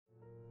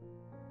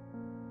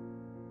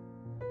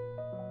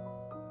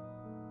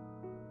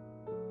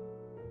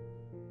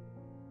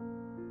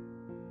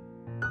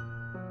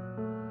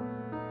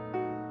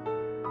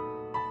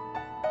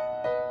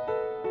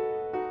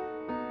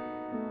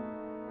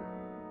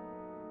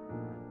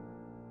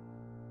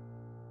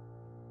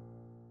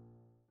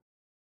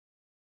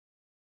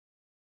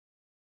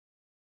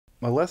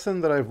A lesson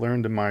that I've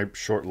learned in my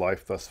short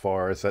life thus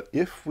far is that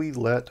if we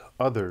let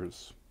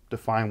others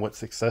define what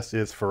success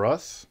is for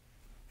us,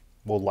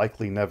 we'll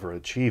likely never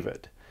achieve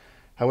it.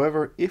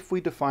 However, if we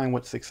define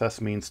what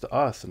success means to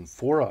us and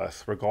for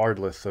us,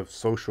 regardless of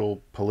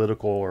social,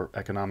 political, or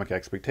economic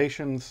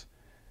expectations,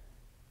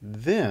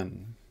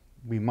 then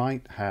we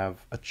might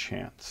have a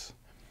chance.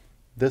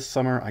 This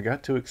summer, I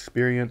got to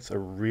experience a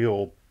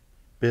real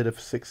bit of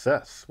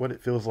success, what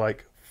it feels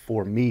like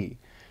for me,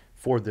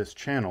 for this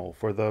channel,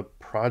 for the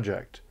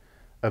project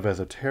of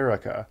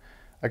Esoterica.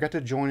 I got to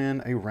join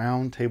in a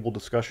roundtable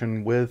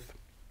discussion with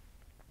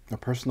a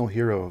personal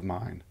hero of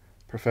mine,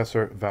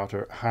 Professor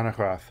Wouter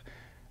Hanegraaff,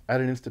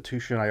 at an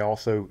institution I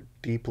also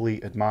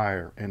deeply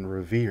admire and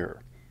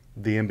revere,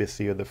 the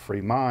Embassy of the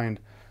Free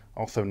Mind,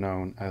 also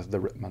known as the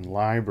Rittman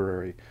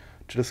Library,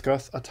 to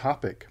discuss a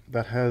topic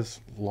that has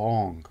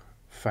long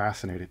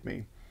fascinated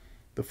me,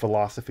 the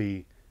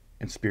philosophy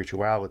and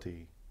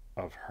spirituality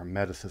of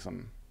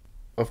Hermeticism.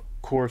 Of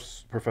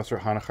course, Professor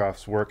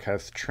Hanegraaff's work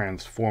has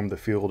transformed the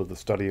field of the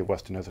study of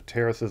Western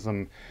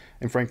esotericism,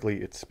 and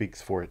frankly, it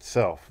speaks for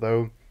itself,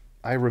 though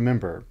I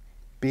remember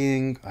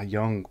being a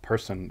young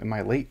person, in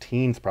my late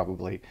teens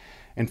probably,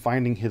 and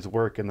finding his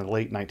work in the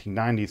late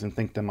 1990s and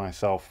think to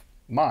myself,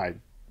 my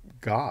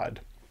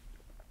God,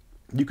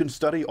 you can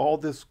study all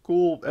this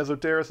cool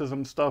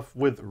esotericism stuff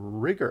with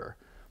rigor,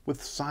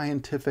 with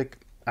scientific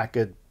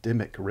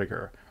academic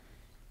rigor.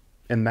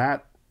 And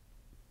that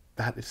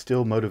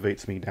still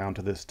motivates me down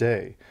to this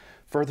day.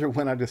 Further,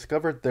 when I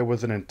discovered there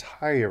was an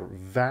entire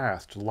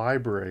vast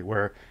library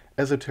where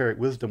esoteric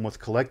wisdom was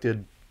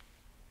collected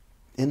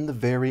in the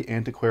very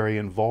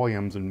antiquarian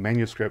volumes and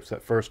manuscripts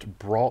that first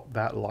brought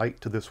that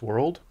light to this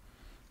world,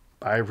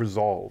 I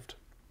resolved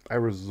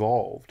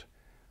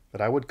that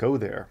I would go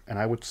there and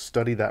I would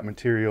study that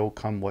material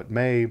come what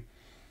may,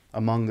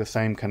 among the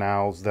same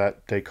canals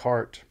that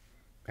Descartes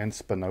and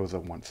Spinoza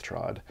once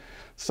trod.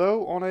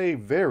 So on a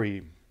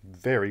very,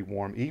 very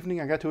warm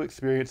evening, I got to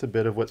experience a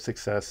bit of what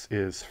success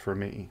is for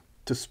me.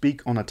 To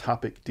speak on a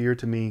topic dear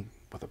to me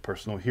with a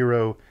personal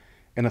hero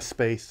in a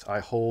space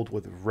I hold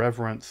with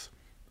reverence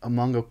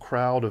among a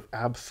crowd of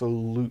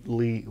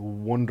absolutely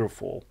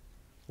wonderful,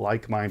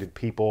 like-minded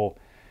people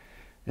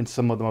and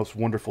some of the most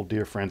wonderful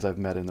dear friends I've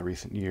met in the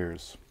recent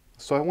years.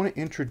 So I want to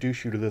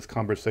introduce you to this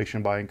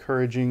conversation by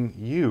encouraging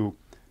you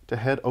to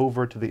head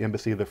over to the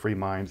Embassy of the Free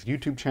Mind's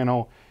YouTube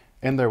channel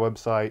and their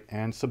website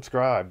and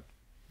subscribe.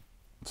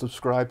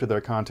 Subscribe to their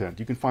content.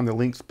 You can find the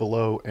links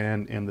below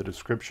and in the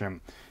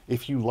description.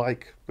 If you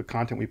like the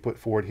content we put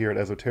forward here at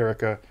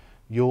Esoterica,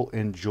 you'll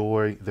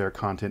enjoy their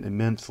content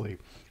immensely.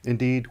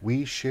 Indeed,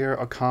 we share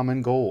a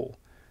common goal,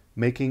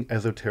 making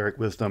esoteric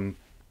wisdom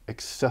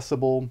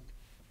accessible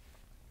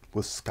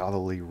with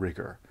scholarly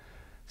rigor.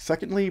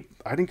 Secondly,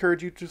 I'd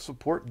encourage you to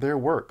support their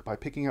work by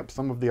picking up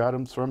some of the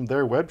items from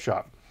their web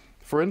shop.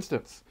 For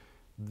instance,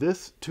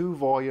 this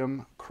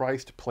 2-volume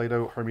Christ,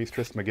 Plato, Hermes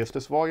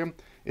Trismegistus volume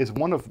is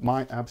one of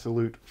my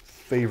absolute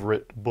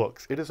favorite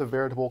books. It is a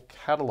veritable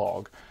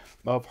catalog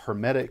of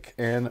Hermetic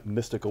and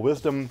mystical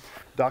wisdom,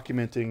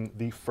 documenting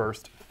the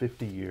first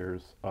 50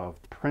 years of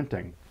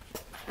printing.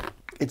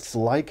 It's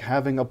like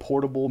having a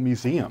portable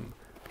museum,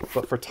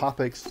 but for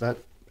topics that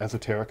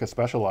Esoterica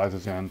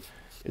specializes in.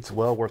 It's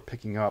well worth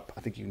picking up. I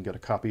think you can get a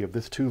copy of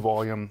this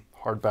 2-volume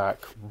hardback,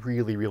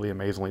 really, really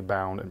amazingly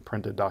bound and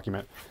printed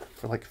document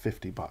for like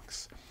 50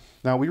 bucks.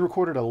 Now, we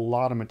recorded a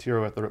lot of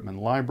material at the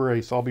Rittman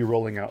Library, so I'll be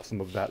rolling out some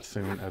of that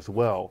soon as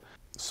well.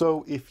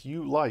 So if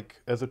you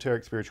like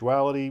esoteric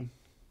spirituality,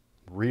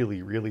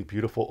 really, really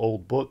beautiful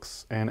old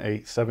books, and a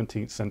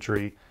 17th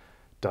century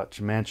Dutch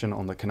mansion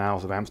on the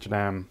canals of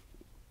Amsterdam,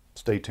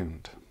 stay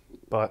tuned.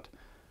 But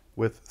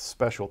with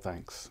special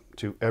thanks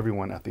to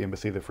everyone at the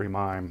Embassy of the Free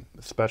Mind,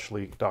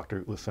 especially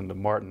Dr. Lucinda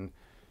Martin,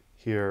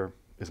 here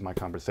is my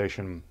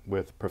conversation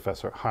with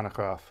Professor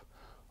Hanegraaff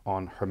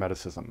on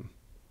Hermeticism,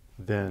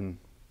 then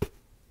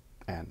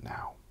and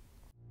now.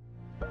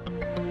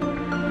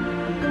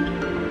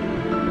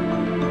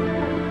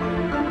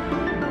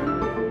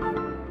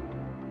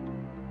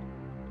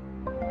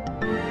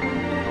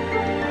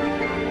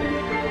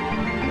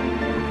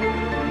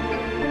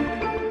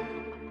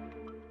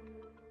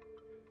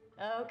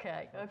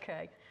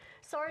 Okay.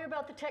 Sorry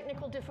about the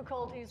technical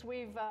difficulties.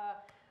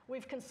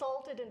 We've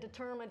consulted and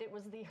determined it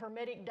was the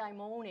Hermetic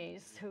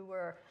daimones who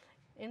were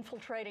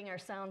infiltrating our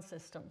sound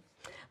system.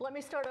 Let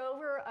me start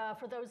over.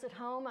 For those at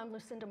home, I'm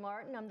Lucinda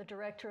Martin. I'm the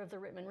director of the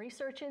Rittman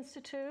Research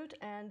Institute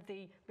and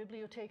the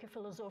Bibliotheca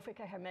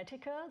Philosophica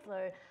Hermetica,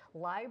 the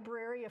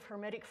Library of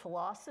Hermetic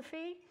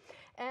Philosophy.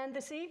 And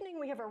this evening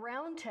we have a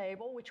round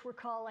table which we're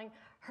calling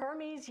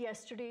Hermes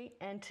Yesterday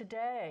and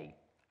Today.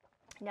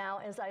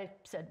 Now, as I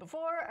said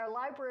before, our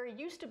library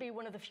used to be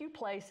one of the few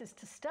places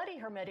to study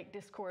Hermetic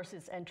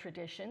discourses and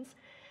traditions.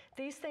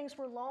 These things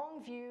were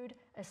long viewed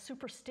as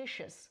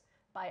superstitious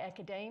by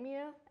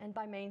academia and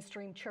by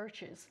mainstream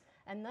churches,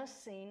 and thus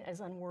seen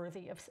as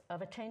unworthy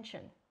of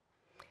attention.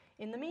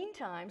 In the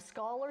meantime,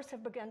 scholars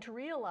have begun to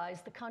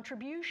realize the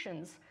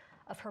contributions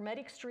of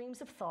Hermetic streams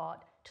of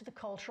thought to the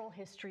cultural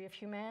history of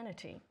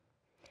humanity.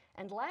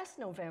 And last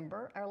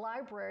November, our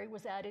library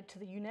was added to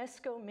the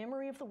UNESCO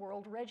Memory of the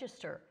World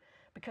Register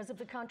because of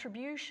the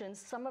contributions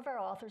some of our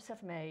authors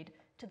have made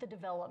to the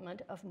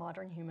development of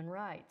modern human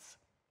rights.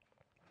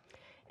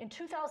 In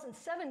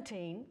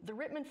 2017, the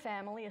Rittman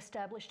family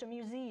established a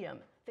museum,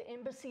 the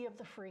Embassy of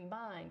the Free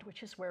Mind,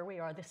 which is where we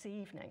are this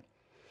evening,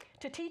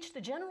 to teach the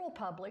general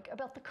public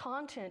about the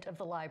content of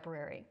the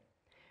library.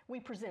 We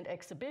present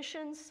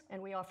exhibitions,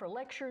 and we offer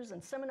lectures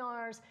and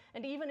seminars,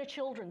 and even a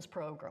children's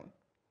program.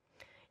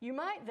 You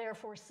might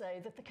therefore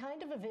say that the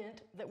kind of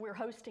event that we're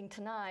hosting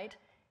tonight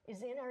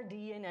is in our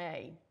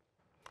DNA.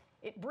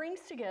 It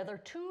brings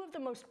together two of the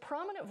most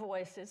prominent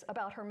voices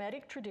about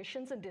Hermetic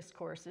traditions and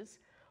discourses,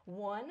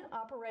 one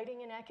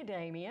operating in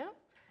academia,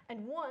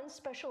 and one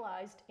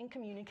specialized in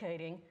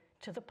communicating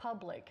to the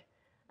public.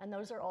 And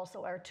those are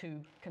also our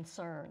two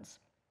concerns.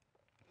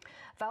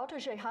 Wouter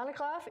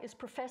Hanegraaff is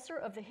professor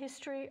of the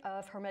history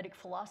of Hermetic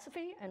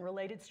philosophy and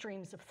related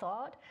streams of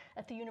thought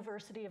at the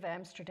University of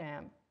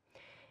Amsterdam.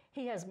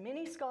 He has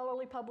many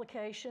scholarly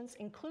publications,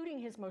 including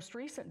his most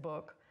recent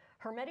book,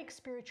 Hermetic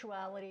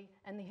Spirituality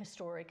and the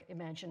Historic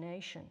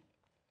Imagination.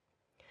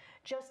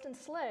 Justin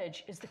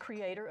Sledge is the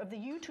creator of the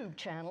YouTube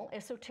channel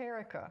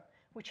Esoterica,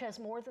 which has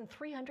more than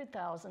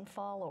 300,000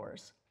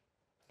 followers.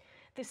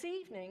 This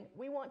evening,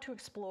 we want to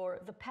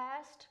explore the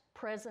past,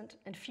 present,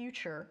 and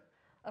future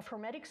of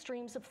Hermetic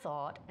streams of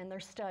thought and their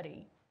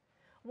study,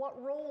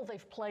 what role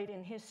they've played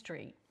in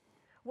history,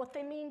 what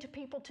they mean to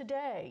people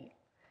today,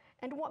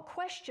 and what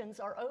questions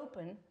are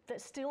open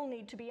that still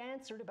need to be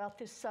answered about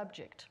this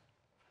subject.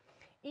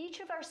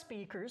 Each of our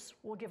speakers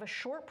will give a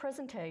short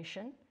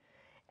presentation,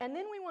 and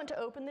then we want to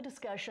open the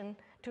discussion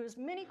to as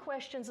many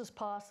questions as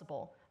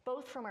possible,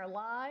 both from our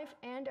live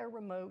and our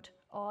remote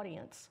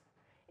audience.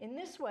 In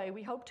this way,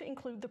 we hope to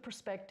include the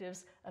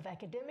perspectives of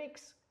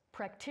academics,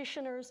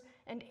 practitioners,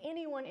 and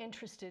anyone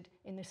interested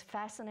in this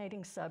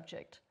fascinating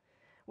subject.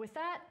 With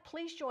that,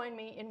 please join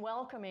me in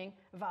welcoming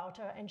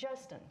Wouter and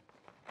Justin.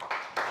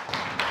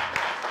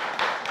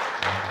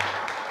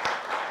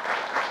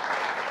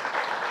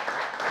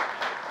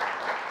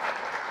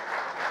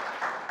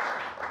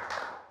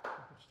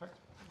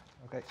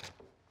 Okay.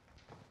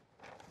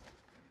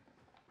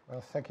 Well,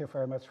 thank you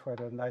very much for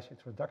the nice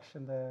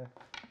introduction,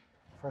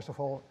 first of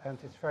all, and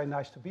it's very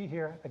nice to be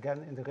here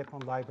again in the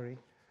Rittman Library,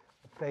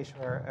 a place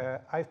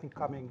where I've been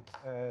coming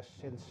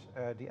since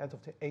the end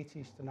of the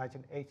 80s, the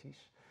 1980s,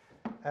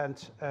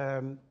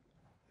 and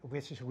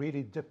which is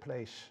really the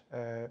place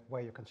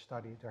where you can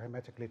study the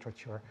Hermetic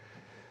literature.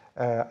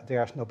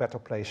 There's no better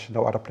place,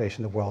 no other place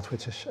in the world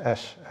which is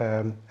as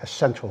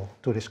central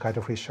to this kind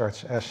of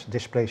research as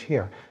this place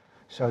here.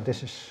 So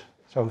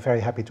I'm very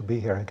happy to be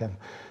here again.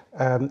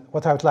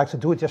 What I would like to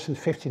do just in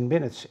 15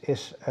 minutes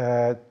is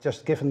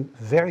just give a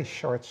very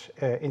short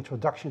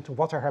introduction to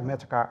what the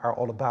Hermetica are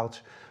all about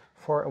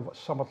for a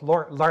somewhat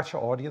larger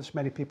audience.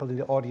 Many people in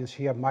the audience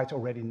here might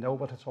already know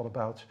what it's all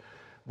about,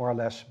 more or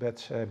less,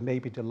 but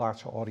maybe the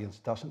larger audience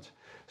doesn't.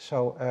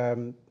 So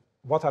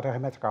what are the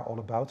Hermetica all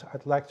about?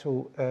 I'd like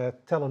to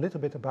tell a little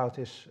bit about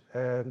this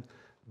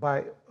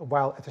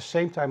while at the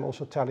same time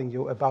also telling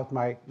you about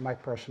my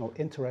personal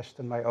interest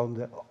and my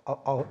own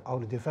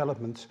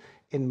development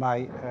in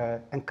my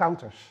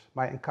encounters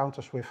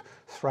with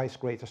thrice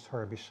greatest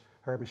Hermes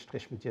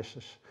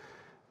Trismegistus,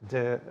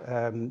 the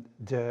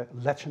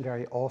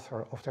legendary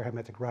author of the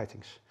Hermetic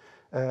writings.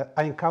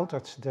 I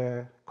encountered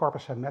the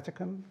Corpus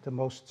Hermeticum, the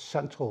most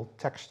central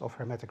text of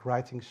Hermetic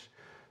writings,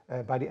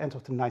 by the end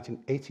of the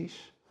 1980s.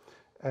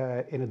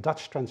 In a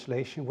Dutch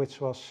translation, which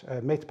was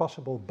made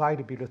possible by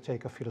the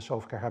Bibliotheca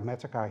Philosophica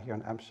Hermetica here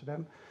in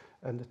Amsterdam,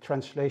 and the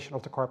translation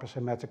of the Corpus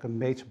Hermeticum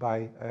made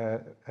by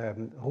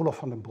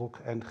Roelof van den Broek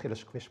and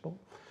Gilles Quispel,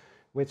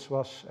 which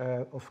was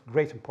of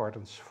great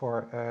importance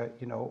for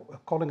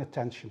calling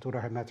attention to the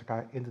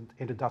Hermetica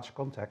in the Dutch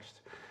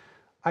context.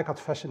 I got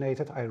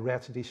fascinated. I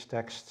read these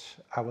texts.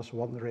 I was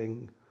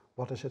wondering,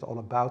 what is it all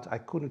about? I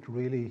couldn't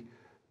really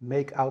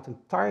make out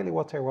entirely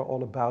what they were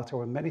all about. There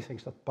were many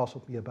things that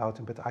puzzled me about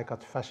them, but I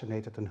got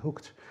fascinated and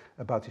hooked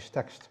about this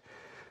text.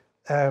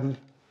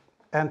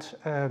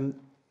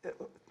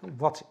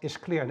 What is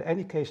clear in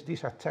any case,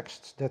 these are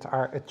texts that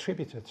are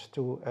attributed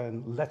to a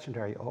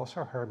legendary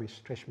author, Hermes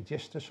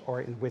Trismegistus,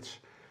 or in which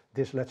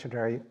this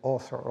legendary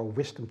author or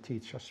wisdom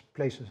teacher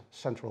plays a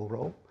central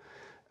role.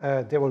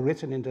 They were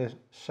written in the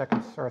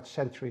 2nd, 3rd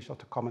centuries of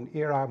the Common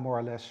Era, more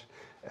or less,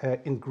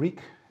 in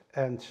Greek,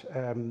 but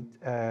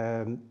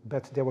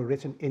they were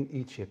written in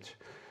Egypt.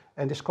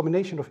 And this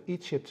combination of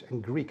Egypt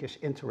and Greek is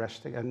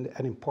interesting and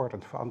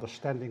important for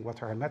understanding what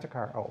the Hermetica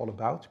are all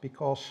about,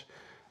 because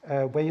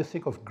when you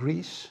think of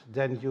Greece,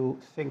 then you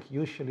think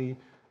usually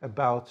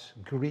about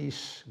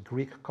Greece,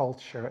 Greek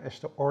culture as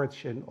the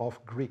origin of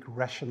Greek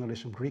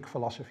rationalism, Greek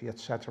philosophy,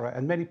 etc.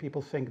 And many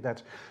people think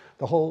that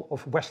the whole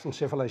of Western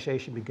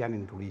civilization began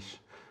in Greece.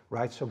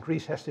 Right, so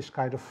Greece has this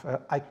kind of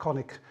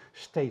iconic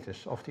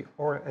status of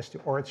as the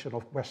origin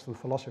of Western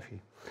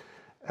philosophy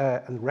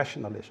and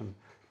rationalism.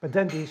 But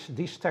then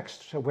these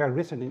texts were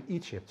written in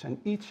Egypt, and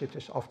Egypt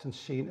is often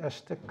seen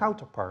as the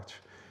counterpart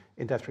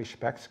in that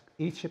respect.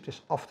 Egypt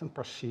is often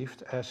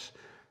perceived as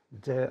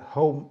the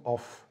home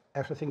of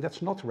everything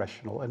that's not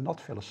rational and not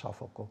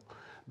philosophical,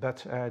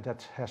 but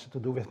that has to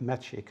do with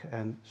magic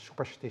and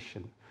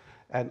superstition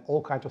and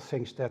all kinds of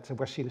things that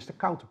were seen as the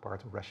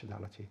counterpart of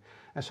rationality.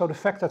 And so the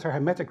fact that her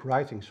Hermetic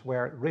writings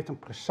were written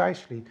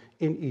precisely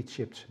in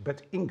Egypt,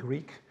 but in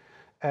Greek,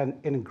 and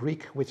in a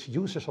Greek which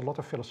uses a lot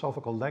of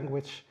philosophical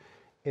language,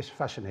 is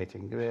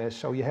fascinating.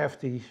 So you have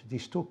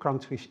these two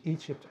countries,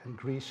 Egypt and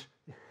Greece,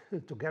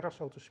 together,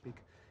 so to speak,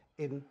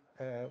 in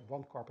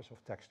one corpus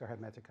of text, the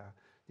Hermetica.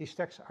 These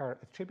texts are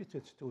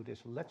attributed to this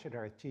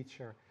legendary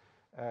teacher,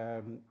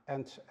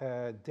 and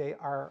they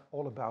are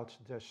all about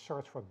the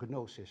search for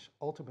gnosis,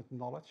 ultimate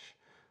knowledge,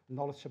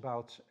 knowledge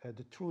about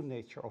the true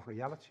nature of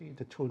reality,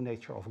 the true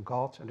nature of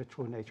God, and the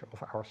true nature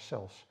of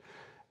ourselves.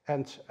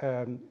 And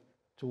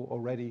to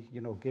already,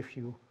 give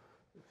you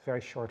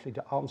very shortly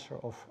the answer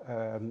of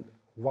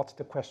what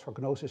the quest for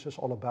gnosis is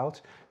all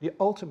about, the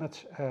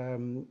ultimate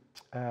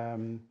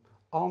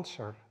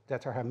answer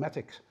that the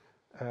Hermetic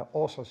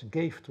authors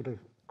gave to the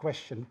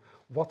question,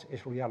 what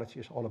is reality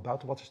is all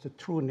about, what is the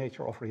true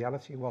nature of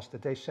reality, was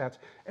that they said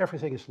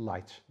everything is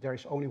light. There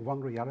is only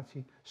one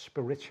reality,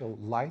 spiritual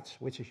light,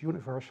 which is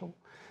universal,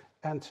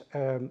 and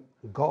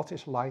God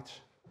is light,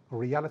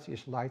 reality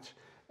is light,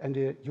 and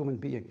the human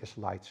being is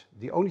light.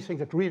 The only thing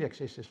that really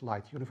exists is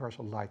light,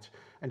 universal light,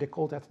 and they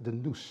call that the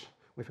nous,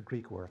 with a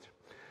Greek word.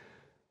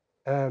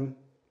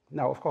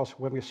 Now, of course,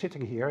 when we're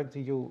sitting here,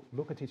 you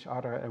look at each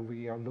other, and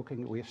we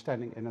are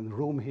standing in a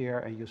room here,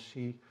 and you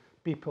see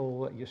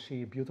people, you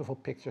see beautiful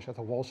pictures at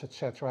the walls,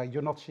 etc.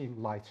 You're not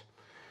seeing light.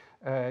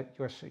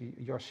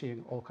 You're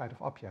seeing all kinds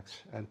of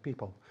objects and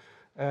people.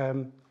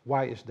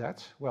 Why is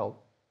that? Well,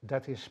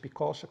 that is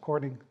because,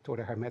 according to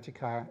the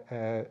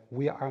Hermetica,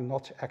 we are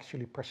not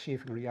actually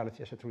perceiving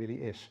reality as it really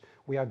is.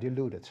 We are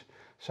deluded.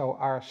 So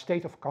our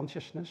state of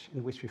consciousness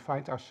in which we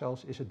find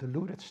ourselves is a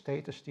deluded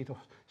state, a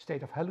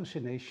state of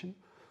hallucination.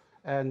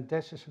 And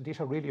these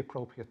are really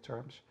appropriate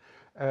terms.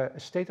 A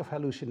state of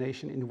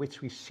hallucination in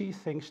which we see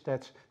things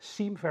that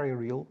seem very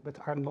real, but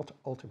are not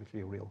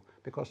ultimately real,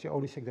 because the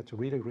only thing that's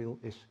really real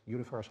is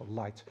universal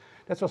light.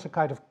 That was a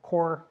kind of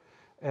core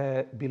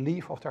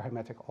belief of the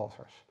Hermetic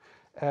authors.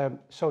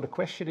 So the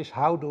question is,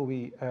 how do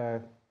we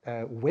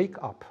wake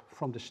up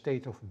from the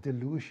state of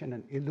delusion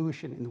and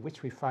illusion in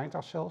which we find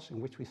ourselves, in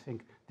which we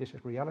think this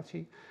is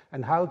reality,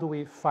 and how do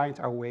we find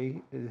our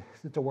way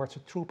towards a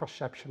true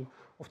perception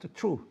of the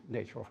true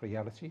nature of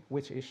reality,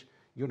 which is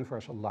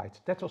universal light.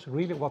 That was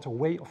really what the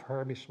way of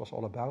Hermes was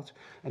all about,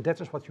 and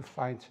that is what you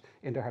find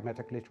in the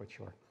Hermetic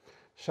literature.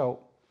 So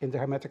in the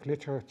Hermetic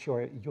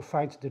literature, you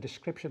find the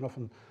description of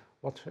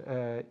what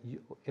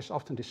is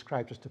often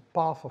described as the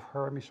path of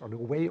Hermes, or the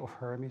way of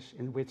Hermes,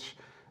 in which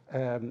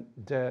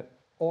the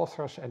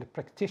authors and the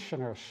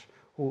practitioners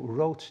who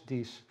wrote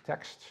these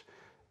texts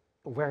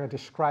were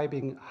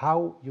describing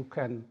how you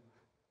can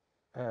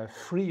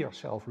free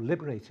yourself,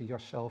 liberate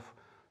yourself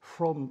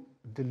from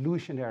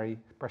delusionary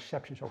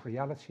perceptions of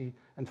reality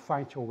and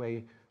find your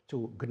way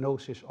to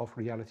gnosis of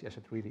reality as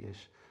it really is.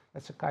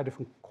 That's a kind of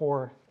a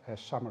core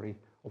summary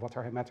of what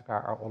our Hermetica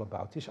are all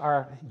about. These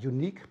are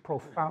unique,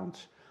 profound,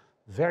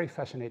 very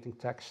fascinating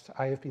texts.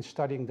 I have been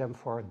studying them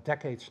for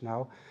decades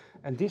now,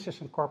 and this is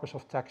a corpus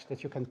of texts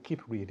that you can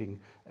keep reading.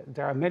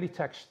 There are many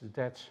texts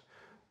that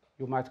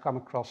you might come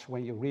across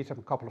when you read them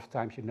a couple of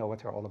times, you know what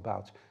they're all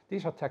about.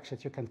 These are texts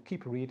that you can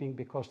keep reading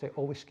because they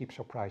always keep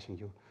surprising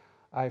you.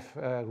 I've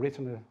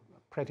written a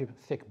pretty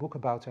thick book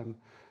about them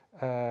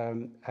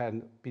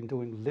and been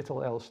doing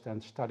little else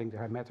than studying the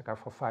Hermetica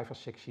for 5 or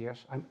 6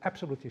 years. I'm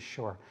absolutely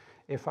sure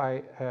if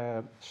I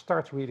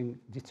start reading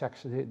these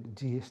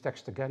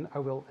texts again, I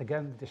will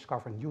again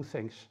discover new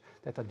things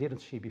that I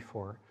didn't see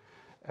before,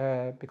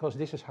 because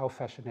this is how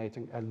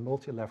fascinating and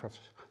multi-leveled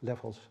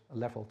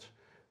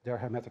their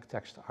Hermetic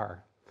texts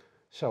are.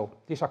 So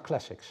these are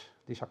classics.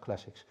 These are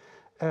classics.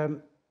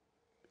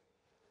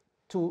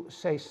 To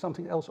say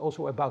something else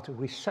also about the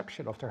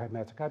reception of the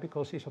Hermetica,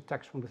 because these are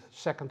texts from the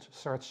 2nd,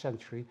 3rd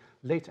century,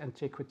 late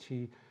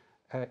antiquity,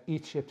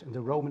 Egypt and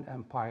the Roman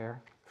Empire,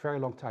 very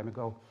long time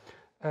ago.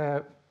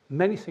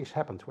 Many things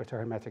happened with the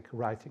Hermetic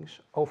writings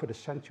over the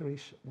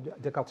centuries.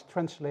 They got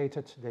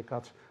translated, they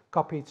got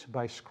copied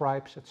by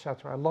scribes,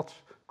 etc. A lot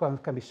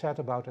can be said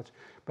about it,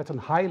 but a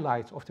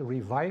highlight of the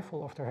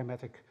revival of the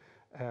Hermetic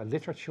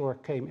literature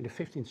came in the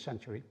 15th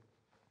century,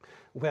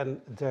 when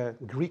the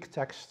Greek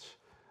texts,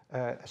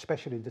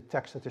 especially the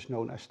text that is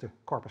known as the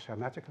Corpus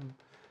Hermeticum,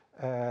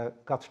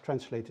 got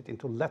translated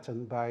into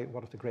Latin by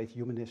one of the great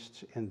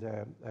humanists of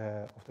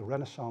the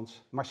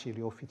Renaissance,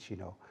 Marsilio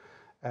Ficino.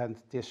 And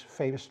this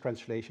famous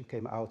translation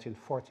came out in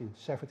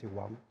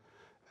 1471,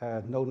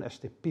 known as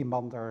the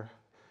Pimander,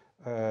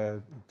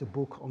 the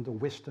book on the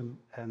wisdom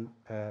and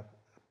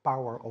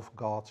power of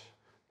God,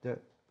 the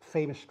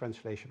famous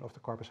translation of the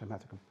Corpus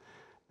Hermeticum.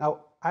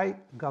 Now, I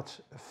got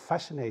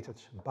fascinated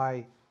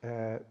by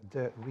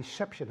the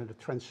reception and the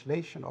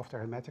translation of the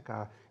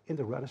Hermetica in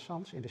the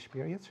Renaissance, in this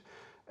period,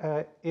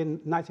 in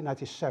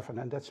 1997,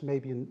 and that's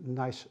maybe a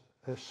nice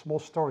a small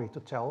story to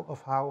tell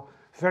of how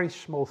very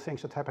small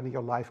things that happen in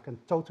your life can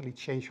totally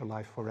change your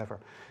life forever.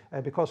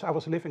 Because I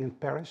was living in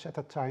Paris at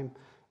that time,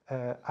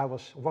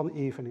 one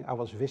evening I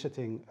was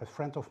visiting a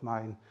friend of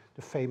mine,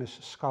 the famous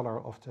scholar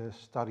of the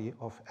study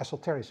of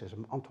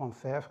esotericism, Antoine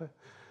Fèvre,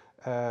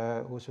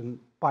 who was a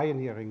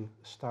pioneering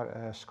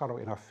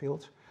scholar in our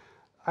field.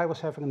 I was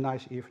having a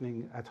nice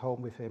evening at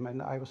home with him,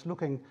 and I was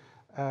looking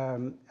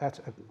at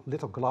a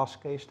little glass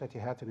case that he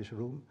had in his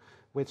room,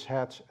 which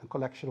had a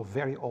collection of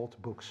very old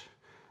books,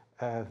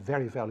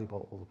 very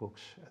valuable old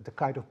books, the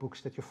kind of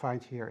books that you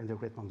find here in the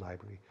Ritman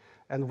Library.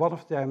 And one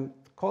of them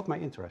caught my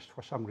interest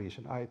for some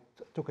reason. I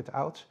took it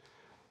out.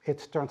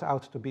 It turned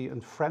out to be a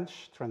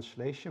French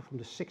translation from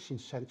the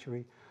 16th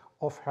century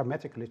of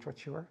Hermetic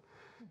literature.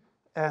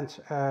 And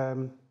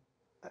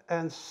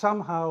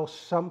somehow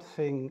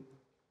something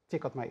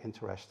tickled my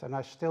interest. And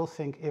I still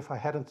think if I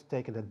hadn't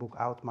taken that book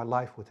out, my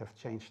life would have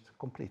changed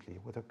completely.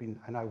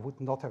 And I would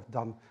not have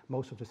done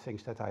most of the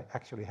things that I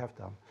actually have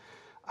done.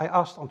 I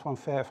asked Antoine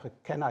Fèvre,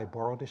 can I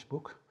borrow this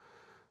book?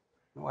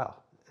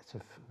 Well, it's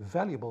a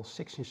valuable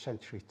 16th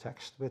century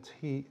text, but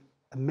he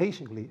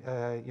amazingly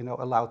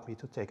allowed me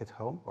to take it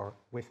home or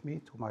with me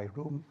to my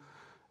room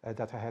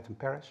that I had in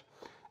Paris.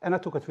 And I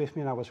took it with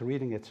me and I was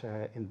reading it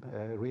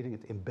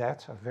in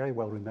bed. I very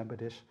well remember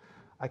this.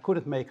 I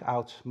couldn't make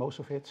out most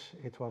of it.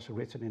 It was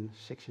written in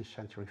 16th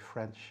century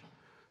French,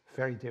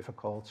 very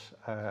difficult.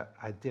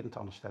 I didn't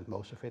understand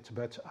most of it,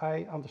 but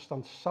I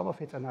understand some of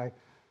it, and I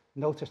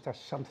noticed there's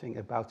something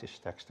about this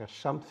text. There's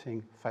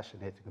something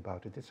fascinating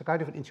about it. It's a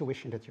kind of an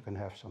intuition that you can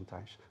have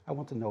sometimes. I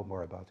want to know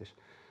more about this.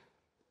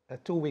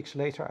 2 weeks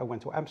later, I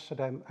went to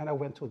Amsterdam, and I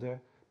went to the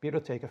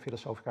Bibliotheca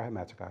Philosophica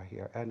Hermetica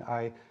here, and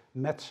I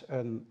met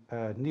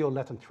a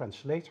Neo-Latin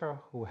translator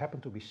who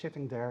happened to be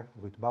sitting there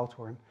with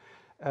Wouter,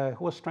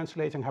 who was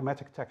translating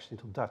Hermetic text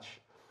into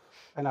Dutch.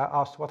 And I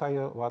asked, what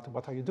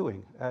are you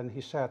doing? And he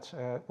said,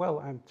 well,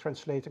 I'm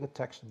translating a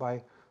text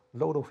by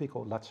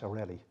Lodovico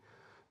Lazzarelli.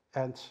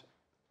 And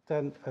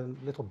then a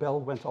little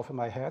bell went off in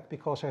my head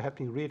because I had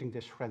been reading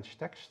this French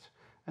text,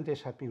 and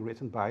this had been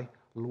written by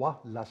Loi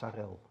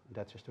Lazarel.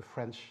 That is the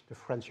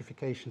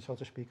Frenchification, so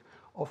to speak,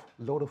 of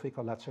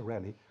Lodovico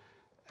Lazzarelli.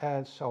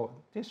 And so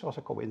this was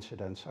a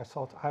coincidence. I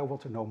thought, I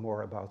want to know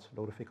more about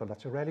Lodovico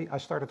Lazzarelli. I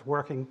started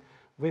working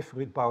with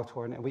Ruud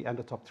Bouthorn, and we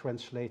ended up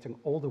translating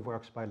all the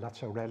works by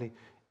Lazzarelli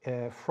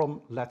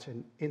from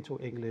Latin into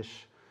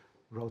English,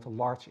 wrote a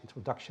large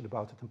introduction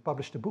about it, and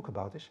published a book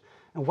about this.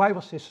 And why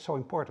was this so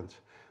important?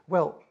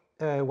 Well,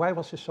 why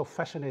was this so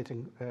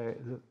fascinating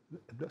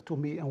to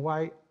me, and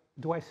why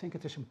do I think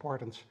it is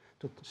important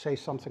to say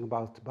something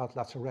about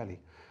Lazzarelli?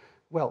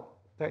 Well,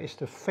 there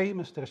is a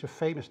famous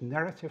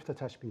narrative that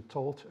has been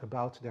told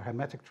about the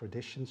Hermetic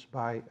tradition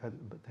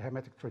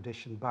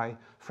by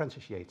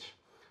Francis Yates,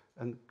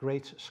 a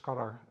great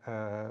scholar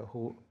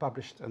who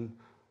published a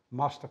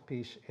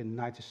masterpiece in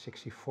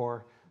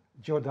 1964,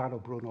 Giordano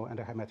Bruno and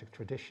the Hermetic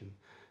Tradition,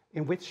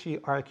 in which he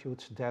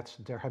argued that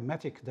the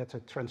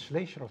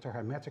translation of the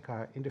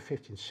Hermetica in the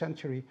 15th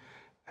century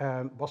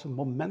was a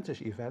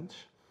momentous event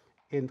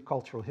in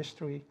cultural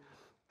history.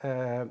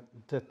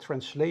 The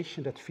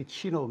translation that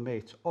Ficino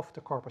made of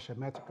the Corpus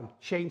Hermeticum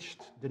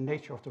changed the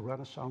nature of the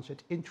Renaissance.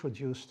 It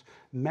introduced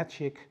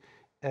magic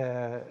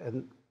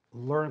and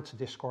learned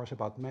discourse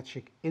about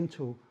magic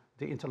into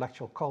the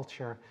intellectual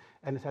culture,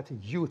 and it had a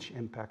huge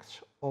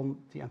impact on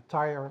the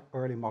entire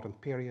early modern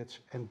period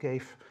and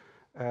gave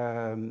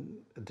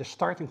the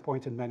starting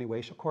point in many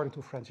ways, according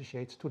to Francis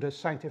Yates, to the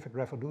scientific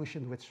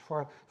revolution, which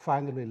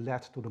finally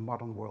led to the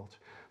modern world.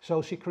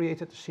 So she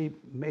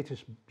made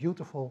this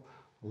beautiful,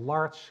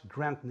 large,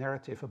 grand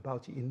narrative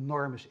about the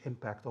enormous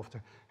impact of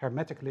the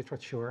Hermetic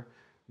literature,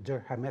 the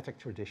Hermetic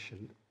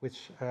tradition,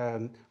 which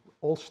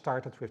all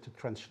started with the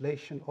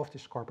translation of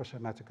this Corpus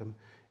Hermeticum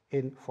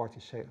in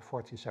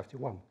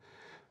 1471.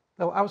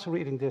 Now, I was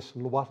reading this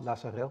Loi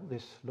Lazarel,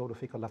 this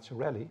Lodovico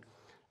Lazzarelli,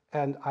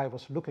 and I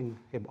was looking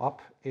him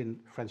up in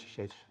Francis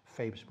Yates'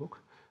 famous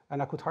book,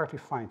 and I could hardly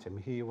find him.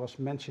 He was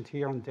mentioned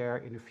here and there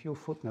in a few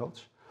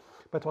footnotes,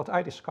 but what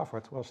I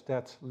discovered was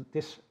that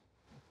this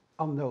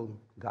unknown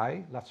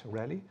guy,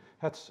 Lazzarelli,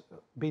 had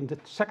been the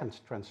second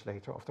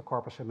translator of the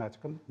Corpus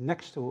Hermeticum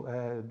next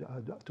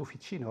to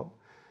Ficino.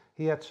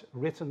 He had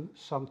written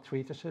some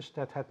treatises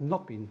that had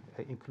not been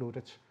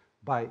included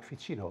by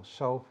Ficino.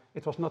 So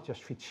it was not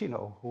just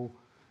Ficino who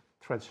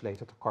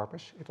translated the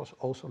corpus, it was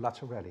also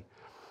Lazzarelli.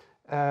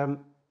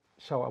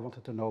 So I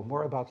wanted to know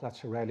more about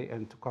Lazzarelli,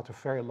 and to cut a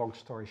very long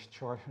story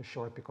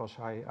short because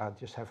I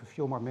just have a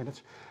few more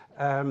minutes,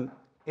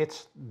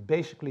 it's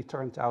basically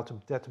turned out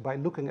that by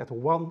looking at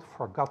one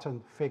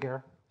forgotten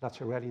figure,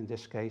 Lazzarelli in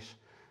this case,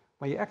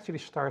 when you actually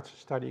start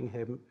studying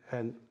him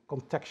and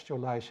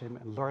contextualize him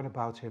and learn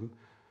about him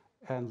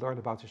and learn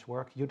about his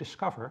work, you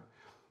discover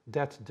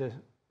that the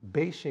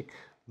basic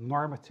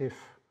normative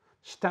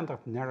standard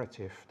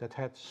narrative that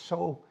had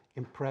so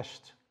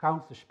impressed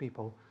countless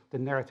people, the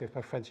narrative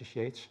by Francis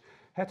Yates,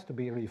 had to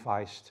be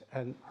revised,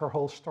 and her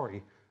whole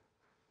story,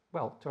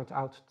 well, turned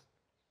out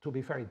to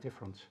be very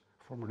different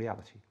from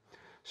reality.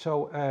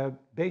 So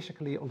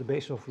basically, on the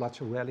basis of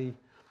Lazzarelli,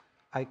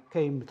 I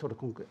came to the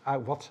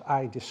what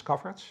I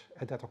discovered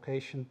at that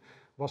occasion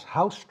was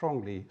how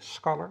strongly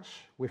scholars,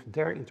 with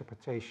their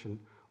interpretation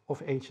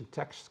of ancient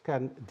texts,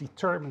 can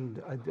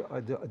determine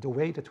the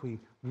way that we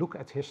look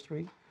at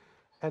history.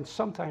 And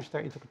sometimes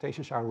their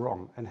interpretations are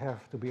wrong and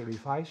have to be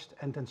revised,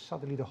 and then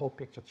suddenly the whole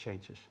picture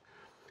changes.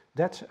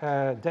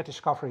 That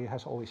discovery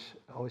has always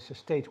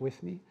stayed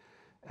with me.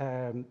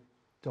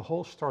 The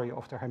whole story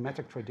of the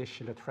Hermetic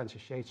tradition that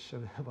Francis Yates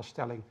was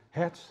telling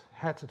had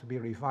to be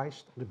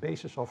revised on the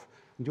basis of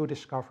new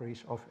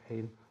discoveries of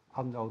an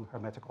unknown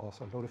Hermetic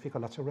author, Lodovico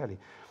Lazzarelli.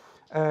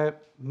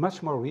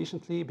 Much more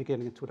recently,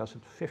 beginning in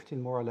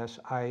 2015 more or less,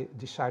 I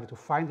decided to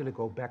finally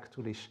go back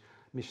to these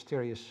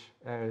mysterious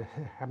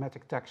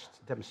Hermetic texts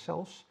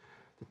themselves,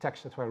 the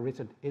texts that were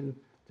written in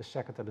the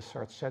 2nd and the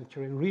 3rd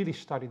century, and really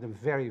study them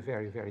very,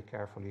 very, very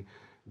carefully,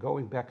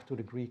 going back to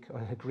the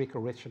Greek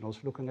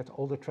originals, looking at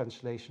all the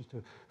translations,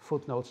 the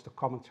footnotes, the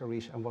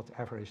commentaries, and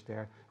whatever is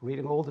there,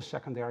 reading all the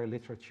secondary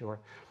literature.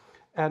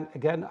 And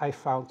again, I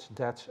found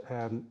that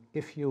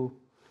if you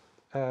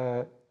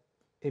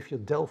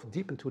delve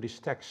deep into these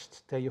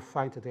texts, then you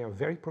find that they are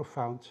very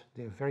profound,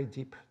 they are very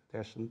deep.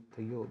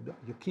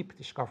 You keep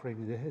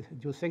discovering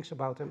new things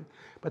about them.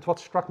 But what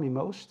struck me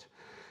most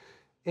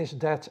is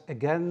that,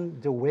 again,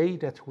 the way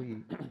that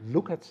we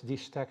look at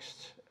these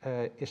texts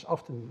is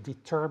often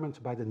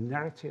determined by the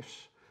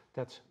narratives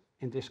that,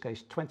 in this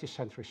case, 20th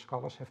century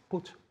scholars have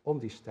put on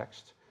these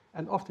texts.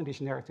 And often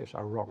these narratives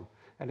are wrong.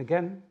 And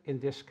again, in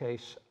this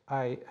case,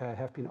 I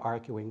have been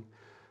arguing,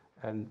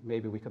 and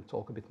maybe we can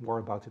talk a bit more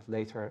about it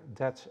later,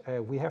 that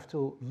we have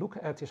to look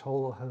at this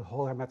whole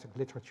Hermetic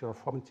literature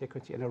from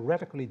antiquity in a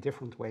radically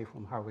different way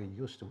from how we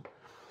used to.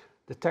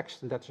 The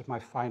text, and that is my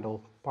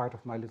final part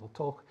of my little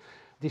talk,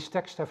 these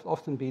texts have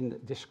often been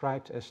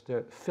described as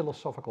the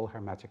philosophical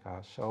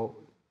Hermetica, so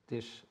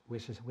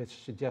which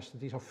suggests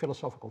that these are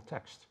philosophical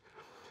texts.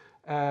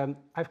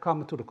 I've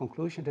come to the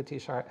conclusion that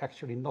these are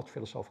actually not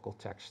philosophical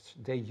texts.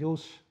 They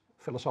use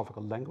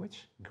philosophical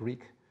language,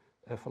 Greek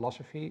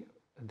philosophy.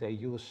 They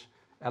use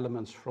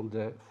elements from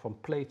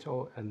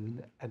Plato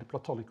and the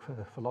Platonic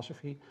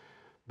philosophy,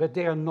 but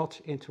they are not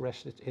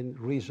interested in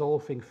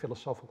resolving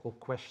philosophical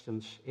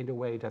questions in the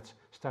way that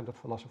standard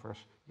philosophers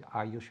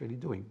are usually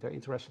doing. They're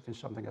interested in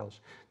something else.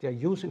 They're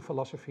using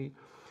philosophy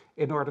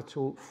in order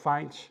to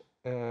find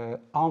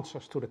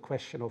answers to the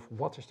question of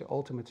what is the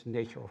ultimate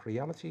nature of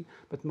reality,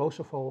 but most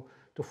of all,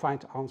 to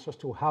find answers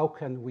to how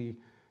can we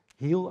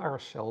heal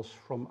ourselves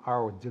from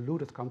our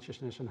deluded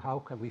consciousness and how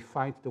can we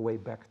find the way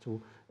back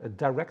to a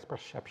direct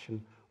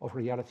perception of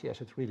reality as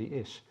it really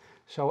is.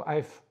 So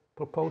I've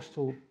proposed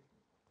to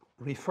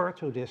refer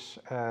to this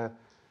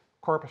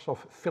corpus of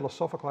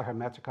philosophical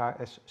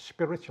Hermetica as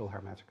spiritual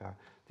Hermetica.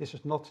 These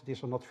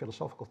are not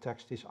philosophical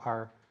texts, these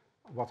are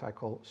what I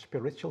call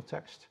spiritual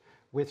texts,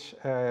 which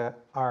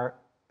are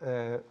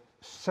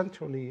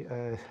centrally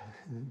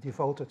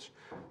devoted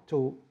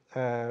to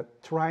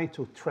trying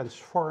to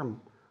transform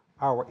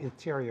our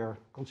interior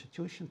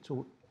constitution,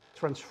 to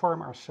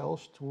transform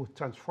ourselves, to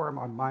transform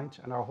our minds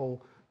and our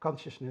whole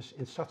consciousness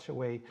in such a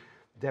way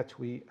that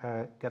we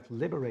get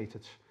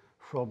liberated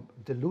from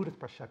deluded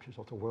perceptions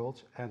of the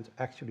world and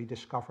actually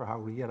discover how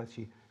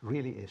reality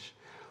really is.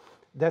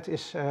 That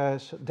is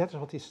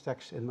what these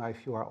texts, in my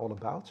view, are all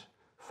about.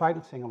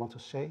 Final thing I want to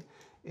say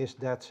is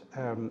that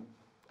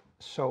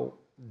so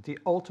the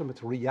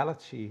ultimate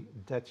reality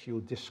that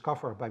you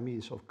discover by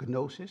means of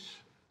gnosis,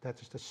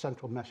 that is the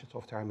central message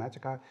of the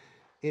Hermetica,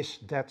 is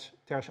that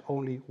there's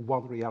only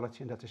one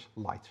reality, and that is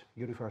light,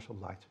 universal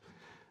light.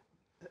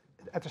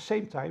 At the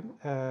same time,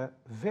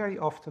 very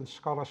often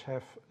scholars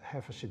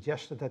have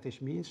suggested that this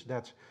means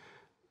that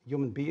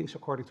human beings,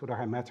 according to the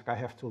Hermetica,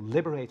 have to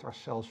liberate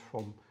ourselves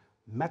from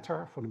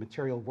matter, from the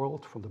material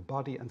world, from the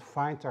body, and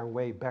find our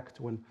way back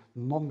to a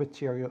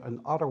non-material, an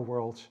other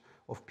world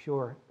of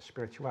pure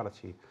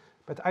spirituality.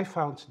 But I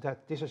found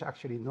that this is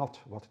actually not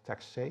what the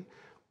texts say.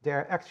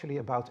 They're actually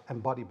about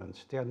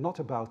embodiment. They're not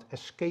about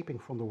escaping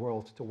from the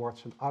world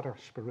towards an other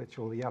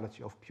spiritual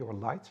reality of pure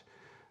light.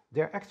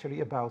 They're actually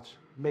about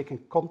making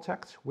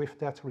contact with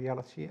that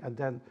reality and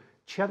then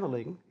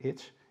channeling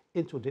it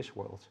into this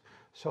world.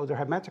 So the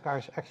Hermetica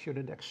is actually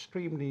an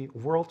extremely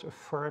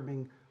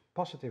world-affirming,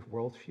 positive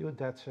worldview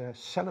that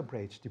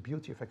celebrates the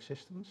beauty of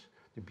existence,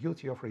 the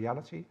beauty of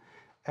reality,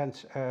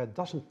 and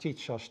doesn't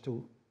teach us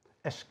to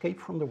escape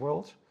from the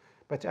world,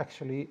 but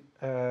actually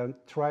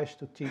tries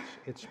to teach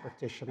its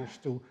practitioners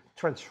to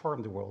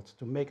transform the world,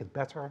 to make it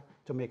better,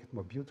 to make it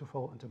more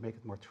beautiful, and to make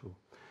it more true.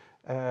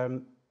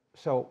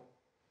 So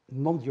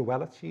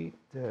non-duality,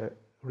 the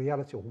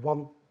reality of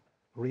one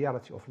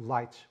reality of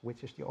light,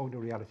 which is the only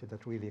reality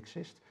that really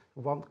exists,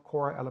 one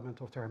core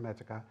element of the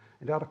Hermetica.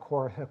 And the other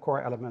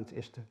core element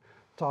is the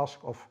task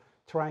of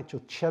trying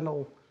to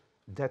channel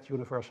that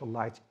universal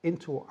light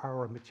into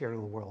our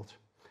material world.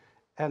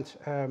 And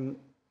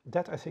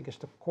that, I think, is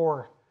the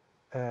core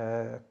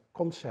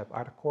concept,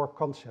 are the core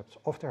concepts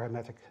of the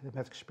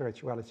Hermetic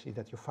spirituality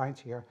that you find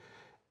here.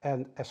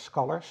 And as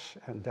scholars,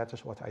 and that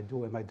is what I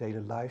do in my daily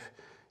life,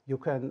 you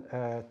can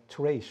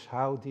trace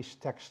how these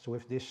texts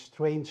with this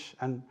strange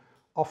and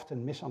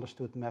often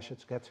misunderstood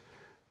message get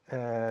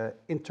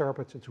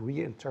interpreted,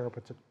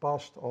 reinterpreted,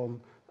 passed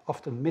on,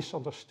 often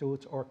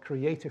misunderstood or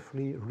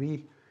creatively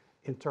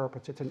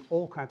reinterpreted in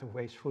all kinds of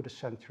ways through the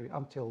century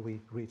until we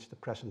reach the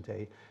present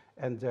day.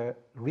 And the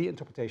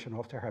reinterpretation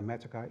of the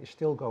Hermetica is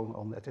still going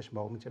on at this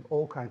moment in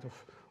all kinds of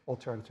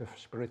alternative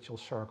spiritual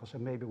circles,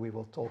 and maybe we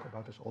will talk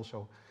about this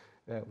also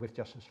with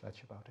Justin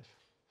Sledge about this.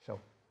 So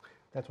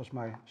that was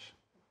my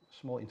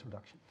small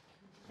introduction.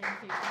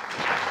 Thank you.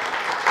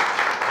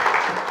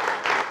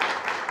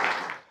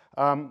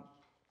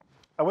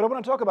 What I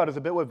want to talk about is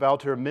a bit what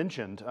Wouter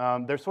mentioned.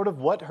 There's sort of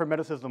what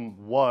Hermeticism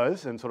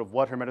was and sort of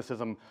what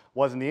Hermeticism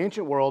was in the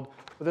ancient world,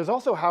 but there's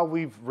also how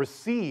we've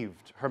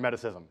received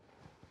Hermeticism.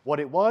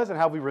 What it was and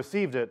how we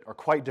received it are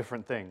quite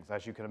different things,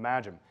 as you can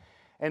imagine.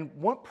 And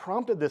what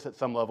prompted this at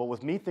some level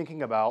was me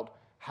thinking about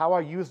how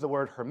I use the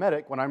word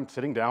Hermetic when I'm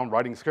sitting down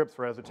writing scripts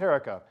for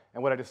Esoterica.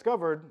 And what I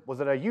discovered was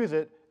that I use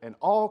it in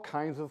all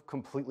kinds of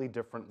completely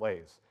different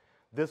ways.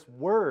 This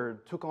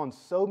word took on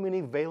so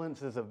many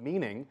valences of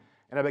meaning,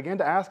 and I began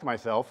to ask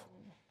myself,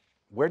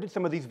 where did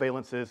some of these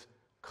valences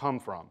come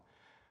from?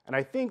 And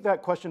I think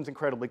that question's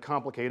incredibly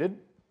complicated,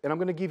 and I'm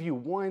going to give you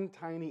one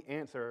tiny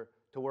answer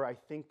to where I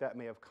think that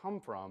may have come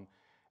from.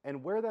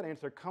 And where that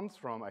answer comes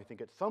from, I think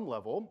at some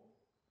level,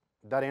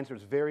 that answer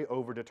is very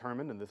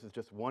overdetermined, and this is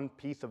just one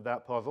piece of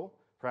that puzzle,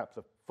 perhaps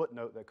a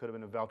footnote that could have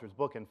been in Wouter's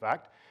book, in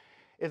fact,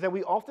 is that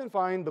we often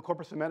find the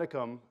Corpus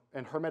Hermeticum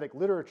and Hermetic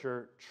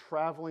literature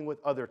traveling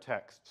with other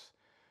texts.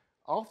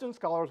 Often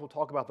scholars will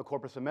talk about the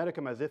Corpus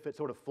Hermeticum as if it's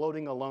sort of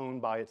floating alone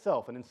by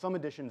itself, and in some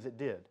editions it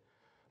did.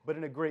 But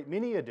in a great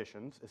many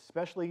editions,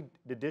 especially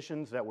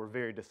editions that were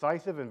very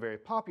decisive and very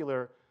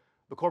popular,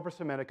 the Corpus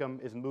Hermeticum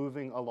is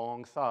moving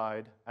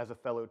alongside as a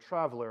fellow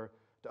traveler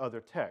to other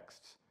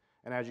texts.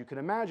 And as you can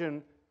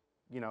imagine,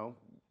 you know,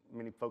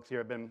 many folks here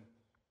have been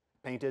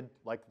painted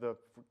like the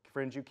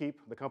friends you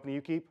keep, the company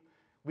you keep.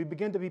 We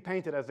begin to be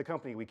painted as the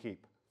company we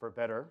keep, for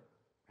better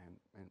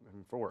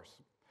and for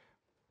worse.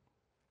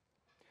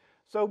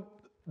 So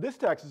this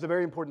text is a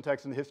very important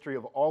text in the history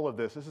of all of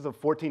this. This is a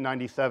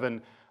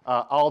 1497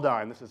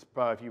 Aldine. This is,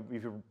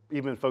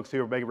 even folks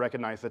here may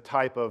recognize the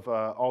type of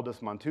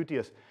Aldus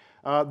Montutius.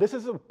 This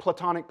is a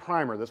Platonic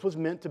primer. This was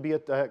meant to be a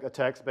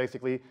text,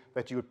 basically,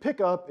 that you would pick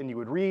up and you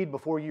would read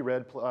before you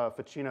read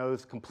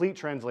Ficino's complete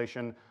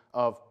translation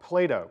of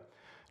Plato.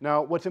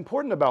 Now, what's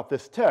important about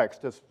this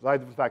text,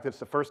 besides the fact that it's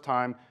the first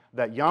time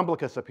that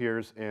Iamblichus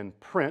appears in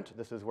print,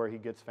 this is where he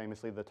gets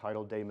famously the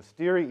title De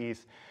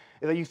Mysteriis,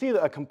 is that you see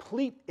a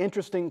complete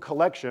interesting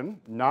collection,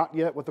 not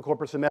yet with the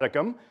Corpus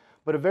Hermeticum,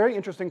 but a very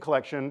interesting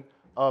collection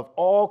of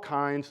all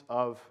kinds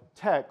of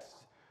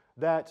texts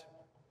that,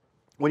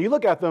 when you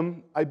look at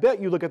them, I bet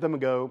you look at them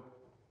and go,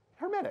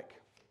 Hermetic,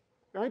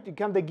 right?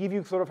 They give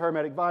you sort of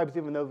Hermetic vibes,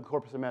 even though the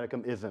Corpus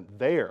Hermeticum isn't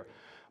there.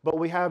 But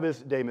what we have is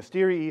De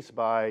Mysteriis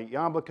by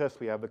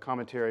Iamblichus. We have the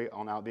commentary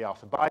on the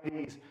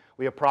Alcibiades.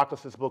 We have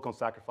Proclus's book on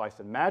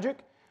sacrifice and magic.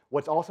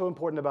 What's also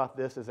important about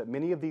this is that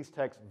many of these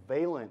texts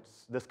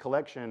valence this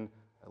collection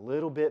a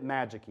little bit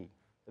magic-y.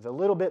 There's a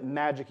little bit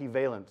magic-y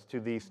valence to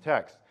these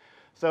texts.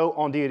 So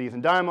on deities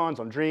and daimons,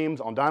 on dreams,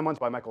 on daimons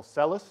by Michael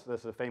Sellis. This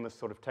is a famous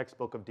sort of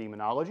textbook of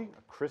demonology,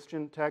 a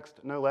Christian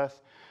text, no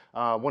less.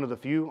 One of the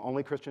few,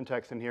 only Christian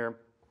texts in here.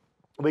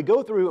 We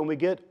go through and we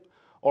get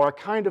a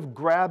kind of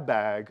grab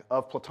bag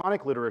of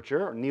Platonic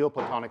literature, or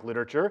Neoplatonic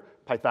literature,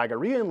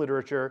 Pythagorean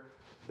literature,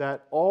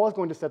 that all is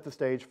going to set the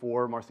stage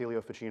for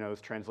Marsilio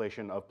Ficino's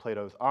translation of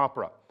Plato's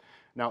opera.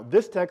 Now,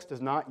 this text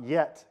does not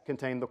yet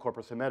contain the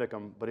Corpus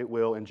Hermeticum, but it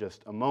will in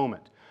just a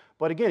moment.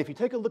 But again, if you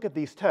take a look at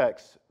these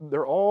texts,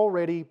 they're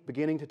already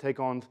beginning to take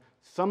on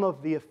some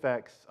of the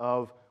effects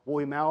of what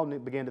we now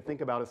begin to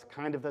think about as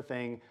kind of the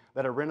thing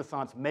that a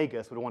Renaissance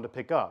magus would want to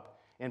pick up.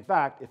 In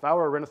fact, if I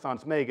were a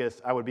Renaissance magus,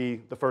 I would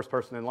be the first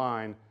person in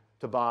line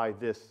to buy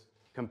this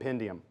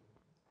compendium.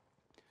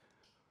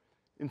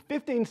 In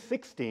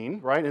 1516,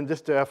 right, and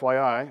just to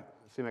FYI,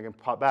 see if I can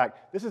pop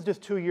back, this is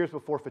just 2 years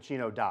before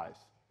Ficino dies,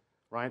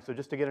 right? So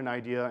just to get an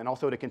idea, and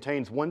also it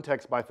contains one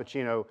text by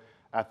Ficino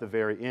at the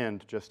very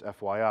end, just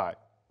FYI.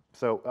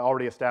 So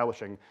already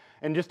establishing.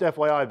 And just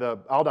FYI, the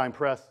Aldine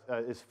Press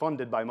is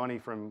funded by money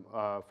from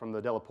the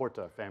Della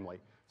Porta family.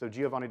 So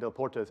Giovanni Della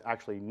Porta is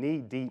actually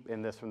knee-deep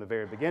in this from the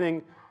very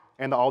beginning,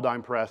 and the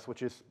Aldine Press,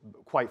 which is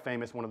quite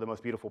famous, one of the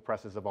most beautiful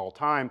presses of all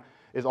time,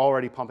 is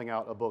already pumping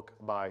out a book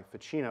by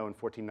Ficino in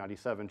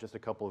 1497, just a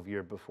couple of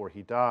years before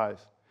he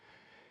dies.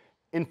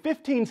 In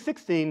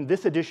 1516,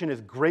 this edition is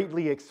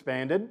greatly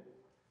expanded,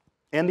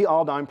 and the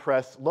Aldine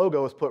Press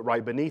logo is put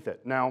right beneath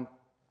it. Now,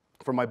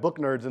 for my book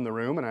nerds in the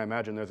room, and I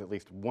imagine there's at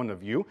least one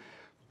of you,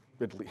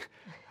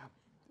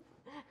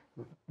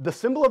 the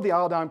symbol of the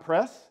Aldine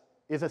Press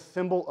is a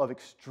symbol of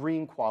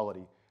extreme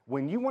quality.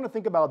 When you want to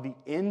think about the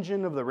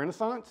engine of the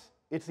Renaissance,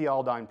 it's the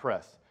Aldine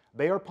Press.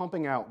 They are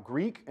pumping out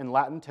Greek and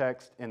Latin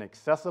text in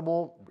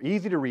accessible,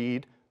 easy to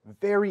read,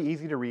 very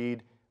easy to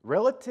read,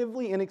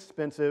 relatively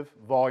inexpensive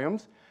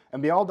volumes,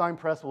 and the Aldine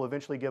Press will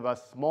eventually give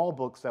us small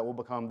books that will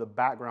become the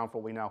background for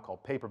what we now call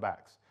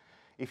paperbacks.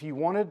 If you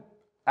wanted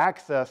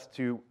access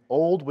to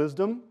old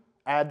wisdom,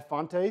 ad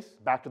fontes,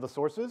 back to the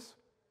sources,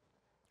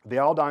 the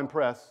Aldine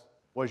Press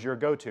was your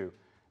go-to.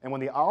 And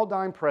when the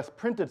Aldine Press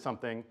printed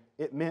something,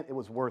 it meant it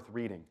was worth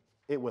reading.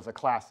 It was a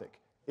classic.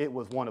 It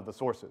was one of the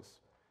sources.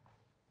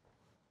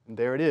 And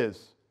there it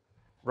is,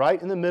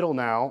 right in the middle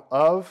now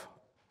of,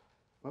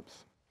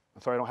 oops,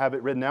 I'm sorry I don't have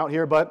it written out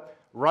here, but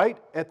right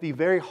at the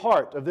very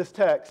heart of this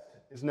text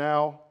is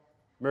now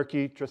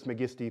Merki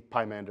Trismegisti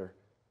Pymander.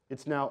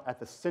 It's now at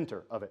the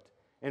center of it.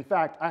 In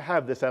fact, I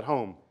have this at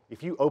home.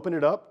 If you open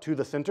it up to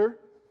the center,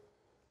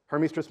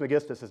 Hermes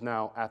Trismegistus is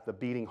now at the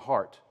beating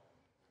heart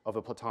of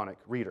a Platonic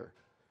reader.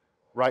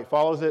 Right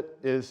follows it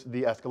is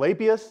the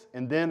Aesculapius,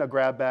 and then a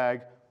grab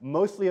bag,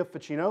 mostly of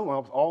Ficino,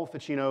 well, all of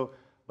Ficino,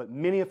 but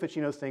many of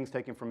Ficino's things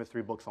taken from his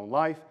 3 books on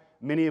life,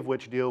 many of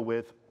which deal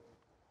with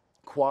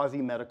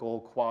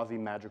quasi-medical,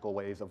 quasi-magical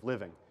ways of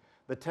living.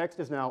 The text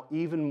is now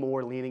even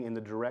more leaning in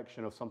the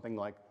direction of something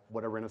like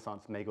what a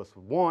Renaissance Magos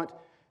would want,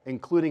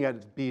 including at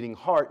its beating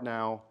heart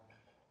now,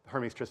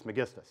 Hermes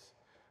Trismegistus.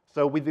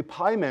 So with the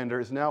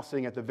Pymander is now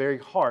sitting at the very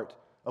heart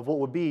of what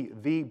would be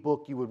the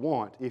book you would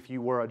want if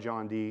you were a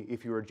John Dee,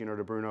 if you were a Gino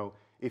de Bruno,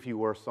 if you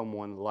were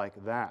someone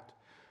like that.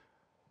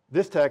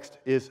 This text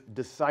is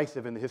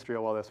decisive in the history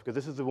of all this because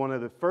this is one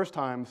of the first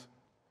times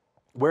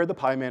where the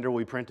Pymander will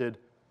be printed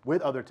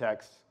with other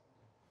texts.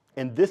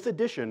 And this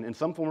edition, in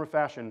some form or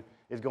fashion,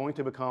 is going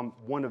to become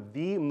one of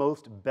the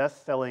most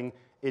best-selling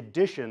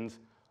editions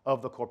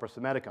of the Corpus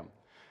Hermeticum.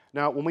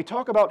 Now, when we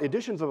talk about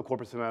editions of the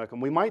Corpus Hermeticum,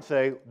 we might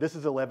say this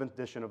is the 11th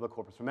edition of the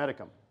Corpus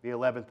Hermeticum, the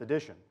 11th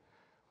edition.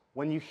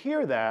 When you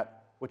hear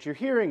that, what you're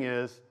hearing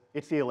is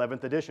it's the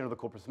 11th edition of the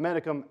Corpus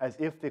Hermeticum as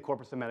if the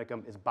Corpus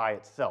Hermeticum is by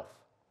itself.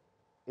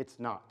 It's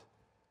not.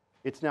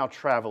 It's now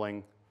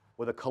traveling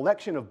with a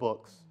collection of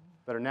books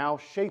that are now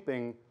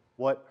shaping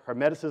what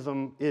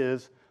Hermeticism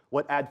is,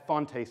 what ad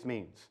fontes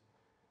means.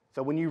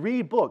 So when you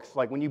read books,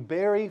 like when you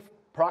bury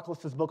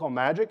Proclus's book on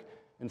magic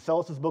and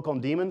Celsus's book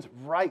on demons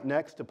right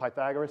next to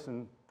Pythagoras,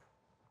 and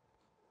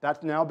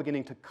that's now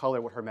beginning to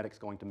color what Hermetic's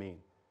going to mean.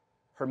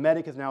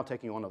 Hermetic is now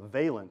taking on a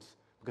valence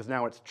because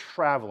now it's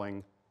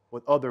traveling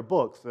with other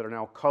books that are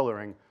now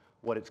coloring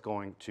what it's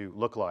going to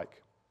look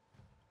like.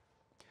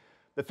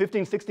 The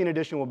 1516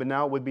 edition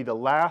would be the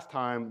last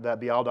time that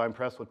the Aldine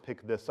Press would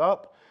pick this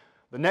up.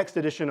 The next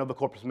edition of the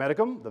Corpus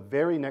Hermeticum, the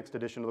very next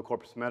edition of the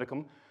Corpus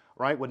Hermeticum,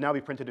 right, would now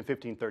be printed in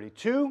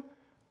 1532,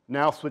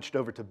 now switched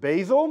over to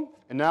Basel,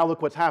 and now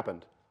look what's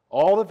happened.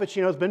 All the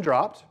Ficino's been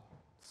dropped,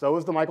 so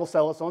is the Michael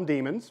Psellos on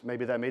demons.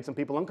 Maybe that made some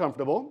people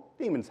uncomfortable.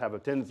 Demons have a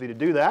tendency to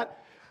do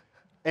that.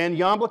 And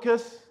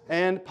Iamblichus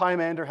and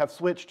Pymander have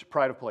switched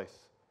pride of place.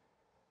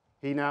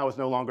 He now is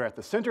no longer at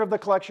the center of the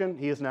collection.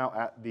 He is now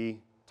at the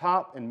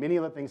top, and many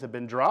of the things have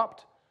been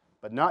dropped,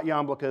 but not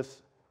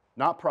Iamblichus,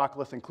 not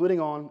Proclus,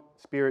 including on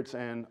spirits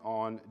and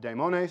on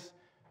daemones,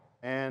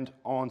 and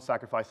on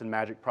sacrifice and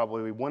magic,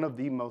 probably one of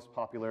the most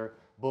popular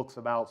books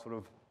about sort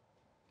of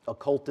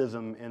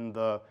occultism in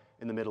the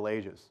Middle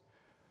Ages.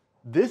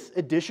 This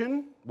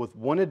edition, with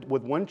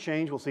one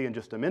change we'll see in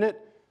just a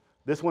minute,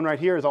 this one right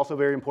here is also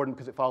very important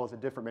because it follows a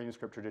different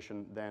manuscript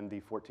tradition than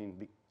the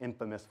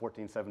infamous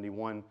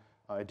 1471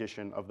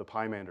 edition of the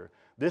Pymander.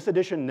 This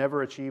edition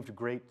never achieved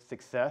great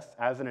success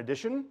as an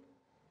edition.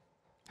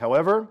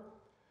 However,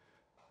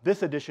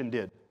 this edition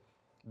did.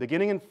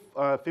 Beginning in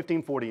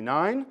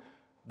 1549,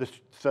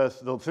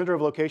 the center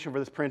of location for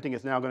this printing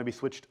is now going to be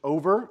switched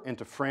over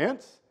into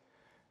France.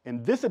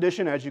 And this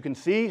edition, as you can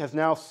see, has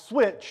now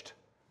switched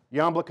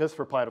Iamblichus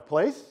for pride of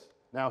place.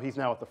 Now he's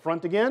now at the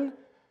front again.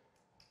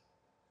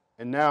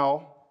 And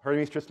now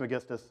Hermes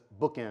Trismegistus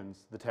bookends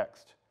the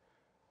text.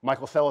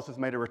 Michael Psellos has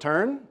made a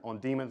return on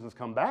demons has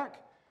come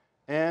back.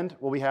 And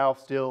what we have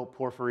still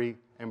Porphyry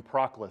and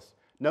Proclus.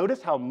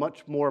 Notice how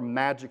much more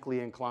magically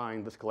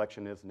inclined this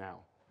collection is now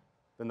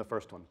than the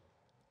first one.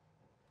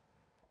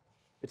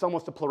 It's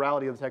almost a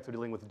plurality of the texts are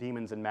dealing with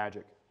demons and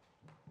magic.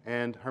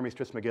 And Hermes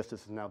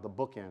Trismegistus is now the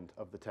bookend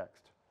of the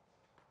text.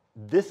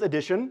 This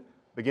edition,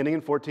 beginning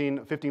in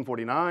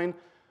 1549,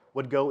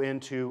 would go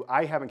into,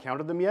 I haven't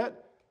counted them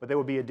yet, but there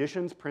would be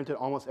editions printed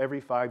almost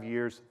every 5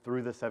 years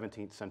through the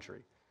 17th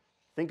century.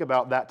 Think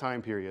about that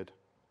time period,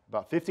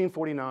 about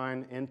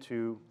 1549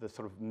 into the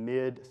sort of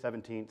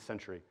mid-17th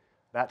century.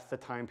 That's the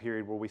time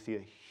period where we see a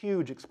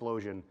huge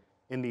explosion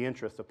in the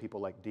interest of people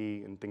like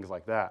Dee and things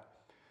like that.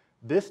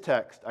 This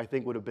text, I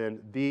think, would have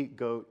been the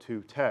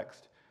go-to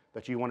text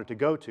that you wanted to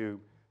go to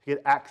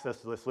get access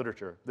to this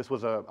literature. This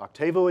was an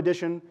octavo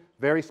edition,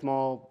 very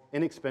small,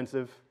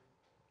 inexpensive.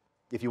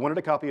 If you wanted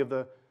a copy of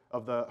the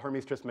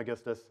Hermes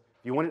Trismegistus,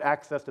 if you wanted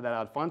access to that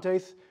ad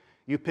fontes,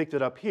 you picked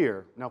it up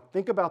here. Now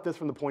think about this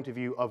from the point of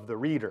view of the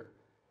reader.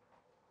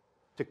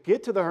 To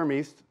get to the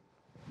Hermes,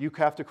 you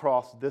have to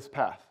cross this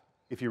path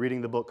if you're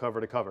reading the book cover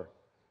to cover.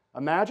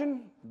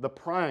 Imagine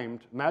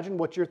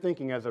what you're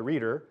thinking as a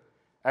reader,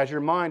 as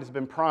your mind has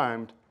been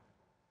primed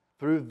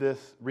through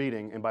this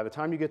reading, and by the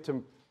time you get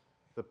to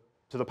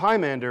the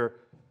Pymander,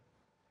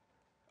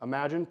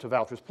 imagine, to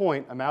Wouter's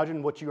point,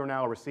 imagine what you are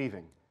now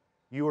receiving.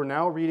 You are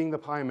now reading the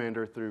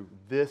Pymander through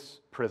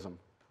this prism.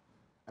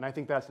 And I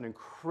think that's an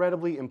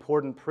incredibly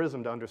important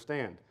prism to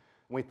understand.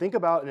 When we think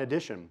about an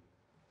edition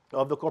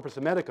of the Corpus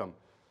Hermeticum,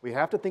 we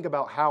have to think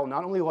about how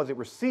not only was it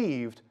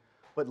received,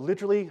 but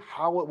literally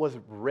how it was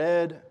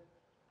read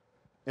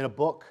in a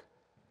book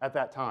at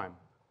that time.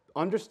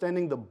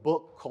 Understanding the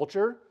book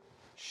culture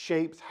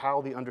shapes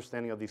how the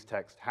understanding of these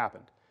texts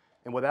happened.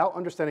 And without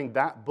understanding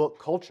that book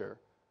culture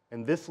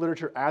and this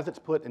literature as it's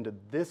put into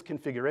this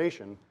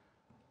configuration,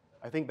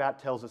 I think that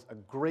tells us a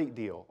great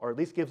deal, or at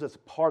least gives us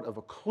part of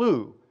a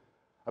clue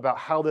about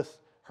how this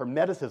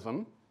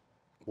Hermeticism,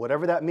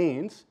 whatever that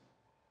means,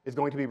 is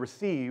going to be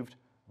received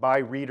by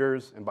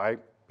readers and by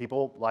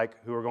people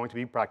like who are going to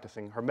be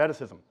practicing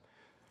Hermeticism.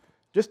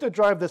 Just to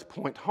drive this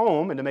point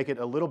home and to make it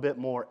a little bit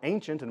more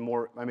ancient and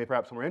more,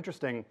 perhaps more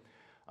interesting,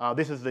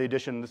 this is the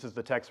edition, this is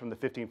the text from the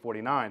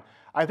 1549.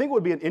 I think it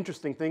would be an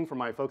interesting thing for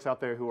my folks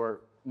out there who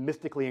are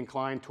mystically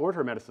inclined toward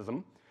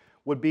Hermeticism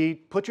would be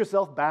put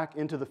yourself back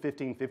into the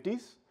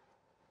 1550s,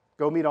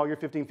 go meet all your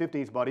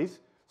 1550s buddies,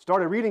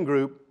 start a reading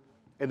group,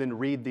 and then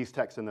read these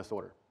texts in this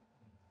order.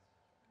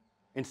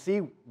 And see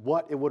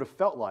what it would have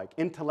felt like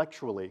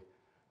intellectually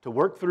to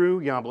work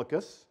through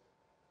Iamblichus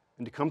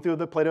and to come through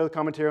the Plato's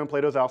Commentary on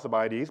Plato's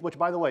Alcibiades, which,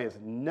 by the way, is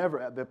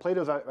never, the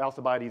Plato's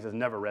Alcibiades is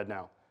never read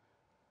now.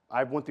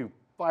 I went through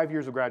 5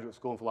 years of graduate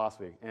school in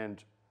philosophy,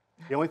 and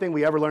the only thing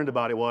we ever learned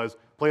about it was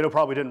Plato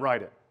probably didn't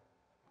write it,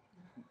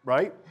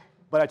 right?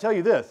 But I tell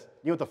you this,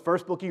 you know what the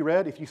first book you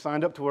read if you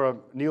signed up to a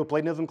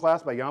Neoplatonism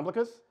class by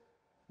Iamblichus?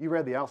 You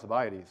read the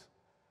Alcibiades.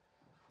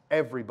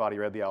 Everybody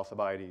read the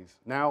Alcibiades.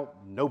 Now,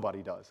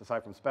 nobody does,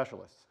 aside from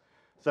specialists.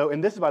 So,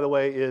 and this, by the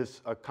way,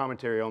 is a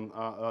commentary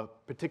on,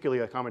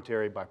 particularly a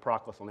commentary by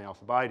Proclus on the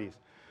Alcibiades.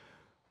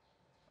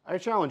 I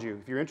challenge you,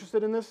 if you're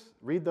interested in this,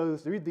 read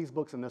these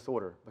books in this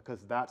order,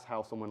 because that's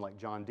how someone like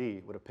John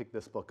Dee would have picked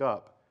this book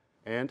up.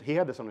 And he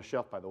had this on a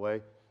shelf, by the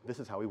way. This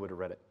is how he would have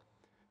read it.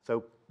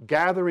 So,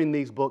 gathering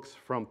these books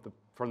from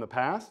the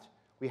past,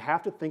 we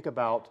have to think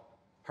about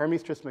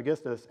Hermes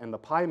Trismegistus and the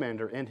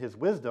Pymander and his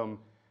wisdom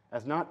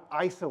as not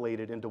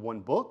isolated into one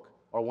book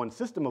or one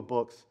system of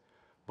books,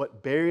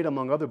 but buried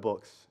among other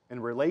books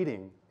and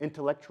relating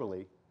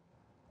intellectually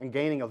and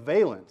gaining a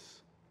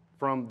valence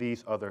from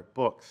these other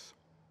books.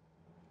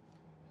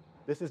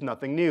 This is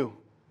nothing new.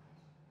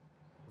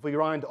 If we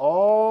grind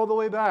all the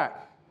way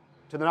back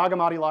to the Nag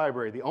Hammadi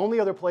Library, the only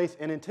other place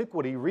in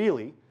antiquity,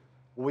 really,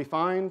 where we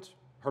find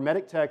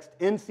Hermetic text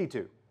in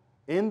situ,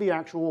 in the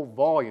actual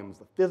volumes,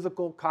 the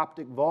physical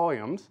Coptic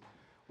volumes,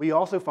 we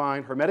also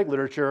find Hermetic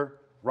literature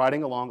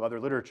writing along other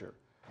literature.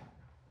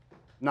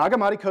 Nag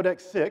Hammadi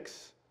Codex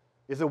 6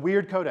 is a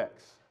weird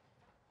codex.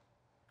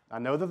 I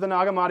know that the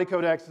Nag Hammadi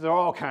codexes are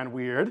all kind of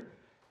weird,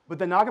 but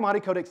the Nag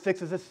Hammadi Codex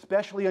 6 is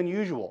especially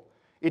unusual.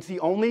 It's the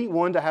only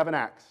one to have an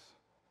axe.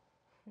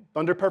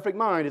 Thunder Perfect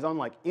Mind is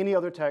unlike any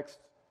other text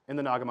in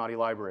the Nag Hammadi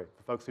library.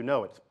 For folks who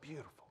know, it's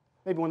beautiful.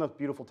 Maybe one of those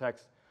beautiful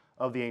texts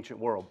of the ancient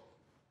world.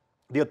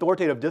 The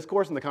authoritative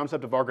discourse and the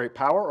concept of our great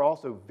power are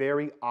also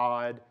very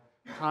odd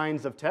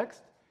kinds of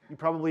text. You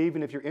probably,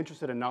 even if you're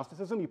interested in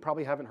Gnosticism, you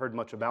probably haven't heard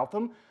much about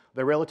them.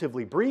 They're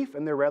relatively brief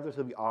and they're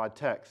relatively odd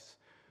texts.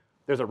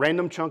 There's a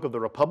random chunk of the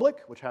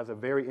Republic, which has a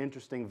very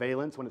interesting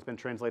valence when it's been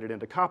translated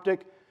into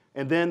Coptic,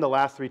 and then the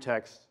last three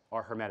texts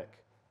are Hermetic.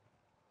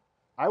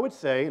 I would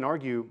say and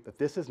argue that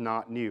this is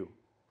not new.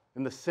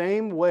 In the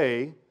same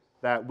way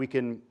that we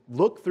can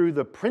look through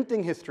the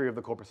printing history of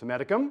the Corpus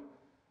Hermeticum,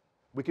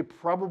 we could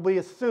probably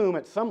assume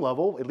at some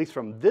level, at least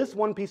from this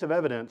one piece of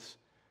evidence,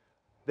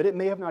 that it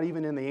may have not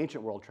even in the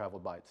ancient world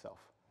traveled by itself.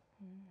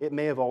 It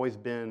may have always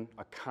been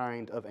a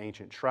kind of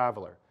ancient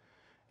traveler.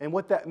 And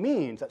what that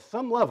means at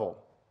some level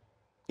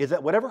is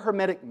that whatever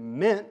Hermetic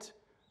meant,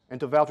 and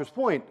to Wouter's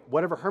point,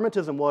 whatever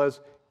Hermetism was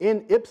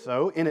in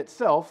ipso, in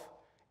itself,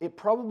 it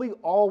probably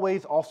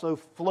always also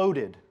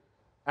floated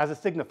as a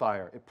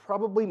signifier. It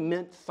probably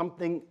meant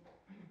something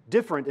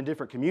different in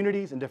different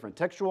communities, in different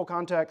textual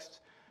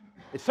contexts.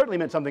 It certainly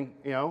meant something,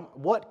 you know,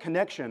 what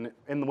connection,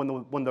 and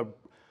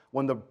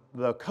when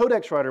the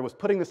codex writer was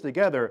putting this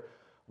together,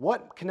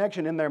 what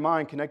connection in their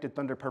mind connected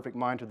Thunder Perfect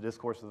Mind to the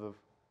discourse of the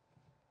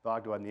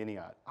Ogdoad and the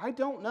Ennead? I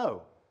don't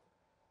know.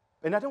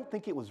 And I don't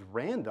think it was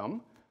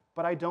random,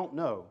 but I don't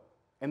know.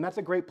 And that's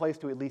a great place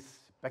to at least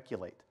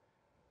speculate.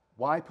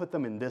 Why put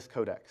them in this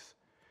codex?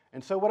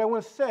 And so what I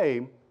want to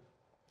say,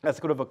 as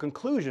sort of a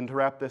conclusion to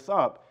wrap this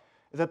up,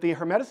 is that the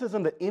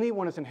Hermeticism that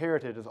anyone has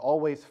inherited has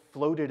always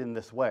floated in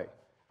this way.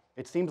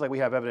 It seems like we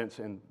have evidence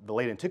in the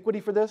late antiquity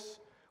for this.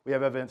 We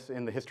have evidence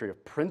in the history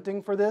of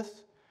printing for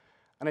this.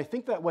 And I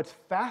think that what's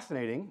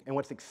fascinating and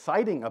what's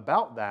exciting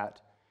about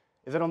that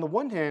is that on the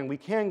one hand, we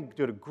can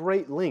go to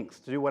great lengths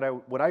to do what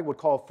I would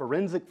call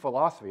forensic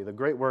philosophy, the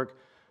great work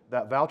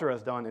that Wouter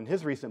has done in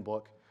his recent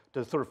book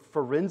to sort of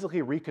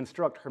forensically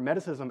reconstruct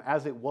Hermeticism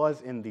as it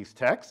was in these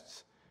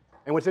texts.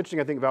 And what's interesting,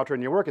 I think, Wouter,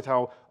 in your work is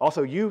how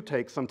also you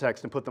take some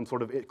texts and put them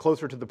sort of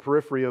closer to the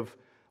periphery of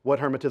what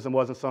Hermetism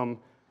was and some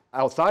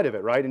outside of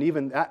it, right? And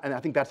even that, and I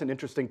think that's an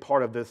interesting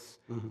part of this.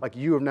 Like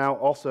you have now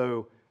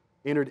also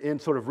entered in,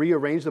 sort of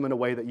rearranged them in a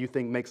way that you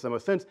think makes the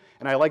most sense.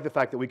 And I like the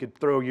fact that we could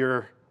throw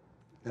your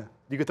Yeah.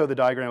 You could throw the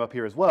diagram up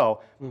here as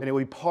well, and it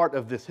would be part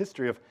of this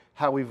history of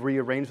how we've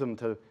rearranged them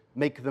to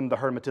make them the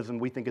Hermetism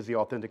we think is the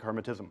authentic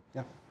Hermetism.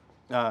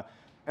 Yeah.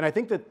 And I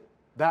think that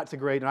that's a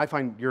great, and I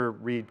find your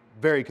read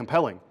very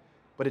compelling,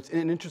 but it's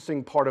an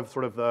interesting part of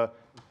sort of the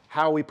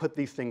how we put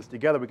these things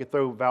together. We could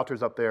throw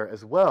Wouter's up there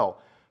as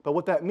well. But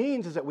what that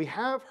means is that we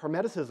have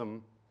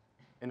Hermeticism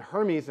and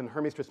Hermes and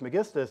Hermes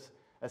Trismegistus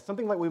as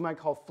something like we might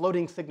call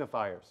floating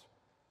signifiers.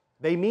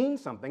 They mean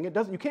something. It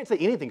doesn't, you can't say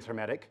anything's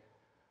Hermetic,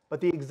 but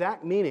the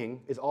exact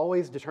meaning is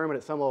always determined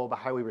at some level by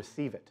how we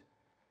receive it.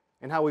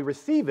 And how we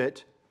receive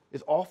it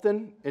is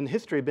often in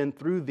history been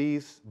through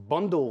these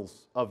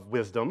bundles of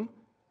wisdom,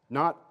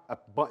 not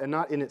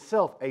in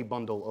itself a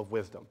bundle of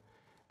wisdom.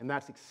 And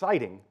that's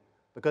exciting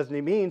because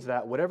it means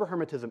that whatever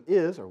Hermetism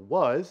is or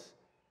was,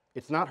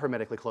 it's not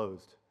hermetically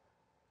closed.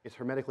 It's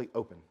hermetically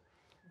open.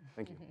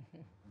 Thank you.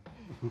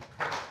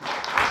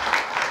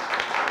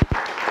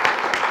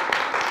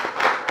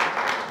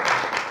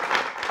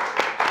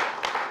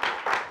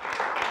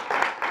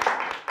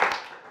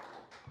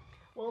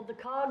 Well, the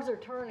cogs are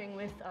turning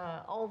with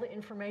all the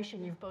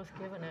information you've both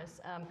given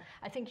us.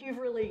 I think you've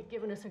really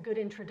given us a good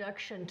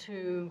introduction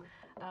to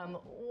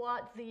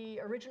what the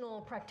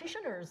original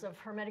practitioners of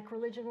Hermetic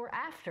religion were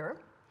after.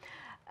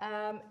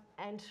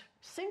 And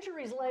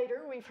centuries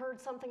later, we've heard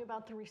something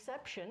about the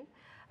reception.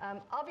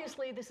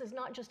 Obviously, this is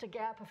not just a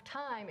gap of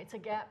time, it's a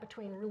gap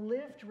between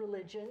lived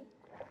religion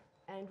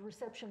and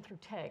reception through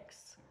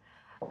texts.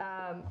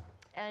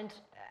 And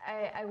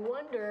I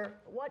wonder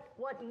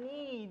what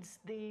needs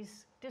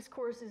these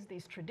discourses,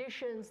 these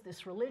traditions,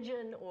 this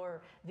religion,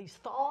 or these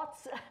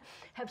thoughts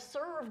have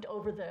served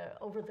over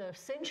the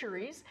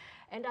centuries.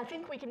 And I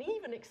think we can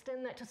even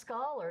extend that to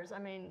scholars. I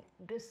mean,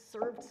 this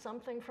served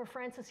something for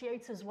Francis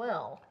Yates as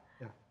well.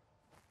 Yeah.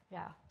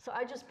 Yeah. So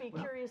I'd just be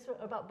curious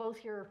about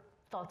both your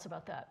thoughts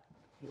about that.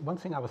 One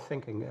thing I was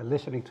thinking,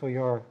 listening to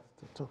your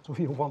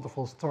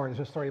wonderful story,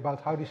 the story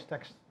about how these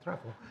texts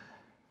travel,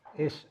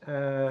 is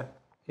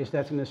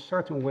that in a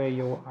certain way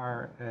you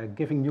are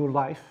giving new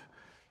life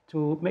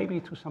to maybe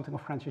to something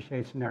of Francis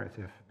Yates'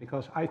 narrative,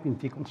 because I've been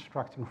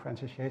deconstructing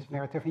Francis Yates'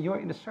 narrative, and you're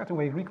in a certain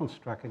way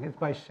reconstructing it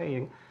by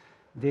saying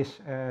this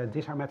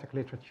Hermetic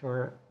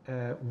literature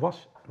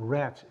was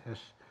read as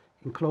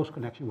in close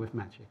connection with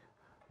magic,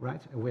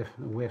 right?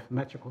 With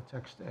magical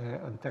text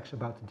and texts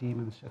about the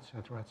demons,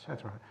 etc.,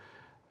 etc.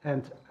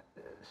 And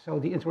so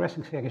the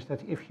interesting thing is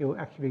that if you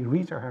actually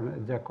read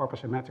the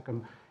Corpus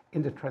Hermeticum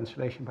in the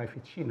translation by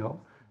Ficino,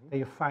 then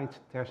you find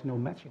there's no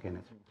magic in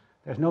it.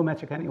 There's no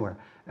magic anywhere.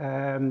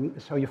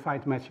 So you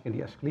find magic in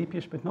the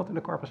Asclepius, but not in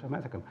the Corpus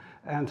Hermeticum.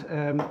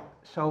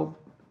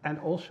 And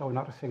also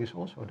another thing is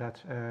also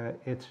that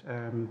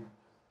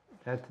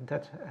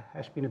that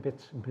has been a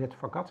bit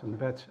forgotten.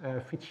 But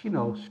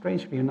Ficino,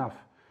 strangely enough,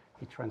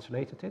 he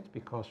translated it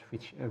because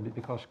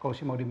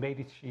Cosimo de'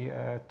 Medici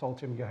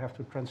told him you have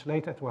to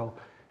translate it. Well,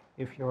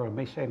 if your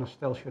Maecenas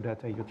tells you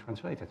that, you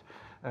translate it.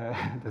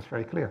 That's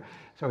very clear.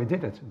 So he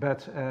did it.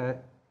 But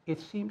it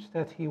seems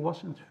that he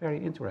wasn't very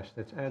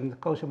interested. And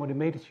Cosimo de'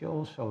 Medici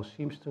also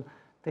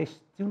they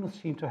do not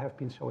seem to have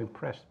been so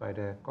impressed by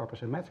the Corpus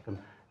Hermeticum.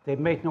 They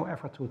made no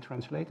effort to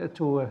translate it,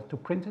 to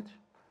print it.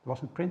 It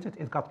wasn't printed.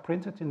 It got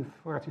printed in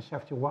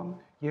 1371,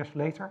 years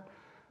later,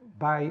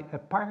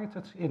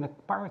 in a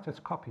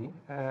pirated copy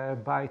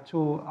by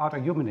two other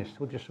humanists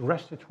who just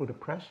rushed it through the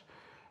press.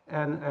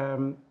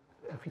 And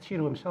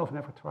Ficino himself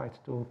never tried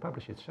to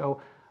publish it.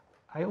 So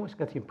I always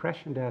get the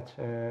impression that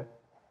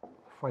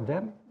for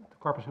them, the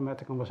Corpus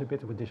Hermeticum was a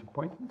bit of a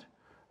disappointment,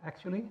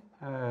 actually.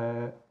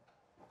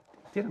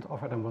 Didn't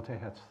offer them what they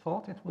had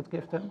thought it would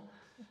give them.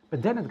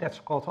 But then it gets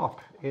caught up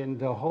in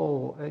the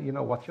whole,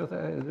 what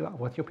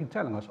you've been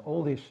telling us.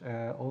 All these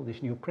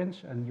new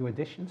prints and new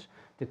editions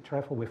did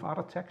travel with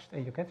other texts,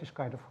 and you get this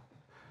kind of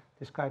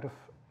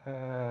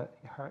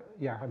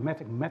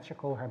hermetic,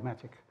 magical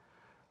hermetic,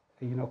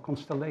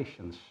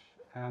 constellations,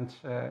 and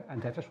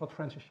that is what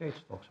Francis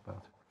Yates talks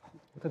about.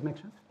 Does that make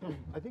sense?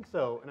 I think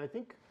so,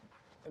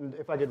 and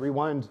if I could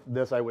rewind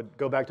this, I would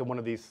go back to one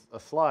of these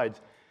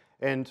slides.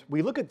 And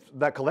we look at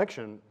that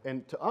collection,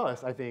 and to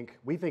us,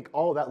 we think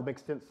all that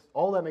makes sense.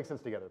 All that makes sense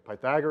together: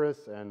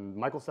 Pythagoras and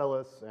Michael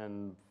Psellus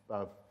and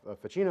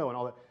Ficino and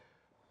all that.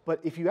 But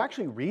if you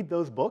actually read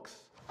those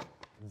books,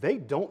 they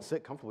don't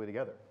sit comfortably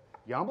together.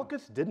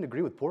 Iamblichus didn't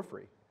agree with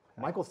Porphyry.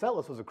 Michael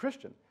Psellus was a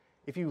Christian.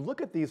 If you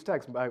look at these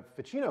texts,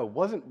 Ficino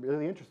wasn't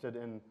really interested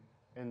in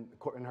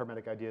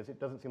Hermetic ideas. It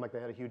doesn't seem like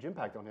they had a huge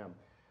impact on him.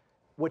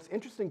 What's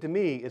interesting to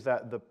me is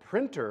that the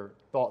printer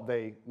thought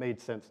they made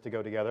sense to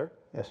go together,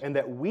 yes, and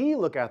that we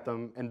look at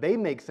them and they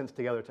make sense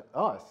together to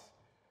us,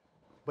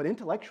 but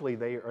intellectually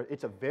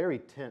it's a very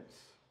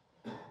tense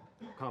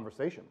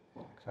conversation.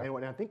 Exactly.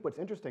 And I think what's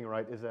interesting,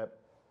 right, is that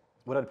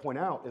what I'd point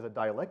out is a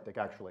dialectic,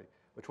 actually,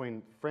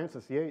 between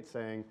Francis Yates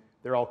saying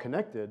they're all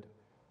connected,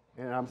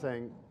 and I'm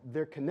saying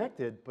they're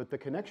connected, but the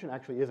connection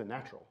actually isn't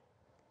natural.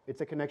 It's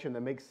a connection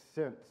that makes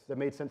sense, that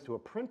made sense to a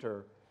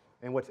printer,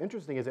 and what's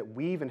interesting is that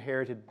we've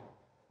inherited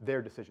their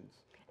decisions.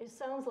 it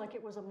sounds like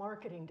it was a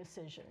marketing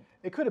decision.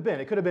 It could have been.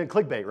 It could have been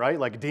clickbait, right?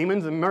 Like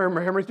demons and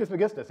Hermes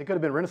Trismegistus. It could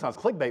have been Renaissance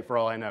clickbait for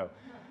all I know.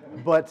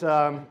 But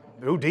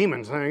ooh,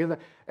 demons.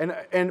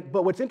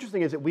 But what's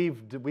interesting is that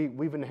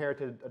we've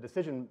inherited a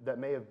decision that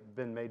may have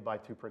been made by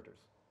two printers.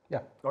 Yeah.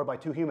 Or by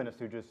two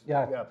humanists who just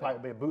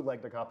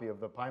bootlegged a copy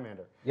of the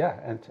Pymander. Yeah,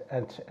 and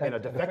a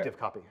defective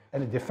copy.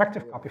 And a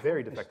defective copy.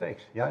 Very defective.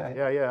 Mistakes.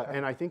 Yeah.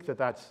 And I think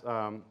that's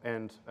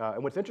and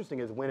what's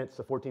interesting is when it's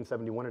the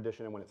 1471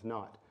 edition and when it's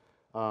not.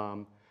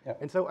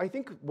 And so I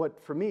think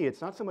for me, it's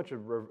not so much a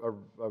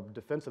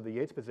defense of the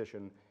Yeats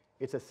position.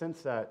 It's a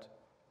sense that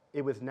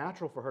it was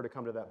natural for her to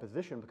come to that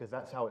position because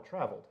that's how it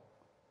traveled.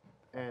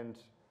 And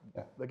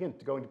again,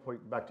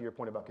 back to your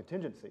point about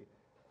contingency,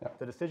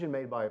 the decision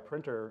made by a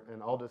printer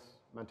in Aldus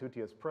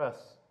Manutius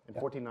Press in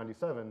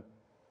 1497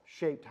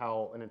 shaped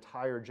how an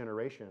entire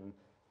generation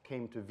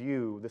came to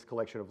view this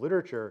collection of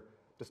literature,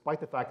 despite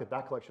the fact that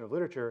that collection of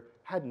literature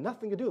had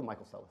nothing to do with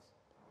Michael Sellis,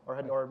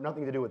 or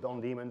nothing to do with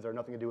On Demons, or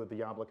nothing to do with the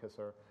Iamblichus,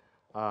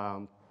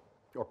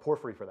 or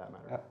Porphyry for that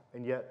matter.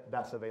 And yet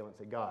that surveillance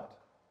it got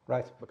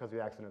because of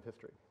the accident of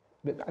history.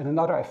 And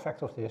another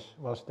effect of this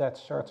was that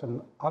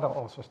certain other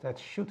authors that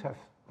should have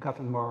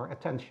gotten more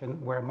attention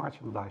were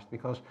marginalized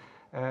because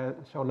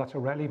so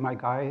Lazzarelli, my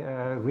guy,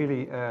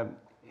 really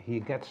he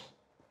gets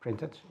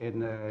printed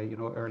in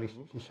early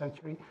 16th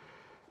century,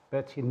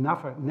 but he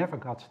never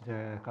got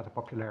the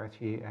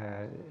popularity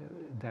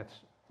that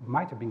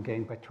might have been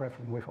gained by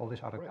traveling with all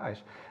these other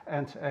guys.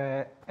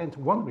 And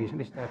one reason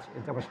is that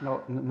there was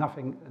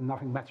nothing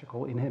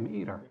magical in him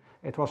either.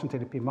 It wasn't in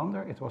the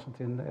Pymander, it wasn't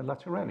in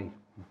Lazzarelli.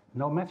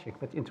 No magic,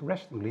 but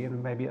interestingly,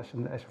 and maybe as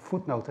a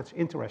footnote that's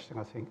interesting,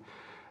 I think,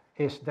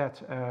 is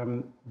that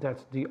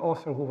the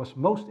author who was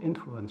most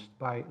influenced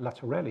by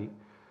Lazzarelli,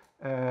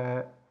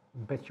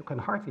 but you can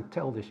hardly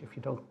tell this if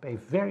you don't pay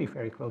very,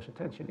 very close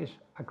attention, is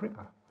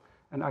Agrippa.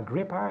 And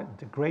Agrippa,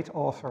 the great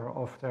author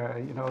of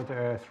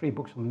the 3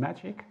 books on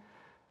magic,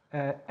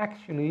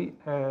 actually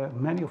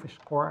many of his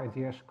core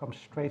ideas come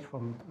straight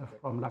from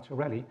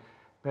Lazzarelli,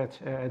 but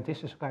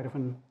this is kind of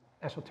an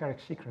esoteric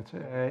secret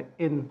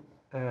in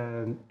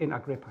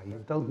Agrippa.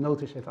 You don't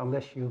notice it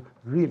unless you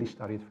really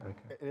study it very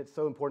carefully. And it's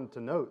so important to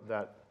note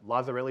that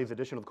Lazzarelli's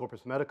edition of the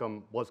Corpus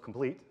Hermeticum was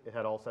complete. It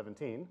had all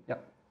 17.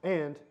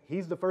 And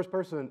he's the first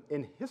person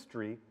in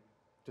history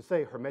to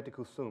say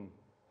Hermeticus sum.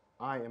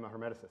 I am a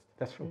Hermeticist.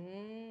 That's true.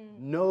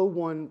 No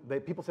one,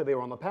 people say they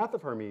were on the path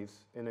of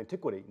Hermes in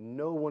antiquity.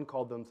 No one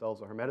called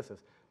themselves a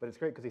Hermeticist. But it's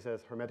great because he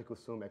says Hermeticus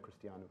sum et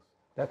Christianus.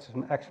 That's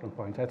an excellent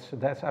point.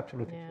 That's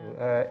absolutely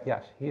true.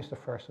 Yes, he is the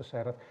first to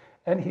say that.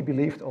 And he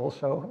believed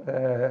also,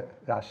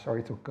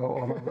 sorry to go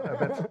on,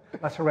 but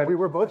Lazzarelli. We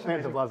were both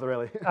fans of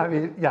Lazzarelli. I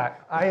mean,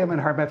 I am an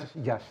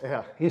Hermeticist, yes.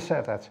 He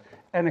said that.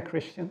 And a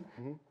Christian.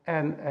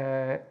 And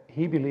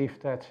he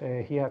believed that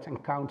he had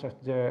encountered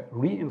the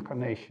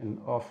reincarnation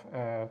of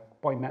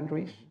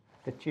Poimandres,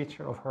 the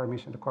teacher of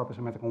Hermes in the Corpus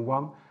Hermeticum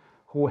 1,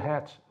 who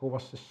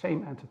was the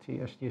same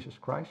entity as Jesus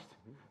Christ.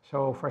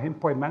 So for him,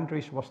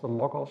 Poimandres was the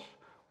Logos,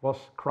 was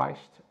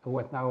Christ, who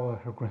had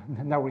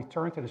now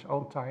returned in his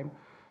own time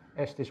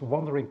as this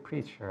wandering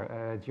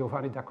preacher,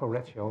 Giovanni da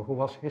Correggio, who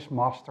was his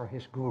master,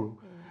 his guru.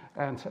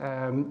 And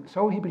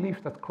so he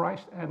believed that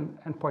Christ and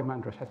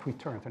Poimandres had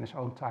returned in his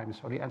own time,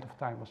 so the end of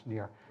time was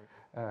near.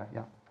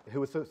 Who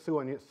was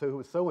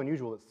so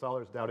unusual that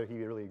scholars doubted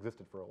he really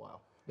existed for a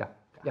while.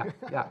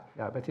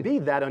 But be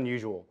that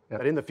unusual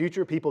that in the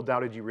future people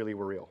doubted you really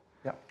were real.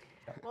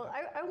 Well,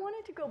 I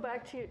wanted to go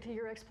back to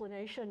your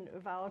explanation,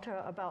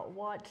 Wouter, about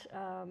what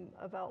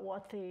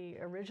the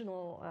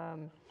original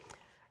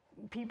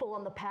people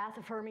on the path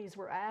of Hermes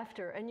were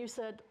after, and you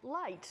said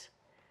light.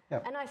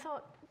 And I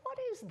thought, what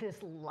is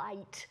this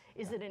light?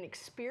 Is it an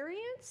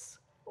experience?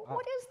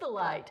 What is the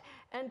light?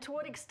 And to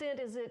what extent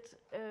is it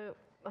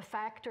a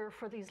factor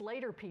for these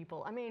later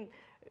people? I mean,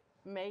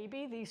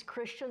 maybe these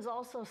Christians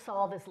also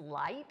saw this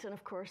light, and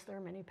of course there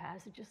are many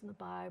passages in the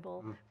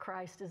Bible,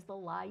 Christ is the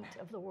light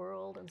of the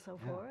world and so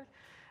forth.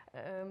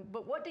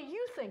 But what do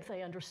you think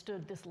they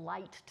understood this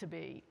light to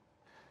be?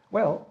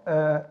 Well,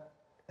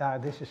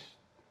 this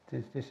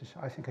is,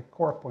 I think, a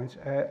core point.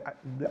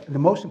 The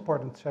most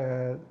important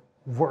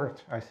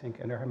word, I think,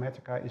 in the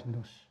Hermetica is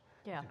nous.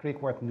 The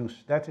Greek word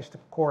nous. That is the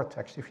core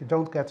text. If you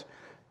don't get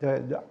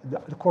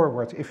the core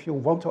word, if you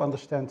want to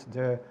understand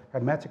the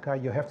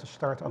Hermetica, you have to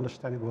start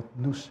understanding what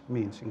nous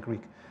means in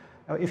Greek.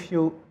 Now, if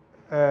you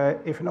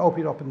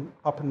open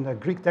up a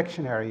Greek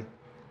dictionary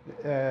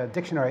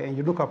and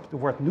you look up the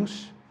word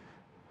nous,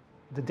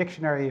 the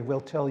dictionary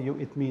will tell you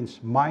it means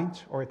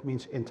mind or it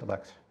means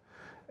intellect.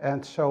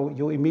 And so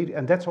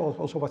and that's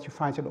also what you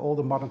find in all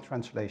the modern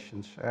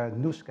translations.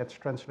 Nous gets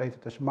translated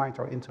as mind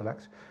or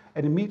intellect,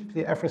 and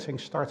immediately everything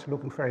starts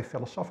looking very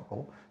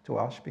philosophical to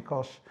us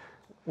because,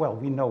 well,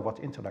 we know what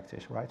intellect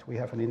is, right? We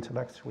have an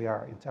intellect, we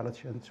are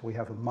intelligent, we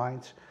have a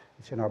mind,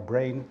 it's in our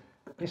brain.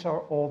 This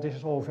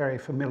is all very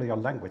familiar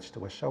language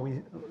to us. So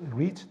we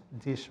read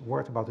this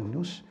word about the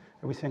nous,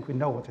 and we think we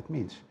know what it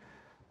means.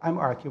 I'm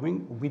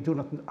arguing we do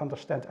not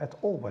understand at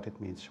all what it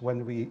means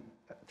when we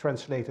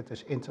translated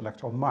as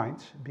intellect or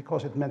mind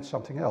because it meant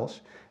something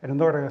else. And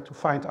in order to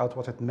find out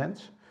what it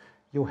meant,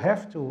 you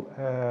have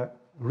to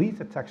read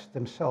the text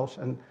themselves,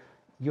 and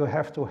you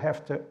have to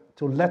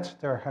let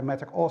the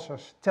Hermetic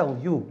authors tell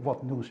you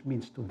what nous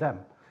means to them.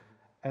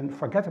 And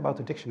forget about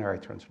the dictionary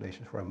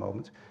translations for a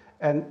moment.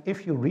 And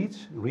if you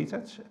read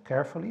it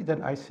carefully,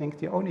 then I think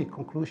the only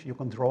conclusion you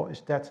can draw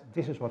is that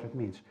this is what it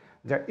means.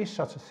 There is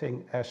such a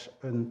thing as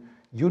a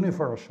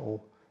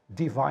universal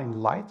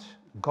divine light.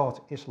 God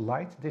is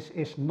light. This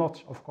is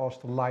not, of course,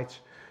 the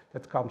light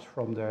that comes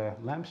from the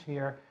lamps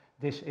here.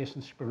 This is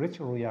a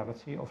spiritual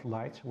reality of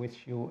light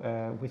which you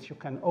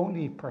can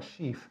only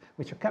perceive,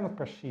 which you cannot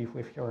perceive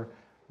with your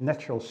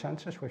natural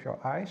senses, with your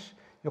eyes.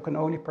 You can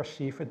only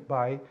perceive it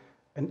by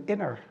an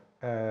inner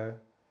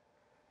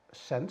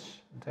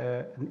sense,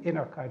 an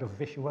inner kind of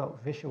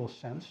visual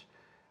sense,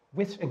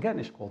 which again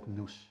is called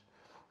nous.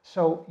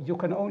 So you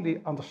can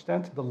only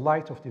understand the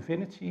light of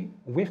divinity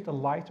with the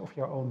light of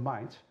your own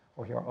mind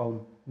or your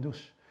own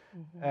nous.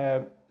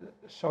 Mm-hmm.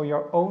 So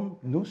your own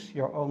nous,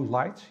 your own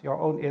light, your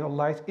own inner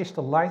light is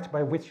the light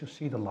by which you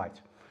see the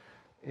light,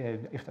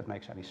 if that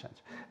makes any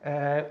sense.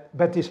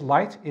 But this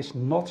light is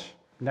not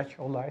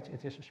natural light,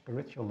 it is a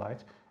spiritual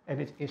light,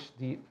 and it is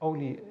the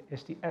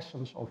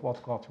essence of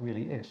what God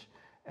really is.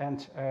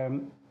 And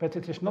but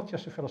it is not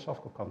just a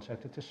philosophical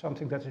concept, it is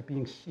something that is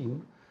being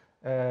seen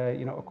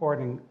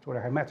according to the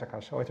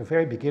Hermetica. So at the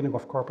very beginning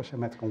of Corpus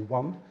Hermeticum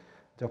 1,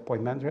 the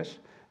Poimandres,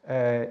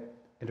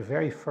 in the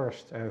very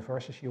first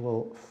verses you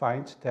will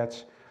find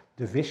that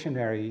the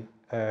visionary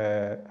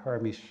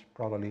Hermes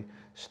probably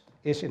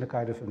is in a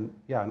kind of an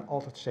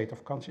altered state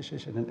of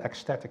consciousness, in an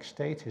ecstatic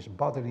state. His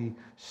bodily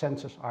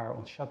senses are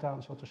on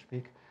shutdown, so to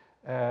speak.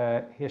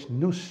 His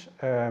nous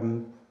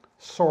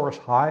soars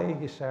high,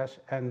 he says,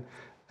 and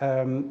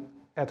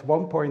at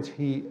one point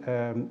he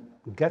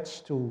gets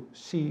to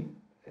see,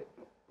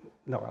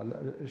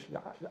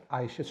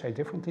 I should say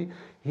differently,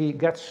 he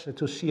gets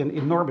to see an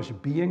enormous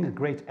being, a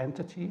great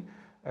entity,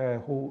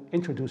 who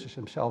introduces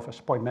himself as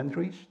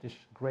Poimandres, this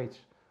great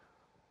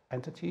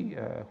entity,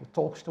 who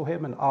talks to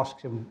him and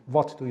asks him,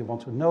 what do you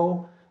want to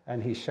know?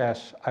 And he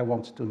says, I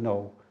want to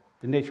know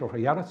the nature of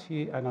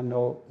reality, and I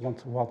want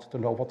to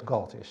know what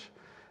God is.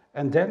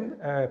 And then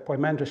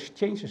Poimandres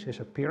changes his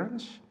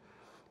appearance,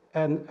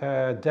 and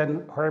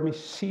then Hermes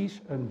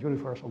sees a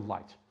universal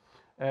light,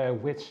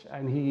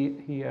 and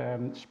he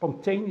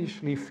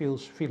spontaneously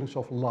feels feelings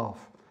of love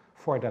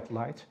for that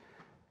light,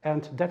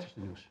 and that is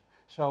the nous.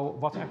 So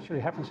what actually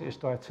happens is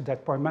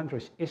that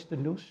Poimandres is the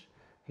nous.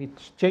 He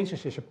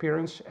changes his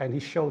appearance and he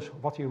shows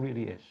what he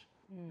really is,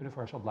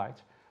 universal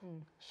light.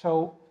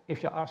 So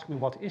if you ask me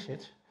what is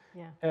it,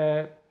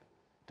 the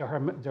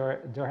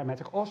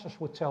Hermetic authors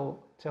would tell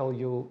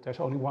you there's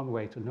only one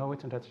way to know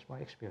it, and that is by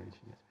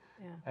experiencing it.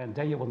 Yeah. And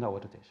then you will know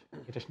what it is.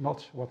 It is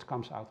not what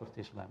comes out of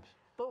these lamps.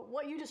 But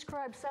what you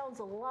described sounds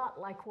a lot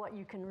like what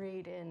you can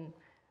read in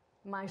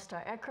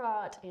Meister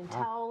Eckhart, in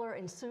Tauler,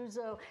 in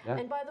Suso. Yeah.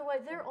 And by the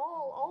way, they're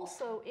all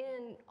also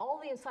in all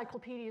the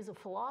encyclopedias of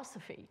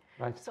philosophy.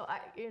 Right. So I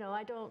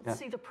don't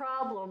see the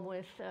problem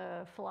with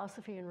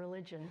philosophy and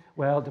religion.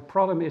 Well, the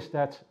problem is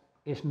that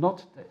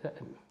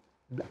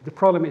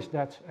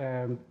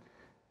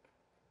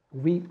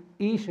we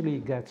easily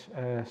get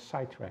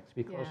sidetracked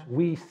because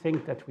we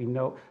think that we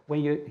know.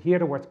 When you hear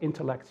the word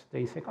intellect,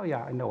 they think, oh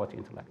yeah, I know what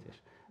intellect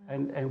is.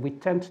 And we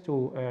tend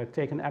to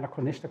take an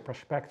anachronistic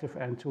perspective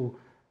and to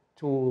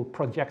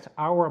project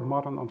our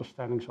modern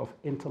understandings of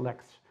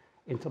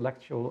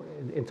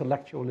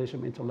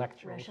intellectualism,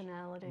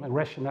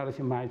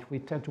 rationality, mind. We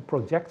tend to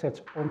project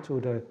it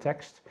onto the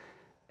text,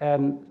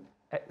 and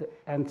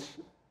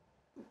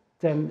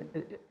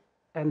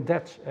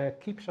that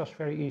keeps us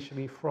very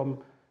easily from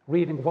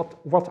reading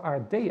what are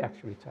they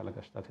actually telling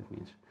us that it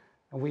means,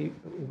 and we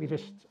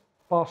just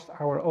passed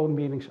our own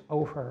meanings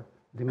over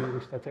the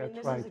meanings that they're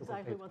trying to This is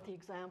exactly what the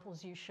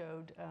examples you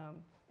showed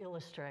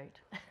illustrate.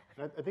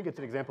 I think it's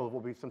an example of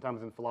what we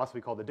sometimes in philosophy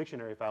call the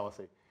dictionary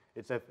fallacy.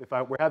 It's if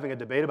we're having a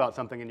debate about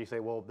something and you say,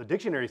 well, the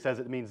dictionary says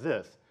it means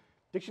this.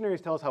 Dictionaries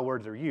tell us how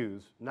words are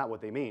used, not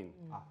what they mean.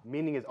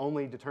 Meaning is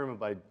only determined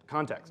by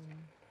context.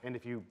 And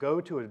if you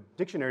go to a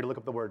dictionary to look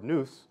up the word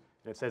nous,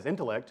 and it says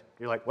intellect,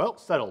 you're like, well,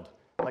 settled.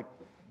 Like,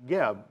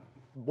 yeah,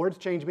 words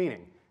change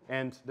meaning,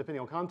 and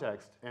depending on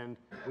context. And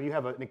when you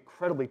have an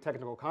incredibly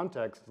technical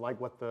context, like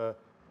what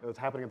was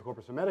happening at the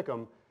Corpus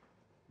Hermeticum,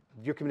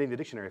 you're committing the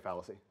dictionary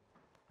fallacy.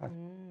 Okay.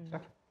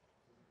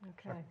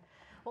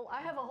 Well,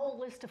 I have a whole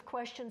list of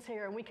questions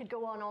here, and we could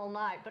go on all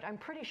night, but I'm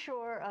pretty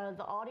sure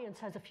the audience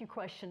has a few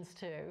questions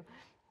too.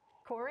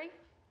 Corey?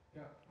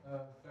 Yeah,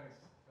 thanks.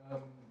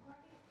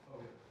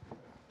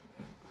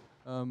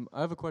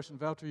 I have a question.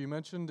 Wouter, you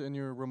mentioned in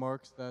your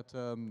remarks that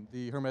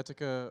the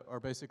Hermetica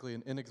are basically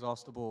an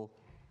inexhaustible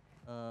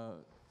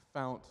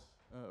fount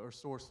or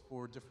source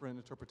for different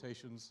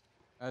interpretations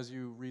as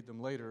you read them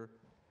later.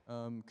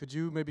 Could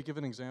you maybe give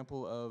an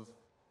example of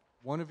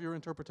one of your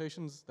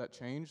interpretations that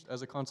changed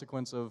as a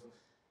consequence of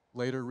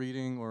later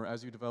reading or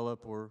as you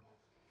develop, or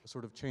a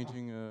sort of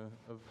changing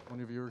of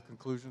one of your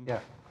conclusions? Yeah.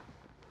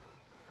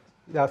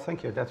 Yeah,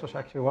 thank you. That was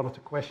actually one of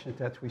the questions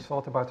that we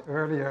thought about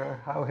earlier.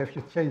 How have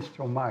you changed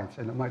your mind?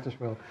 And I might as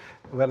well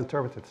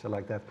interpret it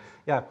like that.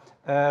 Yeah,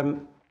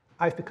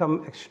 I've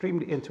become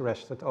extremely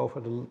interested over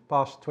the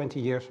past 20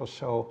 years or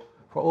so,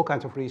 for all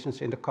kinds of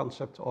reasons, in the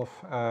concept of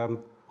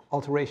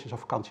alterations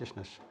of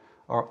consciousness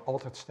or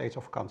altered states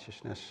of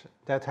consciousness.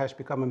 That has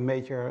become a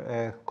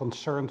major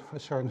concern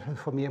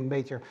for me, a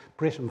major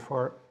prism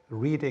for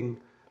reading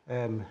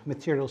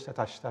materials that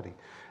I study.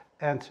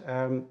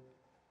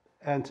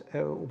 And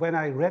when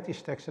I read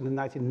these texts in the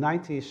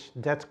 1990s,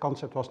 that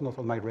concept was not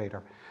on my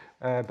radar,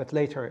 but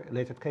later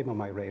it came on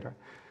my radar.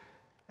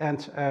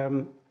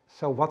 And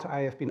so what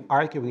I have been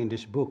arguing in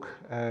this book,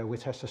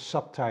 which has the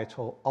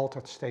subtitle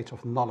Altered States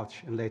of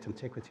Knowledge in Late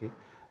Antiquity,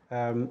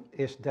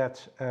 is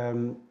that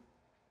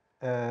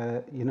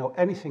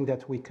anything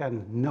that we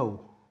can know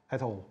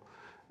at all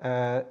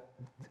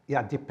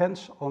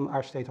depends on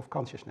our state of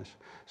consciousness.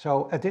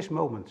 So at this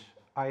moment,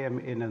 I am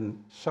in a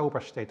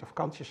sober state of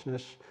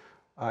consciousness.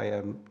 I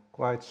am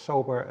quite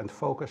sober and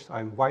focused.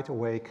 I'm wide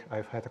awake.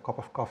 I've had a cup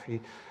of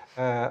coffee.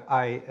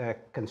 I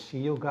can see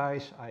you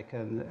guys. I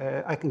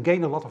can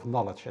gain a lot of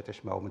knowledge at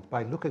this moment.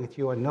 By looking at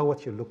you, I know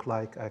what you look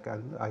like. I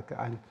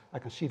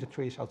can see the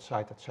trees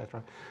outside,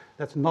 etc.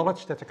 That's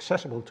knowledge that's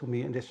accessible to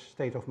me in this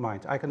state of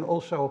mind. I can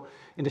also,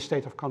 in this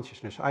state of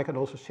consciousness, I can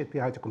also sit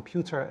behind a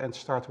computer and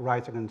start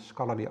writing a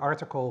scholarly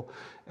article,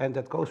 and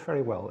that goes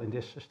very well in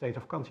this state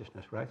of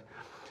consciousness, right?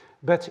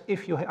 But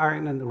if you are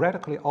in a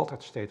radically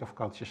altered state of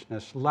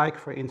consciousness, like,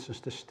 for instance,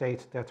 the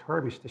state that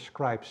Hermes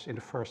describes in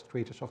the first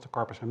treatise of the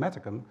Corpus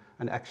Hermeticum,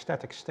 an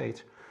ecstatic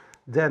state,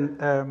 then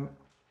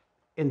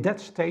in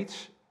that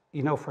state,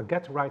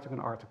 forget writing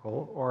an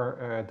article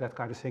or that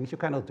kind of thing. You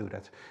cannot do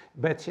that.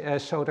 But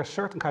so there's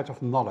certain kinds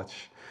of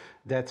knowledge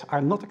that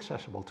are not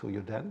accessible to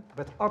you then,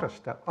 but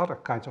other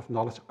kinds of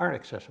knowledge are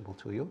accessible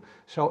to you.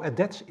 So in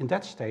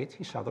that state,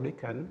 he suddenly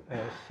can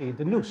see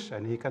the nous,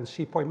 and he can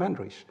see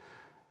Poimandres.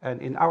 And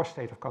in our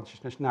state of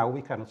consciousness now,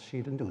 we cannot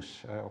see the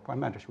nous or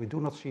Poimandres. We do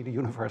not see the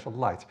universal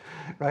light,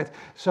 right?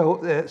 So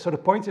the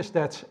point is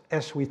that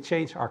as we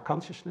change our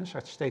consciousness,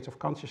 our state of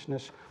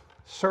consciousness,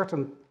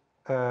 certain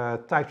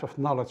types of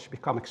knowledge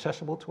become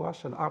accessible to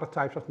us, and other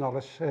types of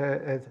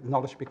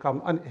knowledge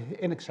become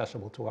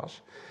inaccessible to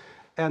us.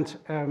 And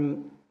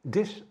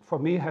this, for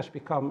me, has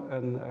become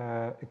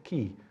a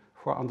key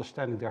for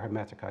understanding the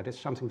Hermetica. This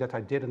is something that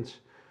I didn't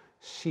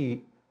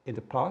see in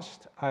the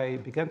past. I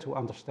began to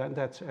understand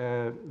that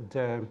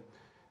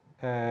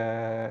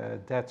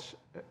that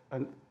a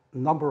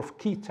number of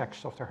key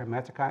texts of the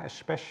Hermetica,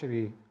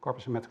 especially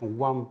Corpus Hermeticum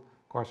 1,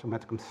 Corpus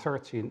Hermeticum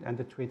 13, and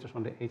the treatise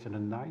on the 8th and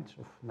the 9th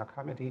of Nag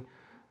Hammadi,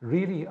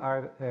 really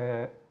are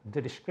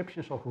the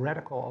descriptions of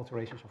radical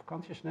alterations of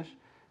consciousness,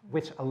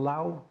 which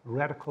allow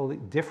radically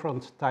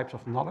different types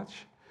of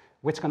knowledge,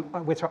 which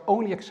are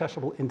only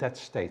accessible in that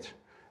state,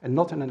 and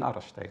not in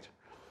another state.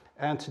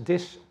 And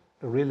this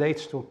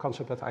relates to a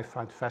concept that I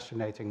find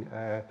fascinating,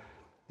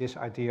 this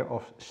idea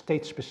of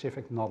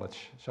state-specific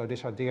knowledge. So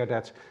this idea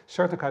that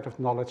certain kinds of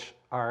knowledge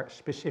are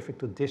specific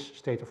to this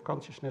state of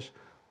consciousness,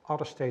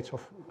 other states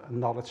of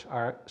knowledge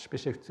are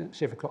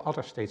specific to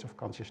other states of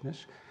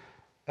consciousness.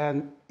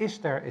 And is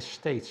there a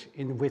state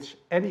in which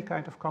any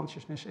kind of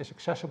consciousness is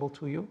accessible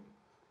to you?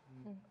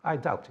 I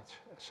doubt it.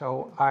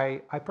 So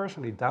I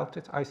personally doubt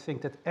it. I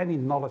think that any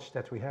knowledge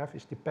that we have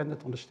is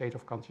dependent on the state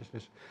of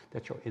consciousness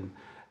that you're in.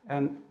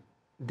 And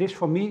this,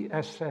 for me,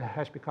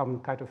 has become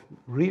kind of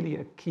really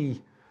a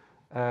key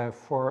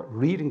for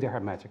reading the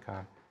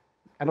Hermetica.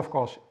 And of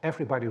course,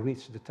 everybody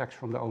reads the text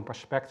from their own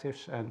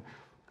perspectives. And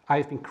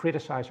I've been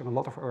criticizing a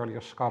lot of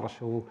earlier scholars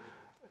who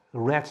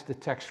read the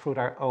text through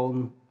their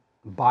own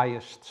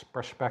biased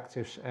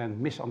perspectives and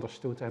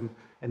misunderstood them.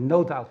 And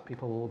no doubt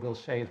people will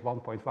say at one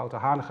point, Wouter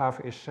Hanegraaff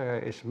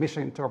is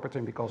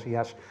misinterpreting because he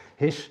has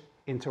his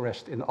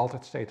interest in the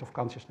altered state of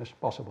consciousness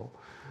possible.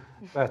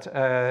 But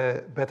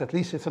at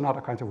least it's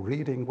another kind of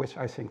reading which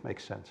I think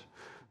makes sense.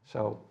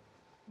 So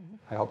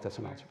I hope that's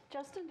an answer.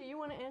 Justin, do you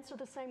want to answer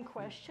the same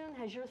question?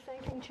 Has your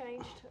thinking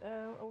changed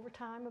over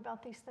time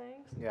about these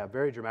things? Yeah,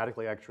 very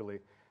dramatically, actually.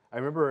 I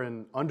remember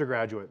in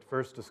undergraduate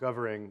first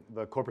discovering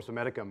the Corpus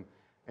Hermeticum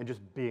and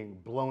just being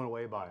blown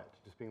away by it,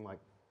 just being like,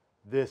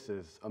 this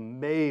is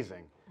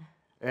amazing.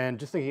 And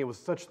just thinking it was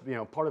such,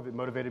 part of it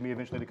motivated me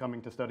eventually to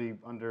coming to study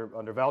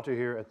under Wouter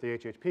here at the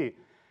HHP.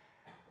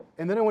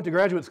 And then I went to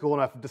graduate school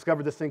and I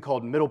discovered this thing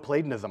called Middle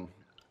Platonism.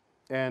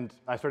 And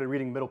I started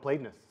reading Middle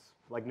Platonists,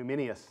 like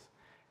Numenius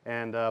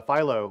and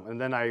Philo. And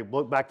then I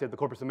looked back to the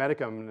Corpus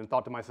Hermeticum and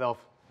thought to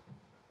myself,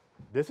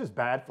 this is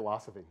bad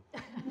philosophy.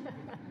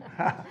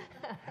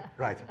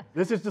 Right.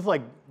 This is just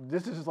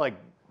like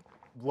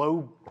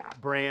low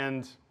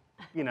brand,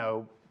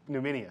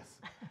 Numenius.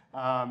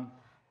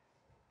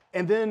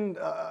 And then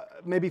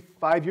maybe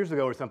 5 years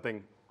ago or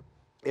something,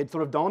 it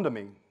sort of dawned on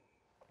me,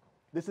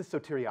 this is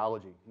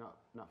soteriology,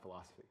 not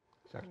philosophy.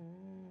 Exactly.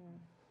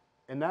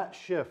 And that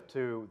shift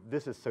to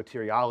this is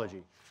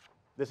soteriology,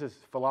 this is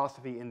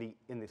philosophy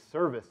in the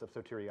service of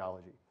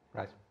soteriology.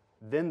 Right.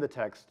 Then the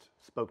text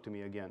spoke to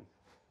me again.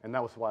 And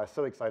that was why I was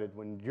so excited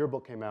when your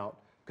book came out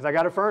because I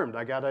got affirmed.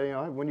 I got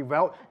when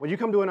you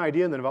come to an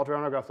idea and then Wouter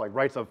Hanegraaff like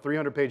writes a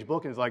 300-page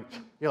book and it's like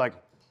you're like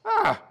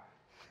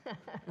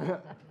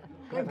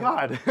thank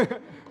God.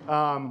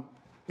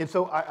 And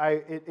so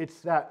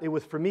it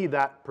was for me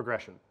that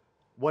progression.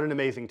 What an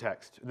amazing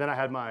text. Then I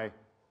had my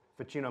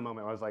Ficino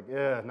moment where I was like,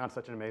 not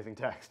such an amazing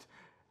text.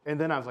 And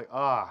then I was like,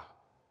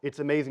 it's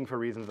amazing for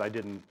reasons I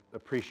didn't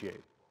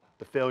appreciate.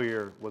 The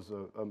failure was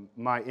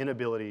my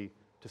inability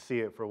to see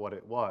it for what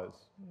it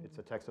was. It's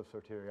a text of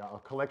soteriology, a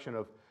collection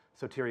of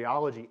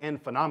soteriology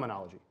and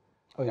phenomenology.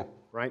 Oh yeah.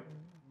 Right?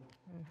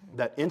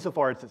 That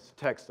insofar as it's a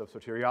text of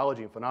soteriology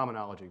and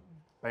phenomenology,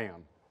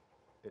 bam,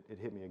 it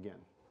hit me again.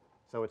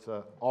 So it's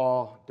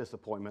awe,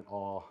 disappointment,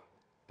 awe,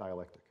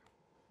 dialectic.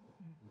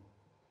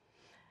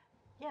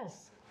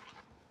 Yes.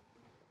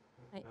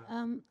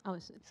 Hi,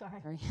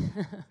 Sorry.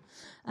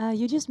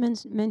 You just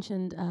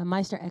mentioned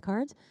Meister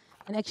Eckhart,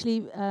 and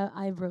actually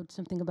I wrote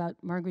something about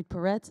Marguerite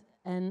Porete,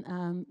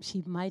 and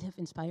she might have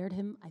inspired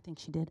him. I think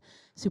she did.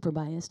 Super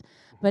biased,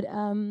 but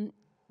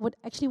what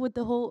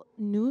the whole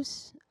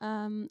nous,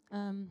 the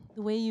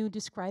way you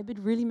describe it,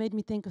 really made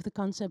me think of the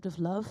concept of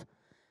love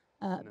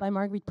by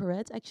Marguerite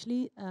Porete.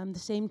 Actually, the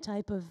same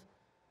type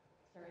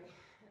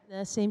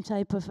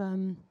of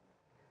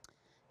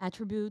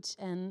attributes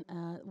and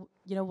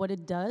what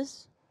it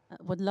does,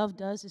 what love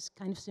does is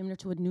kind of similar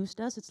to what nous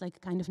does. It's like a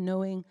kind of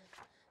knowing,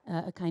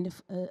 a kind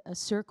of a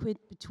circuit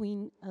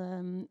between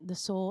the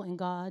soul and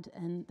God,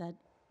 and that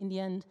in the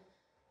end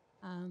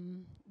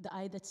the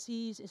eye that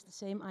sees is the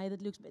same eye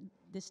that looks. But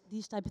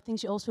these type of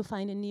things you also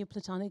find in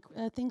Neoplatonic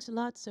things a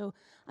lot. So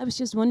I was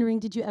just wondering,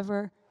 did you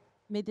ever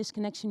make this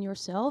connection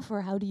yourself,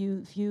 or how do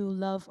you view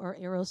love or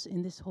eros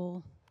in this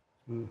whole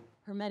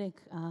Hermetic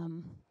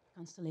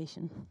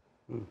constellation?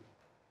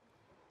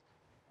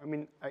 I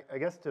mean, I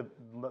guess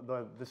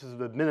this is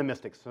the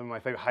minimistics. Some of my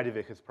favorite,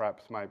 Heidegger is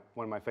perhaps one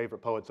of my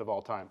favorite poets of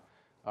all time.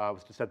 I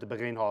was just at the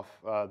Begijnhof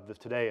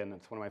today, and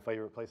it's one of my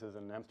favorite places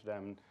in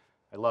Amsterdam.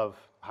 I love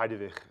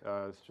Heidegger.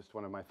 It's just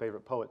one of my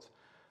favorite poets.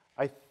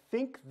 I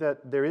think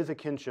that there is a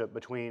kinship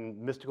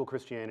between mystical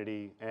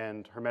Christianity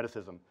and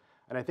Hermeticism.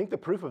 And I think the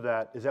proof of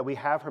that is that we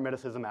have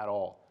Hermeticism at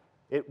all.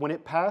 When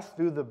it passed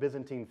through the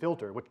Byzantine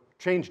filter, which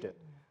changed it,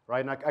 right?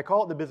 And I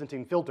call it the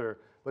Byzantine filter,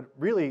 but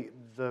really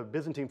the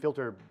Byzantine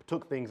filter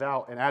took things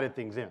out and added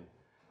things in.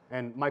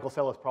 And Michael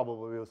Sellis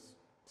probably was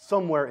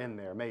somewhere in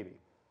there, maybe.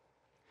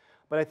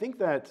 But I think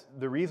that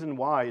the reason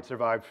why it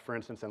survived, for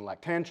instance, in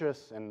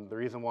Lactantius, and the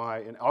reason why,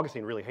 and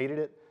Augustine really hated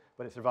it,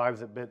 but it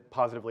survives a bit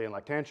positively in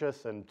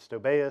Lactantius and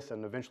Stobaeus,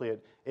 and eventually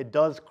it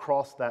does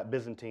cross that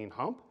Byzantine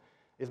hump,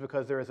 is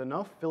because there is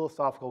enough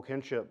philosophical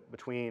kinship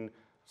between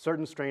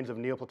certain strains of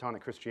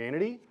Neoplatonic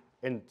Christianity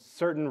and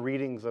certain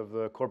readings of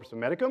the Corpus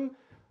Hermeticum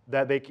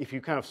that if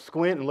you kind of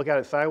squint and look at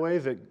it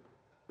sideways,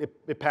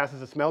 it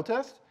passes the smell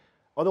test.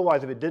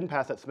 Otherwise, if it didn't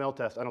pass that smell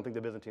test, I don't think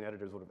the Byzantine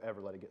editors would have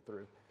ever let it get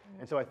through.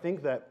 And so I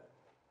think that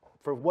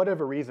for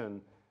whatever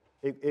reason,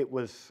 there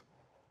was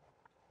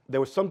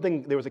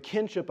a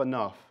kinship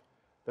enough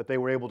that they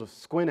were able to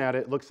squint at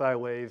it, look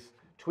sideways,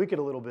 tweak it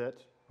a little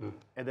bit,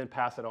 and then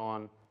pass it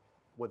on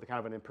with a kind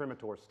of an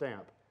imprimatur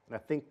stamp. And I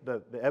think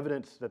the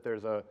evidence that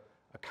there's a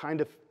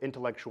kind of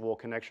intellectual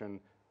connection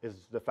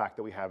is the fact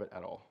that we have it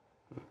at all.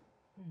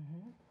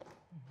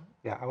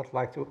 Yeah, I would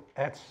like to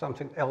add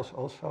something else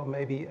also.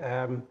 Maybe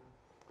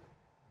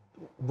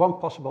one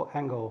possible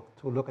angle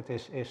to look at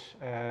this is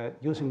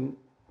using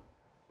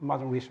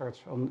modern research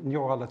on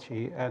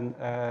neurology and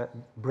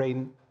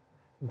brain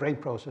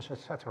process,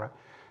 etc.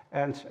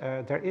 And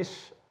there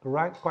is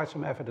quite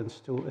some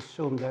evidence to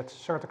assume that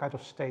certain kind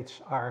of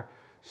states are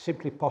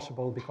simply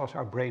possible because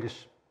our brain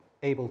is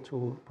able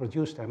to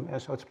produce them.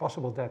 And so it's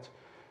possible that,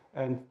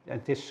 and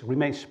this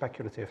remains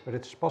speculative, but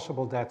it's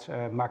possible that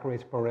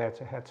Marguerite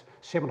Porete had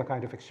similar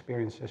kind of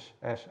experiences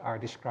as are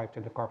described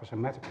in the Corpus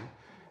Hermeticum.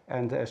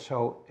 And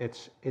so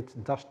it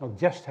does not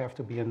just have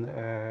to be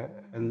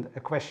a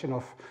question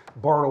of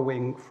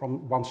borrowing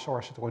from one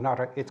source to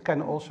another. It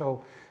can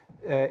also,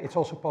 it's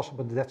also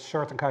possible that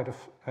certain kind of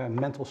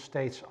mental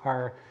states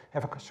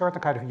have a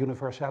certain kind of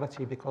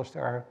universality because they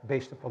are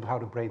based upon how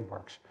the brain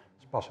works.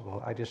 It's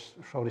possible. I just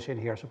throw this in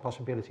here as a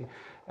possibility.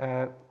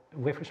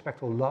 With respect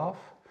to love,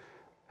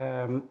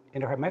 in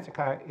the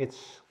Hermetica,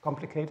 it's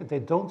complicated. They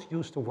don't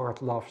use the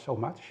word love so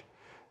much.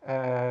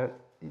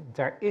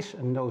 There is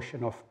a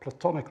notion of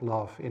platonic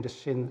love in the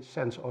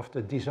sense of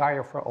the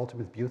desire for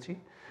ultimate beauty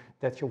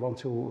that you want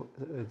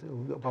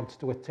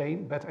to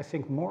attain. But I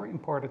think more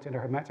important in the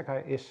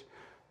Hermetica is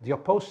the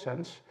opposed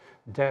sense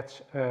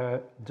that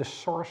the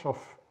source of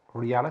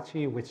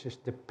reality, which is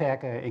the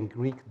pege in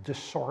Greek, the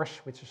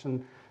source, which is a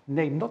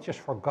name not just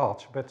for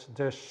God, but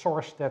the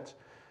source that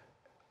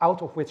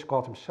out of which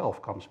God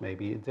himself comes,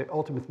 maybe, the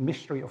ultimate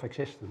mystery of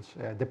existence,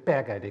 the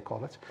pege they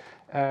call it.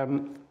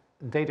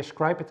 They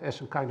describe it as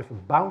a kind of a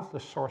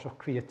boundless source of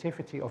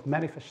creativity, of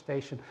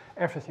manifestation.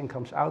 Everything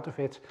comes out of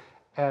it,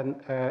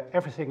 and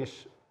everything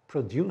is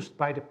produced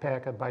by the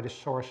pege, by the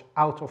source,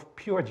 out of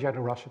pure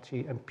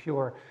generosity and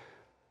pure,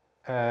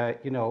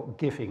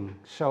 giving.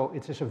 So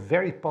it is a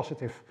very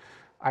positive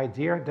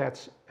idea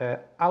that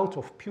out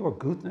of pure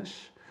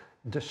goodness,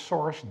 the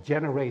source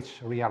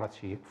generates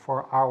reality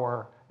for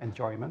our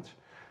enjoyment.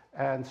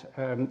 And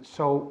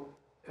so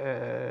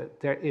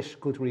there is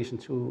good reason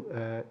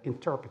to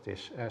interpret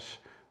this as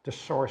the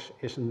source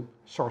is a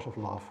source of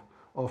love,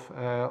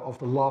 of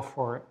the love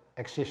for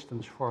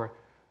existence, for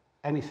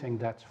anything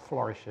that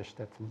flourishes,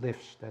 that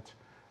lives, that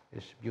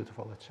is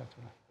beautiful, etc.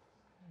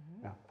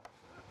 Mm-hmm. Yeah.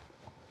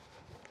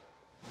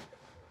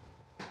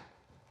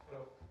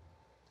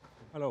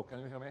 Hello, can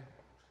you hear me?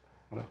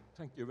 Hello.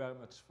 Thank you very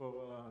much for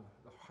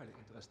the highly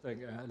interesting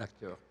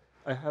lecture.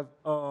 I have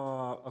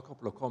a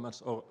couple of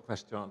comments or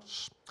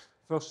questions.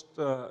 First,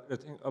 the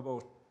thing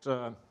about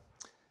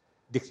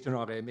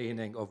dictionary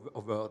meaning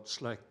of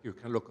words, like you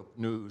can look up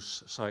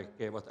news,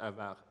 psyche,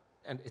 whatever,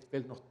 and it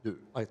will not do.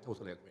 I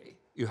totally agree.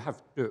 You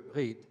have to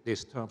read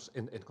these terms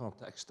in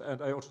context.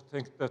 And I also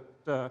think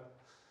that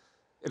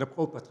in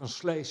appropriate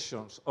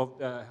translations of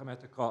the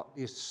Hermetica,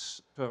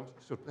 these terms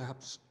should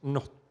perhaps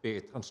not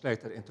be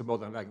translated into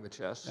modern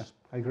languages. Yes,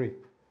 I agree.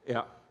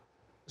 Yeah.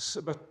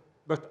 So,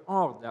 but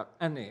are there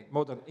any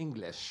modern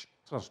English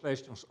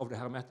translations of the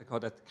Hermetica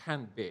that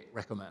can be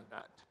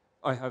recommended?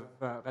 I have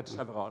read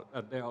several,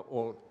 and they are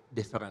all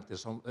different in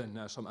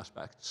some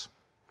aspects.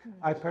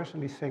 I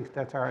personally think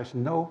that there is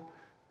no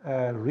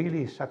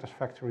really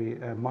satisfactory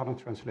modern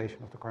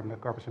translation of the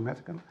Corpus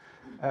Hermeticum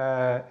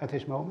at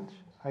this moment.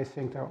 I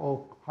think they're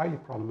all highly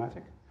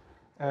problematic.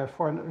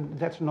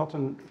 That's not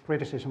a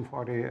criticism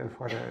for the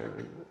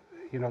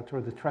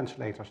to the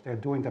translators. They're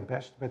doing their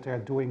best, but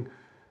they're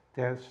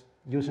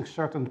using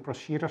certain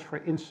procedures. For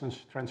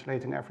instance,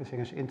 translating everything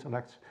as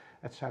intellect,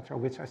 etc.,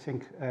 which I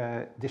think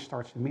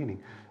distorts the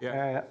meaning.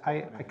 Yeah.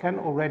 I can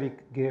however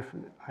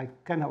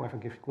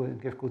give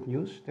good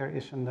news. There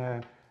is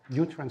a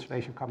new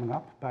translation coming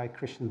up by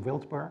Christian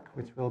Wildberg,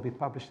 which will be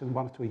published in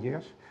 1 or 2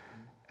 years.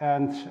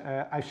 And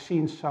I've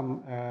seen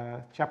some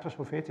chapters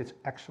of it. It's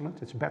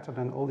excellent. It's better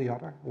than all the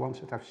other ones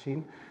that I've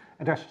seen.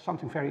 And there's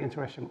something very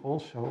interesting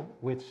also,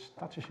 which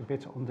touches a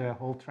bit on the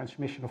whole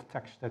transmission of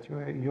text that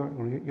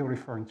you're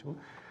referring to.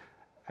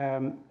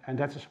 And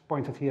that is a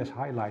point that he has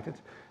highlighted.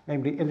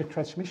 Namely, in the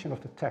transmission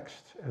of the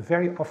text,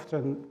 very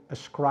often a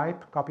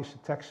scribe copies the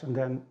text and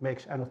then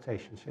makes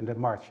annotations in the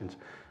margins.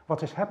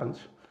 What has happened,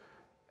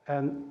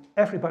 and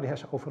everybody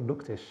has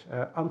overlooked this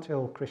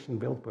until Christian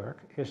Wildberg,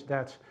 is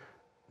that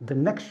the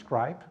next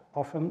scribe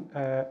often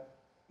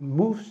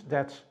moves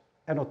that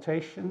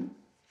annotation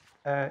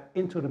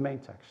into the main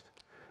text.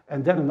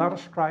 And then another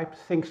scribe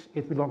thinks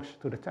it belongs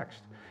to the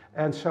text.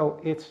 And so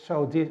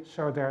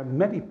there are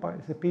many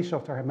pieces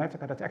of the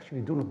Hermetica that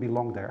actually do not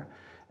belong there,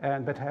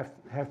 but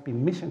have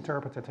been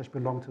misinterpreted as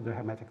belong to the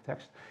Hermetic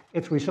text.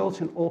 It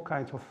results in all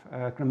kinds of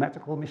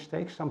grammatical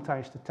mistakes.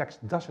 Sometimes the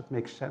text doesn't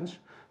make sense.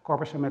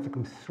 Corpus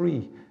Hermeticum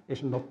 3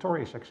 is a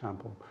notorious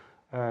example.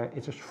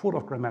 It is full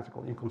of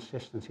grammatical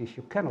inconsistencies.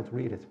 You cannot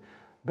read it.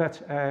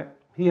 But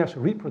he has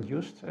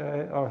reproduced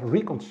or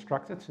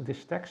reconstructed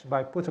this text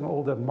by putting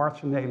all the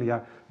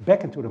marginalia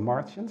back into the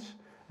margins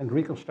and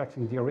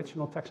reconstructing the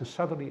original text, and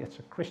suddenly it's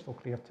a crystal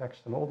clear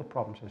text and all the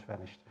problems has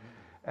vanished.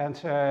 And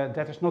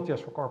that is not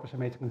just for Corpus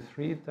Hermeticum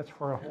 3, that's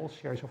for a whole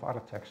series of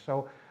other texts.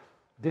 So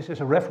this is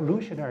a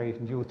revolutionary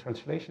new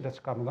translation that's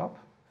coming up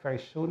very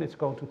soon. It's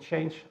going to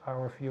change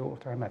our view of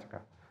the Hermetica.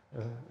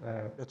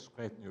 That's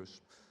great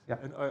news. Yeah.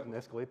 And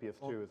Asclepius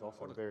too is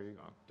also very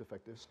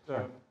defective.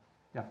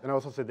 Yeah. And I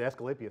also said the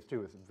Asclepius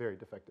too is very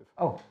defective.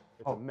 Oh.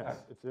 It's a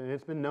mess.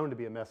 It's been known to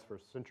be a mess for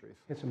centuries.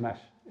 It's a mess,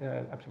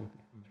 absolutely,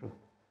 true.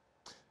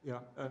 Yeah,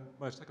 and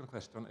my second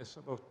question is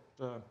about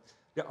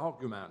the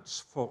arguments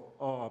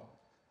for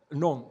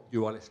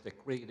non-dualistic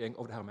reading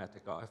of the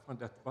Hermetica. I find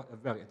that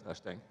very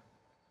interesting.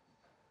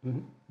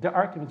 Mm-hmm. The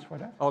arguments for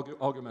that?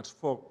 Arguments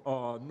for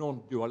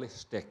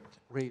non-dualistic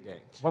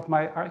reading. What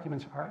my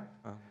arguments are?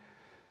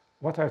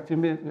 What I've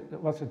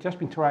just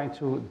been trying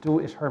to do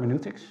is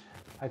hermeneutics.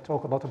 I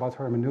talk a lot about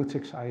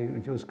hermeneutics. I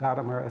use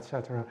Gadamer,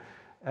 etc.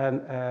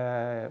 And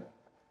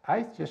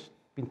I've just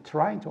been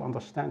trying to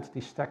understand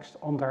these texts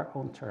on their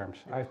own terms.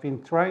 I've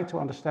been trying to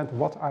understand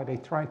what are they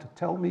trying to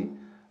tell me.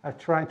 I've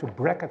tried to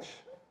bracket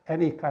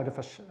any kind of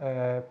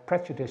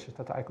prejudices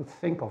that I could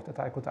think of, that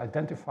I could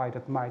identify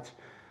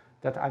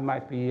that I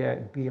might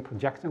be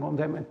projecting on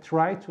them, and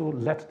try to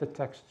let the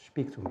text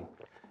speak to me.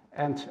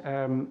 And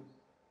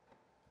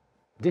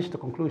this is the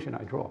conclusion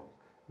I draw.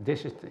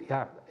 This is,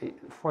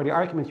 for the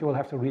argument you will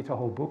have to read the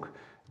whole book,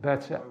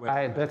 but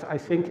I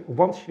think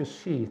once you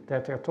see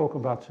that they're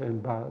talking about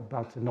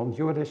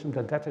non-dualism,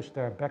 that is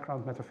their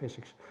background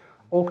metaphysics,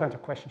 all kinds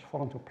of questions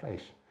fall into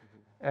place.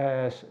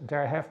 As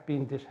there have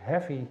been this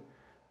heavy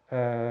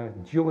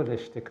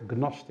dualistic,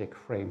 gnostic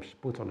frames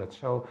put on it.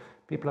 So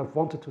people have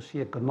wanted to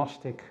see a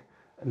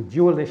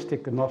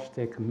dualistic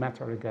gnostic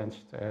matter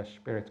against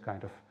spirit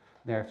kind of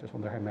narratives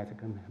on the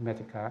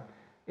Hermetica.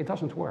 It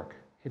doesn't work.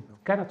 It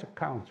cannot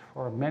account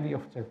for many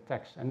of the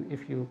texts. And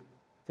if you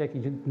take a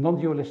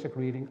non-dualistic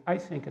reading, I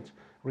think it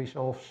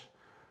resolves,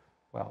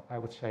 well, I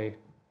would say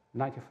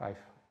 95%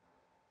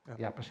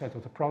 percent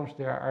of the problems.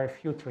 There are a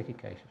few tricky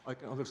cases. I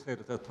can only say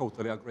that I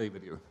totally agree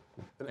with you.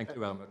 Thank you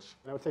very much.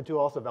 And I would say too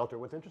also, Wouter,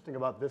 what's interesting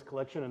about this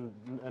collection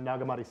and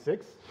Nagamati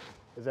 6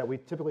 is that we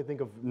typically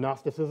think of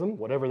Gnosticism,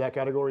 whatever that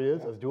category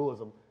is, as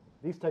dualism.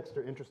 These texts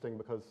are interesting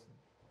because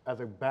as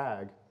a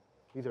bag,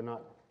 these are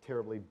not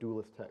terribly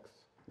dualist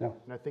texts. No.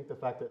 And I think the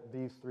fact that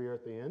these three are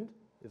at the end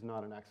is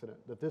not an accident,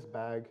 that this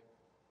bag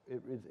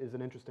is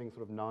an interesting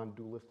sort of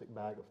non-dualistic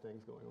bag of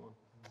things going on.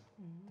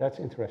 That's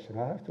interesting.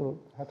 I have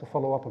to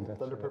follow up on that.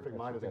 Thunder Perfect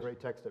Mind is a great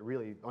text that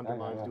really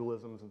undermines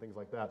dualisms and things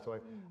like that. So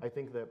I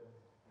think that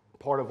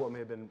part of what may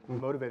have been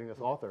motivating this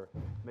author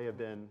may have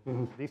been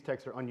these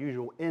texts are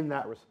unusual in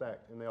that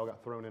respect, and they all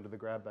got thrown into the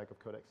grab bag of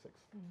Codex 6.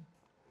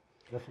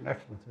 That's an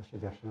excellent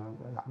suggestion.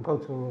 I'm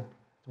going to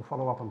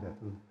follow up on that.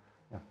 And,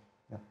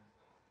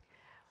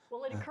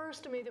 Well, it occurs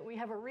to me that we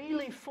have a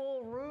really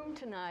full room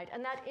tonight,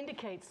 and that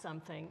indicates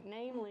something,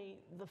 namely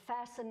the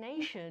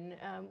fascination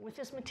with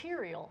this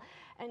material.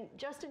 And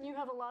Justin, you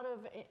have a lot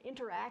of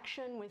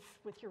interaction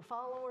with your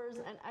followers,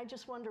 and I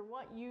just wonder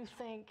what you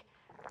think,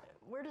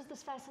 where does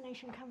this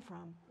fascination come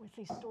from with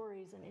these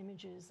stories and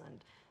images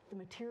and the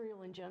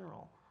material in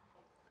general?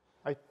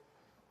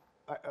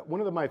 One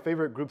of my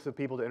favorite groups of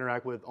people to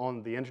interact with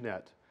on the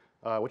internet,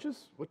 which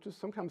is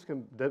sometimes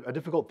a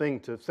difficult thing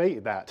to say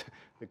that,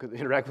 because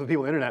interact with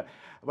people on the internet.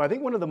 But I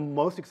think one of the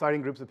most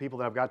exciting groups of people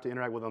that I've got to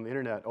interact with on the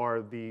internet are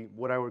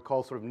what I would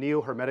call sort of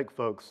neo-Hermetic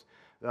folks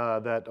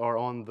that are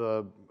on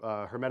the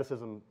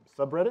Hermeticism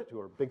subreddit, who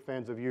are big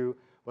fans of you,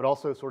 but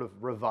also sort of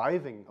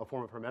reviving a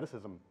form of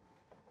Hermeticism.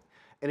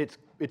 And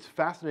it's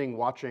fascinating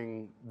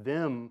watching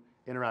them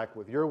interact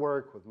with your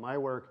work, with my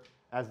work,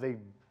 as they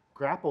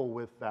grapple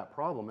with that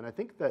problem. And I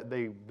think that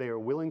they are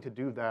willing to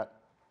do that,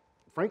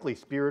 frankly,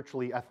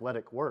 spiritually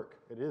athletic work.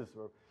 It is,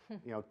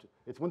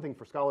 it's one thing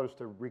for scholars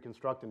to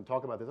reconstruct and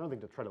talk about this, another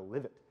thing to try to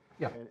live it.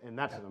 Yeah. And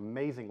that's an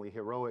amazingly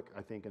heroic,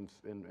 I think,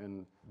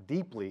 and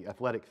deeply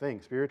athletic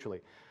thing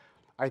spiritually.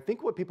 I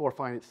think what people are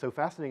finding so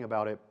fascinating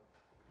about it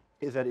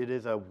is that it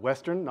is a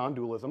Western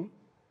non-dualism.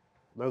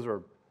 Those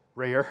are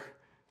rare,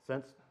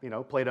 sense,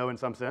 Plato in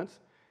some sense.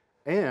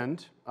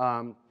 And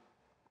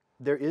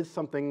there is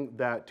something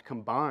that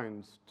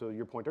combines, to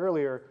your point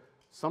earlier,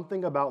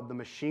 something about the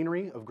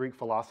machinery of Greek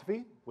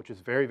philosophy, which is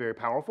very, very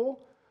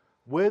powerful,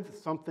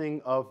 with something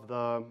of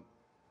the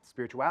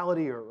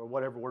spirituality, or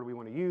whatever word we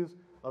want to use,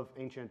 of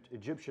ancient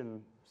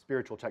Egyptian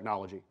spiritual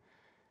technology.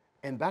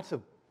 And that's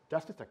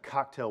just a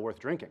cocktail worth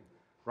drinking,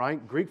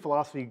 right? Greek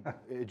philosophy,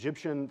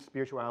 Egyptian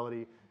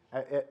spirituality,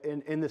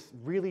 in this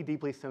really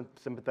deeply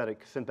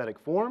synthetic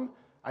form.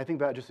 I think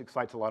that just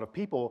excites a lot of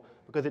people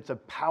because it's a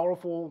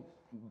powerful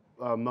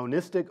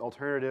monistic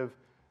alternative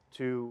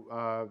to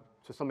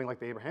something like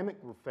the Abrahamic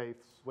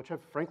faiths, which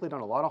have frankly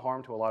done a lot of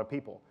harm to a lot of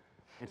people.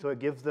 And so it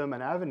gives them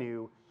an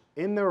avenue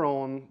in their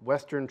own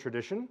Western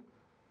tradition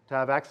to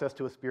have access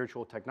to a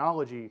spiritual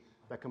technology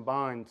that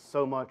combines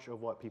so much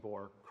of what people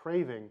are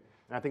craving.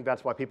 And I think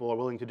that's why people are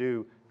willing to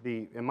do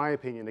in my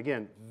opinion,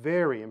 again,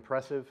 very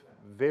impressive,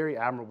 very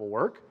admirable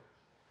work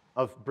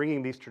of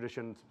bringing these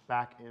traditions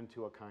back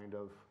into a kind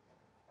of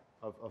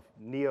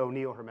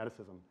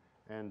neo-Hermeticism.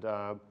 And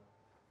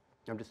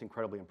I'm just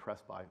incredibly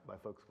impressed by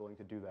folks willing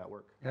to do that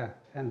work. Yeah,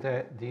 and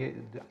the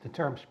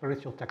term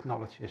spiritual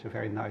technology is a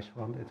very nice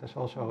one. It is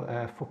also,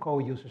 Foucault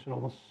uses an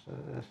almost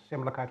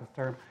similar kind of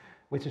term,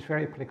 which is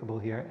very applicable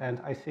here. And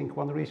I think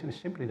one reason is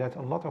simply that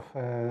a lot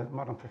of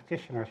modern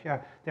practitioners,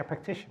 they're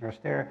practitioners.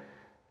 They're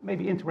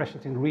maybe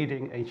interested in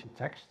reading ancient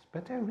texts,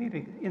 but they're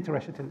really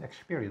interested in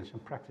experience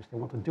and practice. They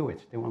want to do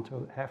it. They want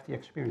to have the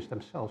experience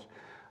themselves.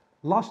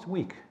 Just last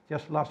week,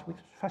 it was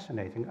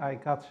fascinating. I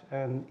got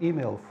an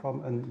email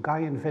from a guy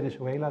in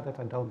Venezuela that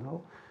I don't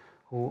know,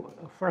 who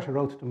first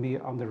wrote to me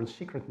under a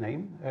secret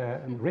name, a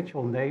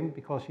ritual name,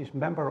 because he's a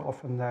member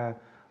of a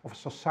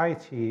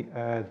society.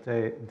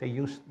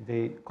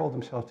 They call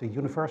themselves the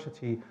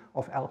University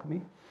of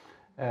Alchemy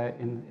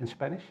in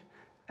Spanish.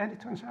 And it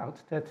turns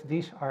out that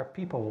these are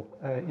people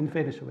in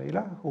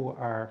Venezuela who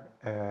are,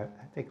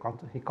 he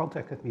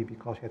contacted me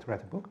because he had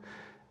read a book.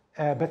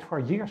 But for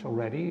years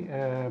already,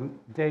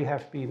 they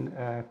have been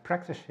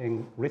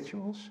practicing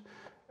rituals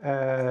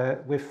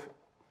with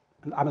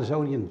an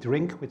Amazonian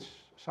drink, which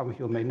some of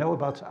you may know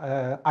about,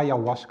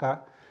 ayahuasca,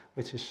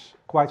 which is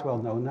quite well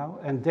known now.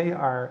 And they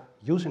are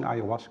using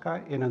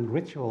ayahuasca in a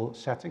ritual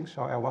setting,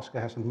 so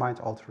ayahuasca has a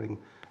mind-altering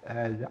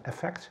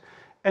effect.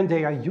 And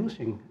they are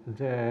using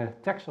the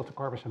text of the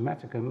Corpus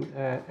Hermeticum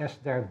as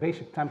their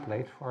basic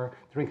template for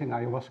drinking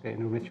ayahuasca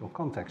in a ritual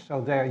context. So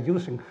they are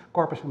using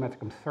Corpus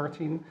Hermeticum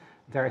 13.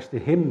 There is the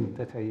hymn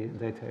that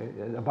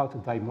about the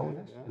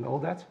daimones and all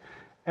that.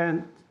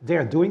 And they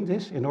are doing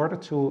this in order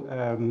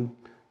to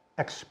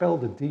expel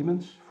the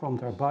demons from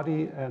their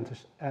body and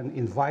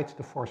invite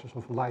the forces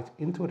of light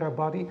into their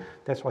body.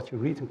 That's what you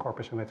read in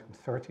Corpus Hermeticum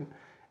 13.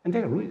 And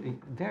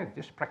they're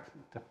just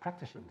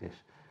practicing this.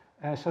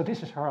 So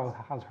this is how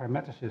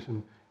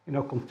Hermeticism,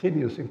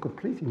 continues in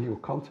completely new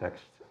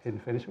context in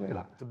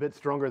Venezuela. It's a bit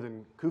stronger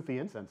than Kufi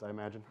incense, I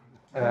imagine.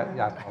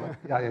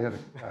 Yeah,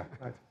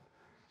 right.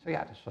 So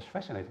yeah, this was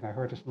fascinating. I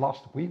heard this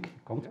last week. He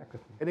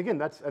contacted me. And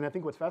again, I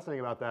think what's fascinating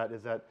about that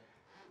is that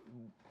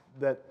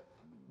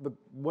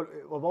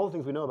of all the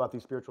things we know about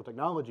these spiritual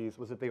technologies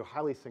was that they were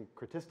highly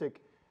syncretistic,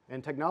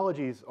 and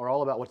technologies are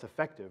all about what's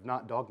effective,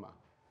 not dogma.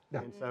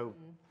 Yeah. And so,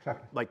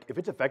 Exactly. like, if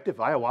it's effective,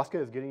 ayahuasca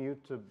is getting you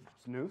to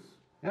snooze.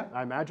 Yeah.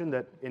 I imagine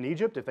that in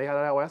Egypt, if they had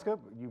ayahuasca,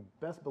 you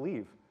best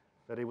believe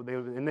that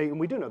and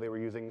we do know they were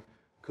using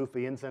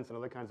kufi incense and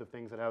other kinds of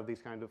things that have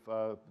these kind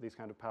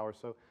of powers.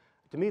 So,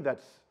 to me,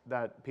 that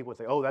people would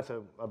say, oh, that's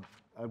a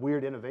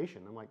weird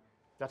innovation. I'm like,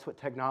 that's what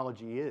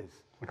technology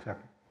is.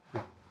 Exactly.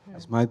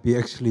 This might be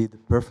actually the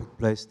perfect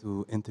place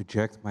to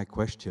interject my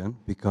question,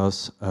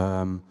 because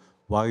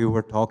while you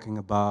were talking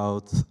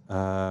about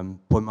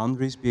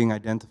Poimandres being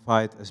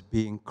identified as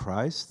being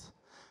Christ,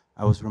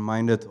 I was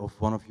reminded of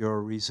one of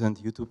your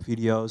recent YouTube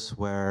videos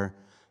where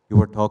you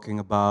were talking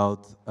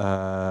about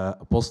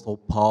Apostle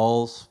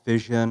Paul's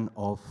vision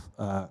of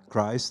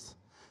Christ,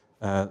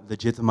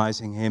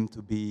 legitimizing him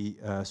to be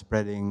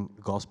spreading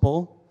the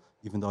gospel,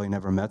 even though he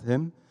never met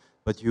him.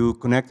 But you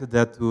connected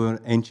that to an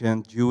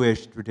ancient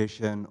Jewish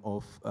tradition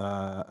of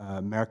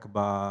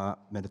Merkaba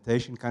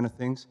meditation kind of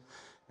things.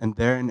 And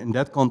there, in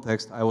that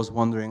context, I was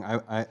wondering,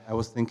 I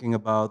was thinking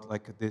about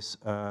like this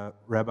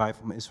rabbi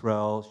from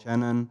Israel,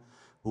 Shannon,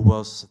 who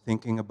was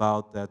thinking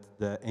about that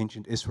the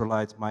ancient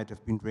Israelites might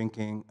have been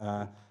drinking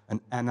an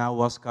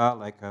anahuasca,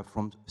 like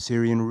from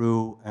Syrian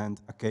rue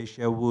and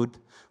acacia wood,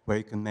 where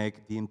you can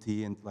make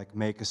DMT and like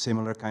make a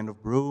similar kind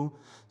of brew,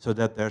 so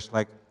that there's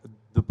like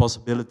the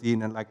possibility,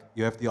 and then like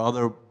you have the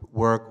other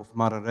work of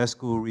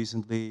Mararescu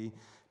recently,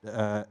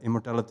 the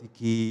Immortality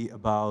Key,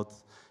 about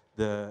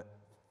the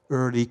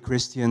early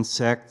Christian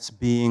sects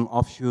being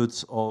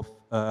offshoots of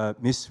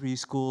mystery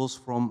schools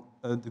from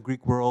the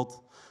Greek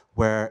world,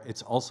 where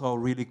it's also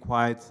really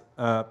quite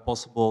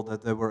possible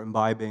that they were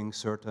imbibing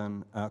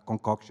certain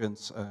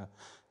concoctions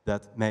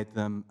that made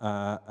them,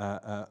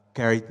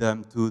 carried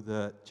them to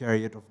the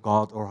chariot of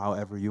God, or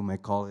however you may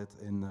call it.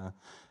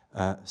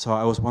 So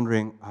I was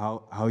wondering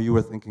how you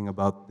were thinking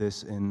about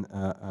this in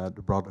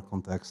the broader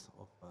context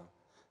of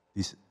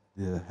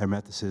the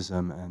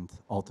Hermeticism and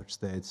altered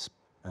states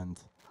and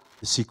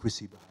the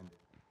secrecy behind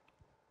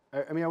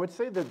it. I mean, I would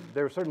say that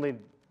there are certainly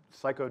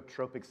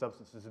psychotropic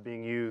substances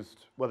being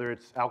used, whether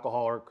it's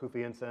alcohol or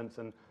kufi incense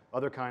and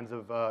other kinds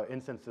of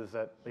incenses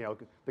that, you know,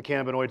 the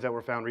cannabinoids that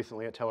were found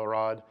recently at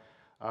Tellerrad.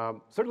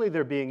 Certainly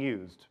they're being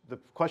used. The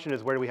question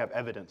is, where do we have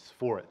evidence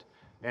for it?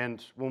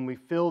 And when we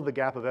fill the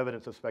gap of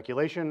evidence of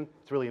speculation,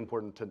 it's really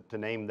important to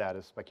name that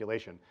as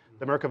speculation.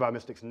 The Merkaba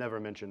mystics never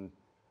mention,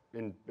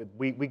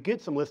 we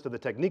get some list of the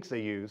techniques they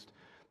used,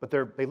 but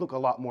they look a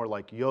lot more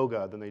like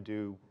yoga than they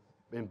do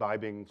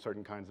imbibing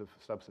certain kinds of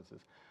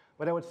substances.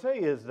 What I would say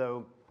is,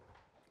 though,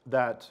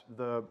 that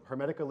the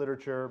Hermetica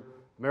literature,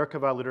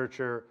 Merkaba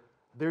literature,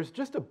 there's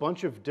just a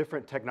bunch of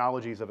different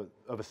technologies of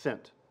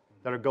ascent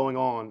that are going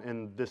on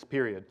in this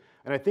period.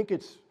 And I think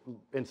it's,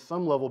 in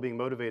some level, being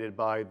motivated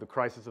by the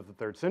crisis of the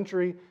 3rd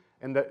century,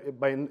 and that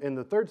in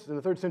the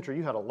third century,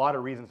 you had a lot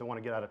of reasons to want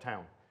to get out of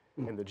town.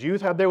 And the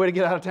Jews had their way to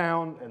get out of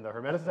town, and the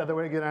Hermeticists had their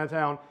way to get out of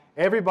town.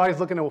 Everybody's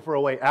looking for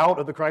a way out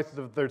of the crisis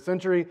of the 3rd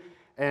century,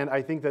 and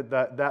I think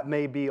that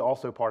may be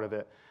also part of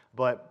it.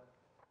 But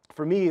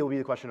for me, it will be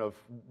the question of,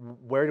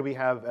 where do we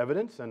have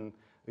evidence? And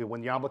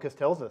when Iamblichus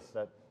tells us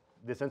that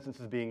this instance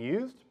is being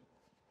used,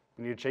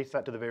 we need to chase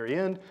that to the very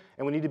end,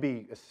 and we need to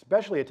be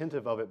especially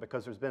attentive of it,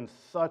 because there's been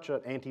such an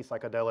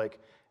anti-psychedelic,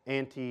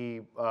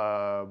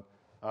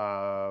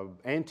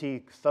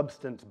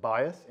 anti-substance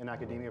bias in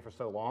academia for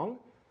so long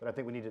that I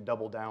think we need to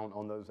double down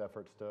on those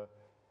efforts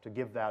to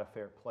give that a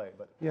fair play.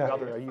 But yeah,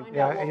 Wouter, find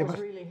out what was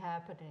really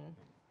happening.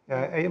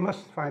 You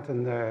must find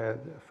a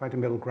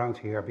middle ground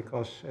here,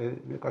 because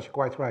you're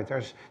quite right.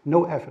 There's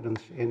no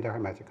evidence in the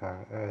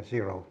Hermetica,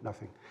 zero,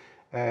 nothing.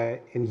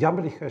 In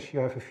Iamblichus, you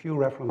have a few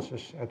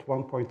references. At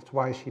one point,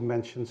 twice, he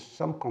mentions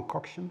some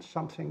concoction,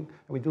 something,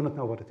 and we do not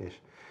know what it is.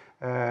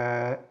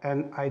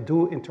 And I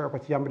do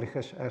interpret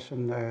Iamblichus as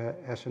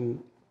a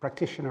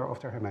practitioner of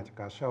the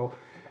Hermetica. So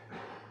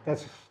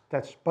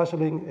that's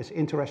puzzling, it's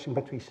interesting,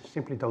 but we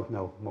simply don't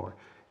know more.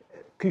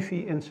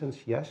 Kufi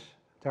incense, yes.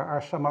 There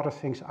are some other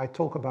things, I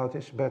talk about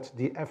this, but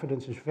the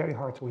evidence is very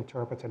hard to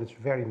interpret and it's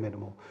very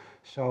minimal.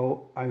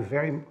 So I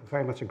very,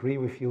 very much agree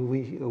with you.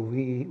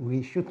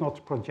 We should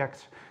not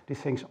project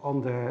these things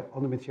on the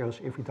materials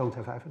if we don't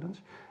have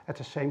evidence. At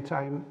the same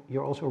time,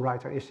 you're also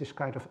right, there is this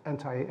kind of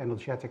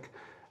anti-energetic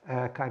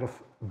kind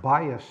of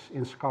bias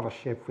in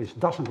scholarship which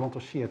doesn't want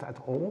to see it at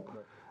all.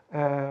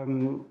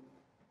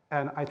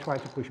 And I try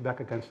to push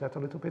back against that a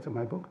little bit in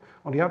my book.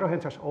 On the other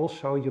hand, there's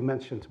also, you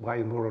mentioned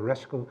Brian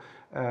Murarescu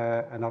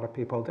and other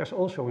people, there's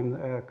also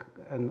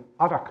an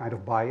other kind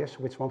of bias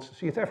which wants to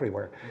see it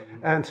everywhere.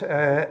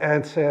 Mm-hmm.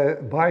 And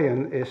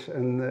Brian is,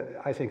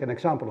 I think, an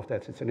example of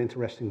that. It's an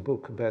interesting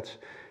book, but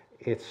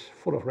it's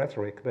full of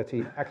rhetoric, but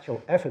the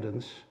actual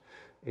evidence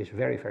is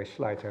very, very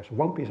slight. There's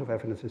one piece of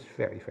evidence that's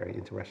very, very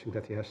interesting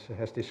that he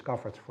has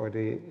discovered for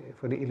the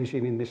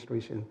Eleusinian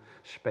mysteries in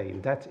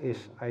Spain. That is,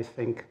 I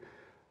think,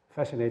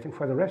 fascinating.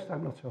 For the rest,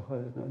 I'm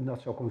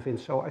not so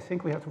convinced. So I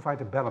think we have to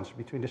find a balance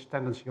between this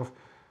tendency of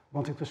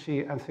wanting to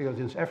see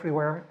entheogens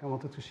everywhere and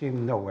wanting to see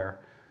them nowhere.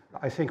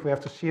 I think we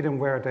have to see them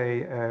where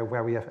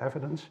we have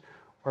evidence,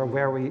 or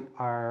where we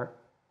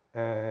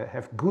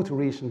have good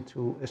reason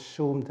to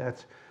assume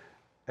that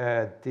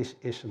this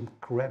is a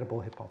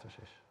credible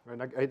hypothesis.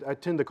 Right, I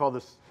tend to call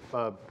this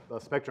a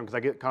spectrum because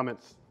I get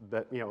comments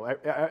that, you know,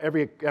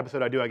 every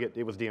episode I do, I get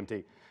it was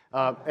DMT.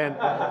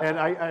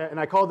 And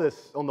I call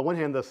this, on the one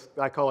hand,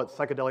 I call it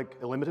psychedelic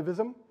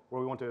eliminativism, where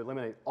we want to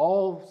eliminate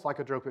all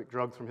psychotropic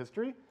drugs from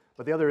history,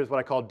 but the other is what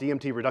I call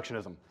DMT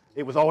reductionism.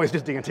 It was always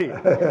just DMT.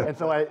 And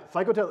so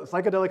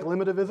psychedelic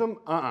eliminativism,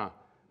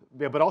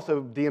 yeah, but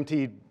also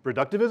DMT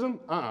reductivism,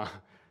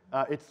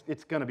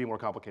 it's going to be more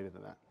complicated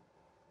than that.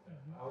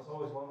 I was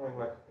always wondering,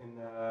 like,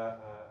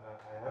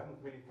 I haven't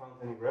really found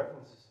any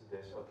references to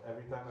this, but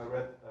every time I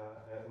read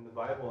in the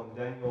Bible, in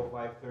Daniel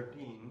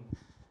 5:13,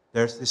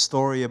 there's this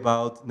story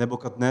about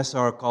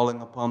Nebuchadnezzar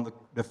calling upon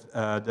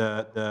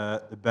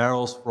the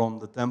barrels from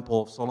the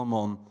Temple of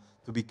Solomon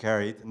to be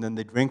carried, and then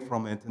they drink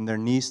from it, and their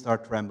knees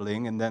start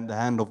trembling, and then the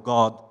hand of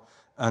God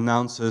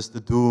announces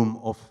the doom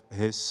of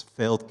his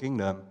failed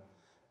kingdom.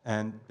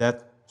 And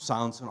that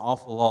sounds an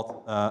awful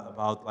lot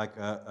about like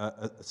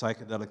a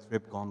psychedelic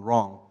trip gone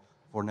wrong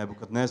for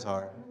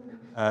Nebuchadnezzar.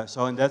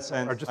 So in that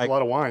sense, or just like, a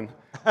lot of wine.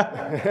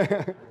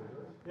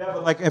 Yeah,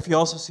 but like if you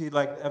also see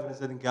like evidence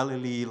that in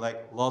Galilee,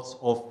 like lots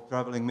of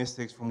traveling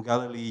mystics from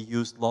Galilee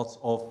used lots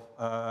of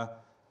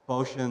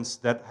potions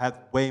that had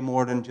way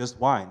more than just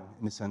wine,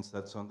 in the sense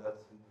that it's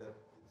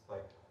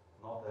like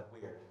not that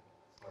weird.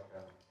 It's like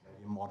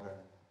maybe modern.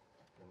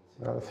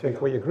 I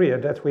think we agree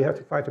that we have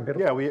to fight a bit.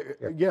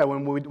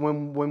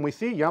 When we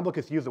see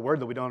Jamblichus use a word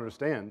that we don't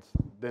understand,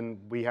 then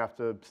we have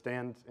to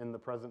stand in the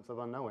presence of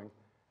unknowing,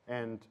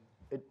 and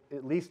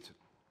at least,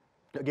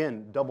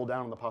 again, double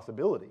down on the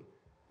possibility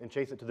and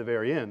chase it to the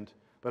very end.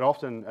 But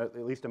often, at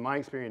least in my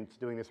experience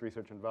doing this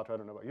research, and Wouter, I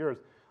don't know about yours,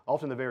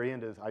 often the very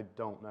end is, I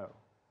don't know.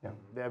 Yeah.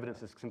 The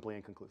evidence is simply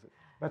inconclusive.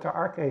 But there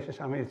are cases,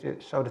 I mean,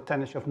 so the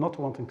tendency of not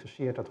wanting to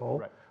see it at all.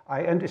 Right.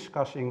 I am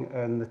discussing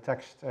the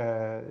text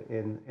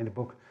in the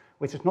book,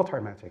 which is not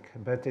Hermetic,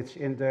 but it's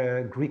in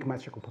the Greek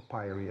magical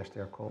papyri, as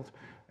they're called,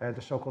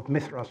 the so-called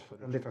Mithras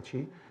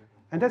liturgy.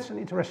 And that's an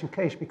interesting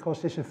case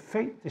because this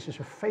is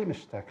a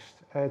famous text.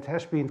 It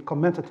has been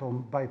commented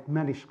on by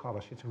many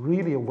scholars. It's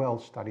really a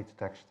well-studied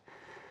text.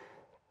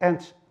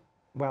 And,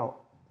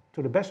 well,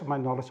 to the best of my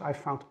knowledge, I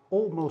found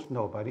almost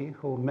nobody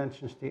who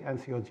mentions the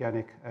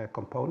entheogenic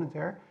component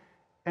there.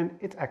 And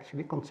it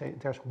actually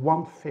contains, there's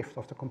 1/5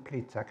 of the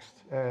complete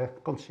text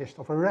consists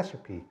of a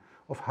recipe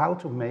of how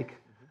to make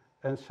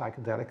a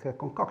psychedelic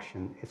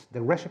concoction.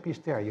 The recipe is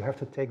there. You have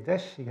to take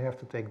this, you have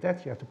to take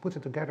that, you have to put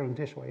it together in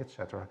this way,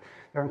 etc.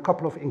 There are a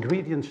couple of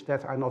ingredients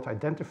that are not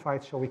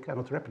identified, so we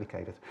cannot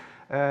replicate it.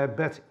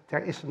 But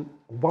there is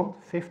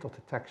 1/5 of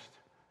the text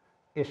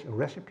is a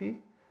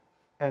recipe,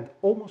 and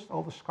almost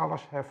all the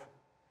scholars have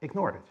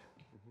ignored it.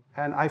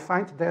 And I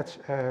find that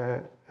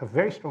a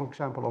very strong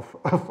example of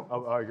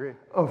I agree.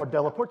 Or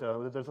Della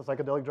Porta. There's a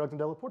psychedelic drugs in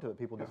Della Porta that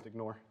people just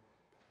ignore.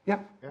 Yeah.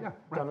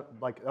 Right.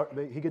 Like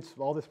he gets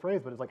all this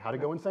praise, but it's like how to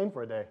go insane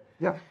for a day.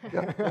 Yeah.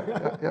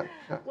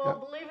 Well,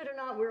 believe it or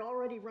not, we're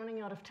already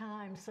running out of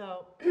time.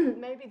 So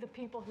maybe the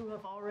people who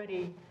have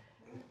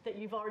that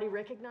you've already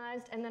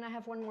recognized. And then I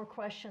have one more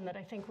question that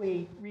I think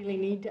we really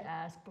need to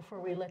ask before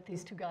we let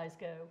these two guys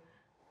go.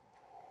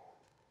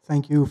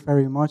 Thank you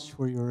very much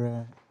for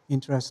your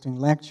interesting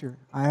lecture.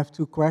 I have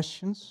two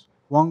questions.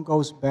 One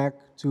goes back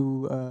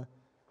to,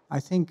 I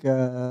think,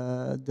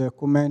 the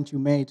comment you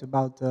made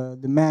about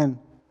the man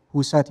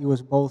who said he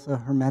was both a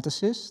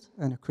Hermeticist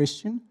and a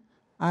Christian.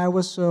 I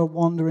was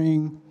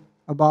wondering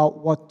about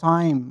what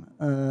time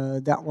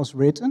that was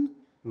written,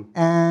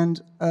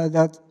 and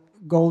that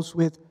goes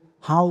with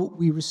how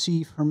we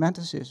receive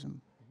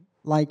Hermeticism.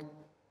 Like,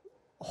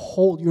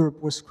 whole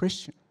Europe was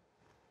Christian.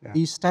 Yeah.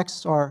 These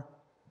texts are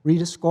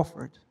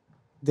rediscovered.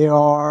 They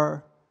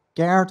are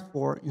cared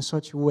for in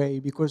such a way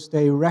because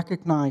they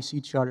recognize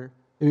each other.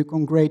 They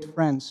become great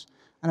friends.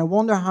 And I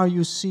wonder how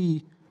you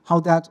see how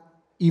that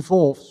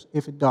evolves,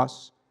 if it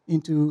does,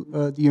 into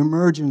the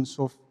emergence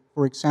of,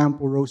 for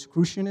example,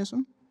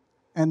 Rosicrucianism.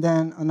 And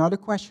then another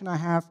question I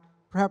have,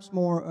 perhaps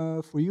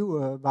more for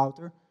you,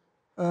 Wouter.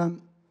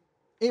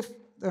 If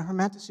the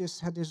Hermeticists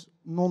had this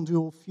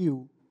non-dual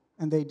view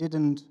and they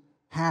didn't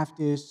have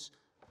this,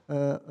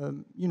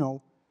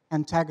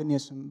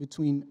 antagonism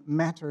between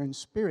matter and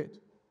spirit,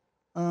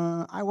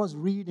 I was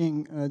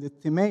reading the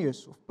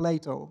Timaeus of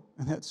Plato,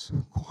 and that's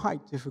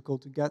quite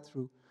difficult to get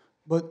through.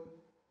 But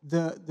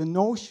the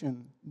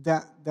notion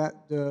that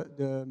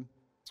the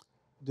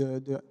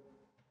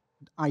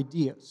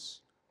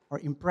ideas are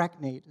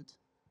impregnated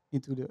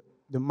into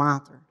the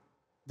matter,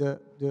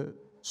 the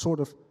sort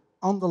of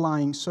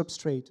underlying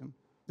substratum,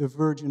 the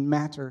virgin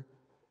matter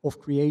of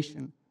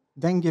creation,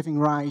 then giving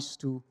rise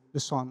to the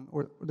sun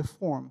or the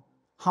form,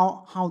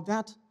 how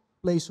that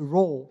plays a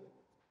role,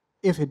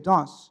 if it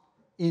does,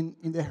 in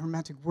the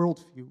Hermetic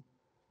worldview.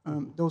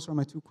 Those are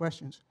my two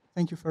questions.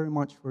 Thank you very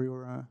much for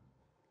your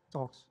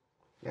talks.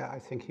 Yeah, I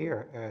think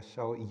here,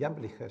 so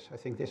Jamblichus, I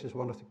think this is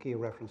one of the key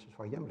references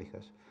for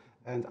Jamblichus.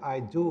 And I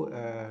do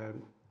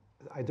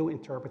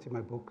interpret in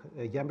my book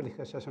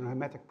Jamblichus as an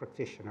Hermetic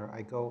practitioner.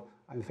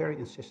 I'm very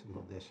insistent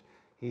on this.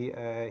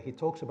 He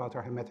talks about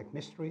our Hermetic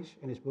mysteries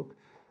in his book.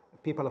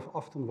 People have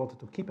often wanted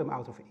to keep him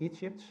out of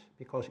Egypt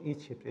because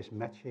Egypt is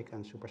magic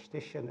and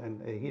superstition,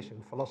 and he's a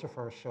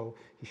philosopher, so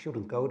he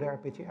shouldn't go there,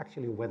 but he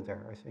actually went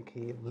there. I think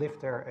he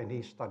lived there and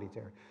he studied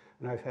there,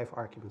 and I have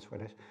arguments for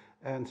this.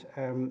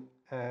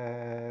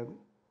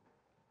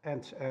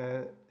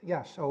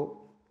 Yeah, so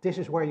this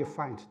is where you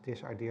find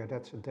this idea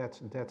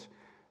that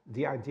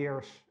the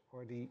ideas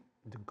or the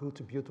good,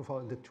 the beautiful,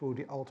 and the true,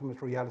 the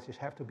ultimate realities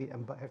have to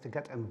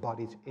get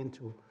embodied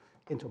into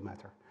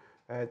matter.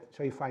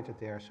 So you find it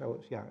there.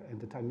 So yeah,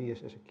 and the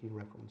Timaeus is a key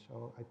reference.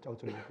 So I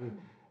totally agree.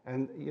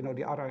 And you know,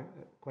 the other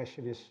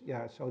question is,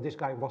 yeah. So this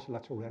guy was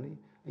Lazzarelli,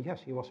 and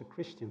yes, he was a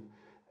Christian,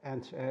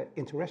 and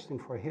interesting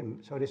for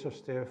him. So this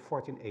was the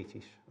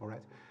 1480s, all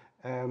right.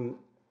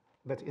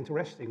 But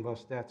interesting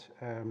was that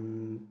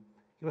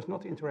he was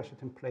not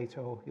interested in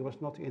Plato. He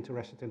was not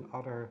interested in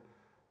other,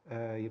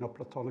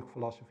 Platonic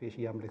philosophies,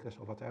 Jamblichus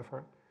or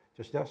whatever.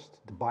 Just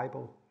the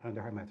Bible and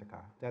the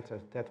Hermetica. That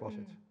was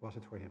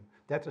it for him.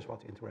 That is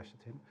what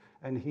interested him.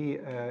 And he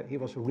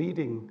was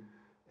reading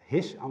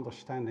his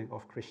understanding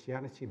of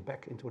Christianity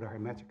back into the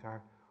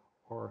Hermetica,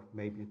 or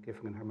maybe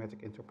giving a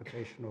Hermetic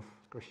interpretation of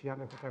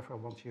Christianity, whatever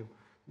you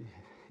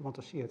want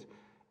to see it.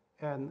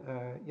 And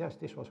yes,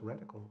 this was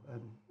radical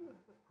and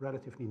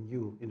relatively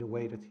new in the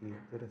way that he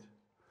did it.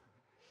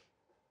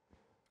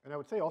 And I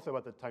would say also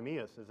about the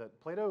Timaeus is that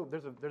Plato,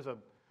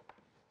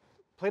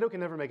 Plato can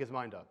never make his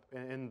mind up.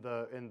 In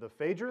the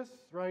Phaedrus,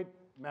 right,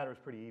 matter is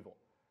pretty evil.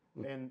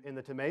 In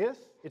the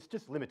Timaeus, it's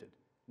just limited.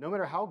 No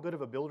matter how good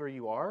of a builder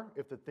you are,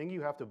 if the thing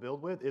you have to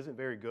build with isn't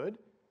very good,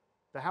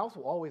 the house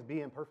will always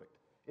be imperfect.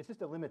 It's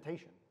just a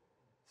limitation.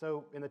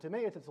 So in the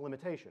Timaeus, it's a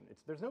limitation.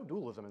 There's no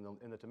dualism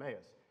in the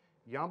Timaeus.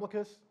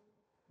 Jamblichus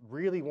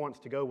really wants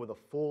to go with a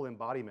full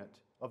embodiment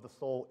of the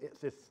soul.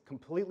 It's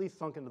completely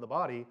sunk into the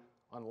body,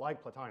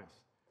 unlike Plotinus,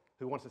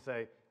 who wants to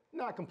say,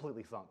 not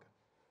completely sunk,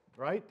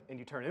 right? And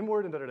you turn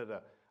inward and da-da-da-da.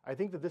 I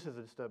think that this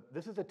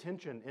is a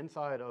tension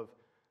inside of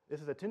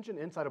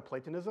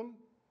Platonism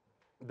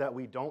that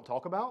we don't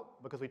talk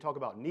about, because we talk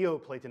about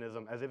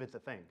Neoplatonism as if it's a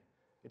thing.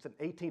 It's an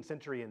 18th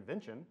century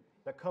invention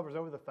that covers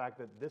over the fact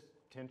that this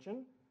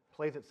tension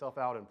plays itself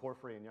out in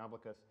Porphyry and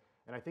Jamblichus.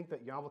 And I think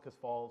that Jamblichus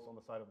falls on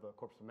the side of the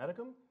Corpus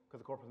Hermeticum, because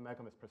the Corpus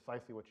Hermeticum is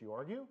precisely what you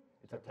argue.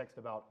 It's a text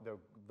about the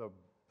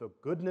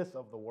goodness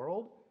of the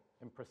world,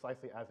 and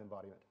precisely as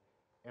embodiment.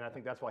 And I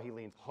think that's why he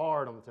leans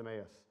hard on the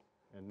Timaeus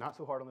and not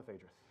so hard on the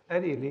Phaedrus.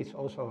 And he leans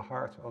also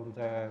hard on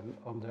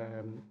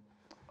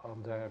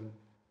the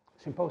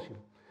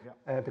Symposium.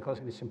 Yeah. Because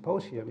in the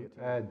Symposium,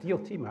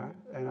 Diotima,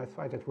 and I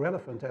find it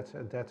relevant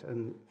that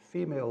a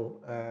female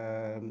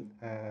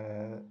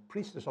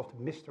priestess of the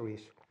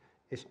mysteries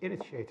is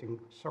initiating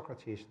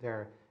Socrates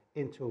there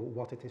into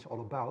what it is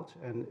all about.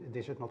 And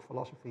this is not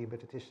philosophy,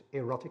 but it is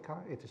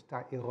erotica, it is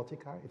ta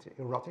erotica, it's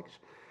erotics.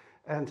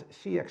 And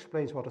she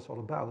explains what it's all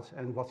about,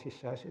 and what she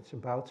says, it's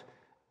about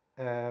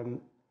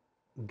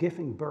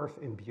giving birth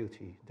in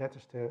beauty. That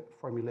is the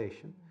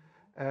formulation.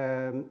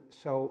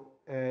 So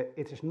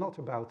it is not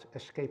about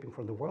escaping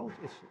from the world,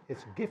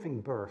 it's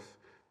giving birth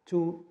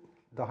to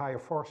the higher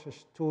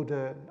forces, to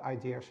the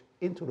ideas,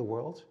 into the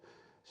world.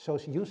 So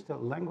she used the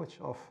language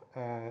of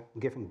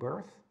giving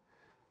birth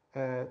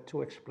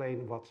to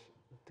explain what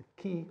the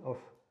key of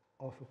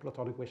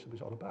Platonic wisdom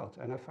is all about.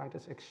 And I find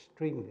this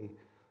extremely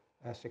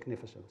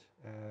significant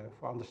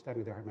for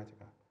understanding the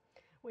Hermetica.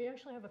 We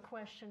actually have a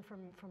question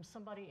from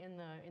somebody in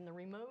the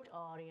remote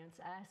audience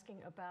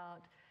asking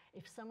about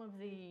if some of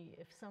the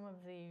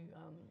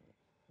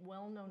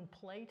well-known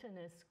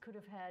Platonists could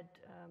have had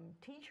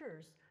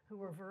teachers who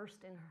were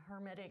versed in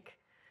Hermetic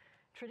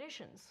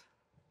traditions.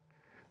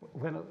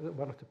 One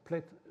of the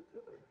Platonic.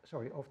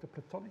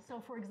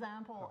 So, for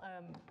example,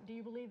 do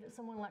you believe that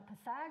someone like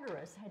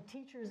Pythagoras had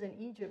teachers in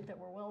Egypt that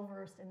were well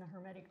versed in the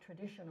Hermetic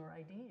tradition or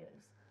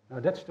ideas? No,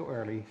 that's too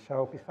early.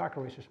 So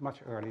Pythagoras is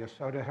much earlier.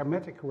 So the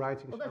Hermetic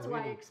writings. Well, that's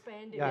why I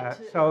expanded it. Yeah.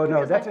 So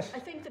no, that is. I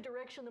think the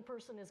direction the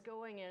person is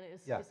going in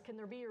is can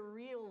there be a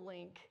real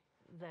link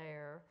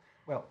there?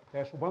 Well,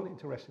 there's one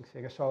interesting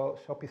thing. So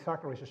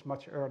Pythagoras is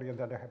much earlier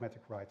than the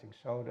Hermetic writings.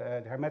 So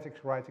the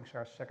Hermetic writings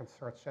are 2nd,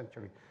 3rd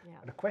century. Yeah.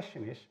 And the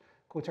question is,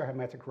 could the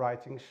Hermetic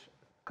writings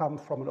come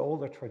from an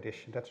older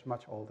tradition that's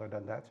much older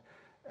than that?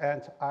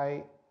 And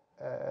I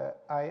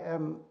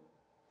am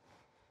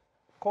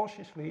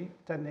cautiously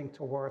tending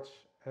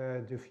towards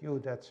the view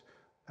that,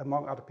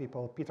 among other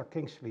people, Peter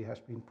Kingsley has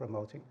been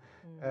promoting,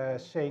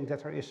 saying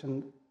that there is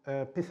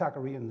a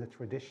Pythagorean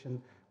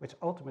tradition which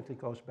ultimately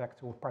goes back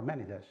to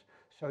Parmenides.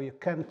 So you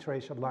can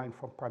trace a line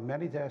from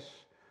Parmenides,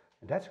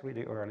 and that's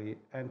really early,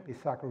 and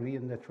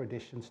Pythagorean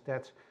traditions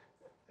that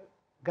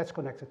gets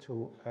connected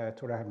to the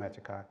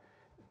Hermetica.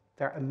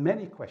 There are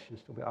many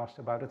questions to be asked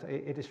about it.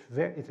 It is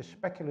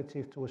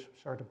speculative to a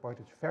certain point.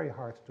 It's very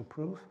hard to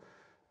prove.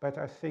 but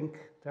I think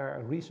there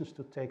are reasons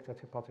to take that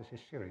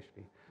hypothesis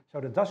seriously. So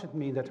that doesn't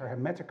mean that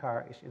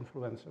Hermetica is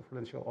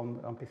influential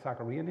on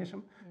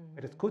Pythagoreanism,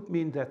 but it could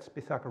mean that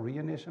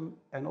Pythagoreanism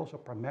and also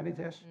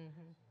Parmenides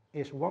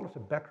is one of the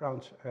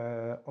background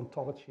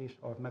ontologies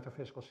or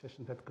metaphysical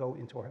systems that go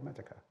into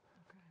Hermetica.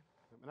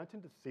 And I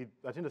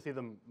tend to see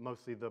them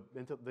mostly the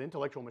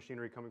intellectual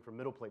machinery coming from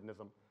Middle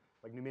Platonism.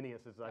 Like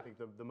Numenius is, I think,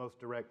 the most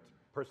direct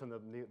person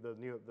that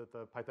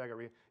the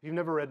Pythagorean. If you've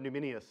never read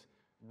Numenius,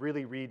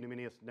 really read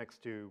Numenius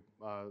next to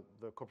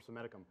the Corpus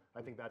Hermeticum.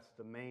 I think that's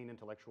the main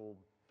intellectual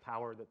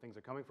power that things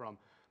are coming from.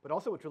 But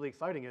also what's really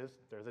exciting is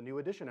there's a new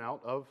edition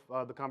out of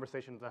the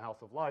Conversations of the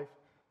House of Life.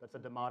 That's a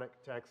demotic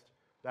text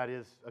that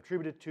is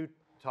attributed to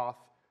Thoth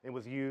and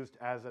was used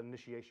as an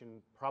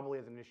initiation, probably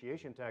as an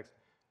initiation text,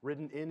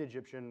 written in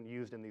Egyptian,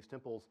 used in these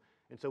temples.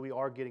 And so we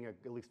are getting at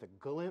least a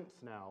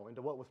glimpse now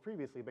into what was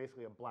previously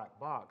basically a black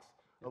box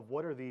of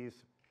what are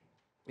these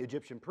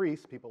Egyptian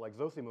priests, people like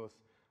Zosimus,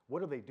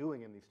 what are they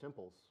doing in these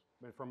temples?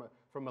 I mean,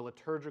 from a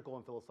liturgical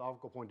and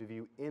philosophical point of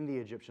view in the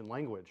Egyptian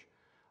language.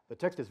 The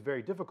text is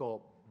very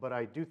difficult, but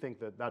I do think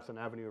that that's an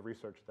avenue of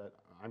research that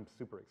I'm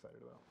super excited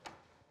about.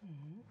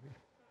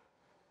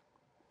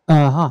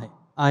 Hi,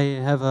 I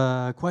have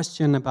a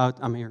question about,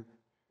 I'm here.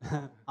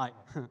 Hi.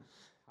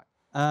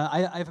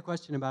 I have a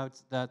question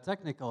about the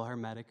technical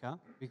Hermetica,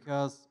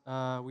 because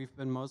we've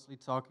been mostly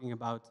talking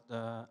about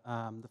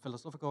the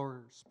philosophical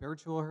or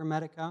spiritual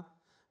Hermetica,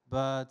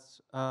 but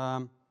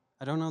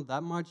I don't know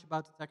that much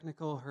about the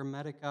technical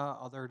Hermetica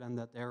other than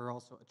that they're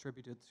also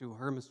attributed to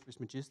Hermes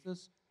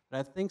Trismegistus. But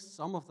I think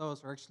some of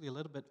those are actually a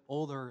little bit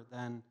older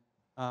than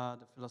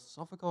the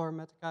philosophical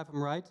Hermetica, if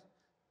I'm right.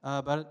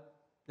 But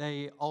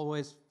they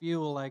always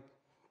feel like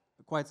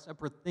quite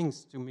separate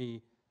things to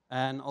me.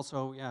 And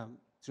also, yeah,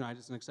 tonight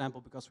is an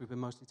example because we've been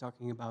mostly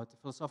talking about the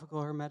philosophical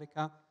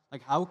Hermetica.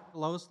 Like, how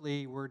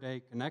closely were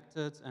they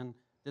connected, and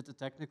did the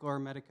technical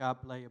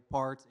Hermetica play a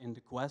part in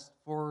the quest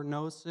for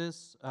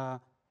gnosis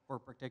for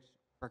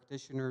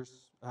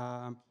practitioners,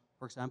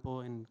 for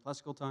example, in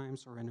classical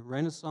times or in the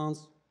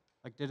Renaissance?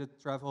 Like, did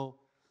it travel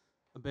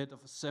a bit of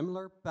a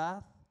similar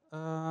path,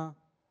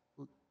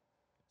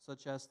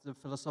 such as the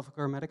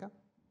philosophical Hermetica?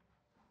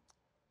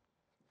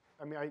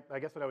 I mean, I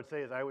guess what I would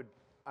say is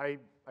I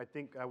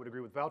think I would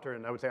agree with Wouter,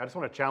 and I would say I just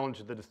want to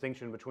challenge the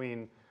distinction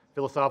between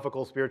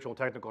philosophical, spiritual, and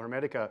technical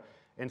Hermetica,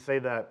 and say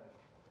that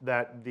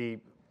the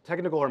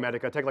technical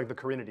Hermetica, take like the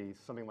Corinides,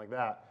 something like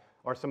that,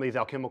 or some of these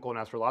alchemical and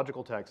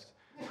astrological texts.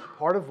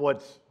 Part of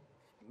what's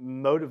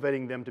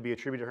motivating them to be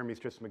attributed to Hermes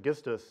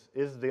Trismegistus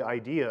is the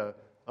idea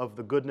of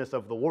the goodness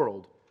of the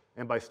world.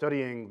 And by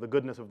studying the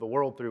goodness of the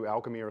world through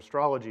alchemy or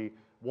astrology,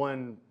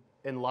 one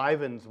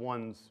enlivens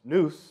one's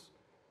nous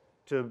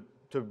to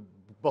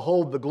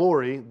behold the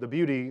glory, the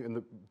beauty,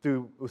 and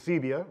through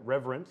eusebia,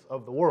 reverence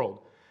of the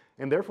world.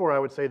 And therefore, I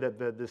would say that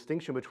the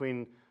distinction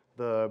between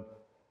the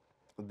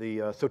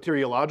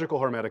soteriological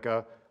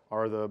Hermetica,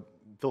 or the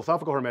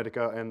philosophical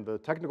Hermetica, and the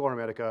technical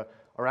Hermetica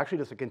are actually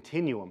just a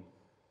continuum.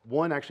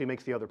 One actually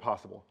makes the other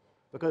possible.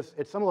 Because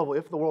at some level,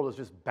 if the world is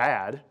just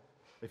bad,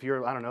 if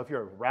you're, I don't know, if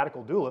you're a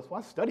radical dualist,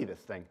 why study this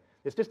thing?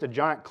 It's just a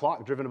giant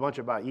clock driven a bunch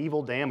of by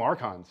evil damn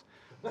archons.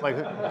 It's like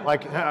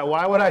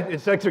why would I,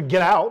 it's like to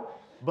get out.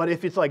 But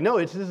if it's like, no,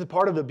 this is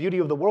part of the beauty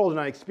of the world, and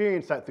I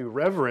experience that through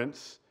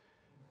reverence,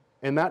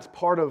 and that's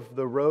part of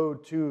the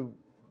road to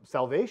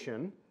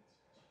salvation,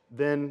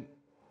 then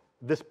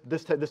this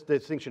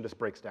distinction just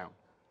breaks down.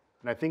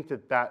 And I think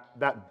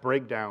that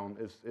breakdown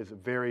is a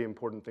very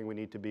important thing we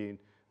need to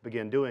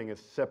begin doing, is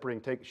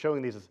separating,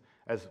 showing these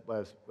as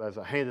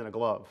a hand in a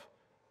glove,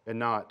 and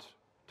not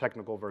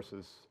technical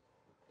versus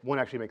one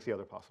actually makes the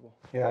other possible.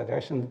 Yeah,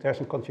 there's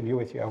a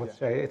continuity, I would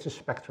say. It's a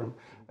spectrum,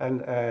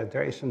 and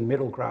there is a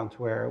middle ground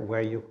where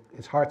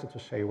it's harder to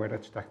say whether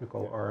it's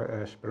technical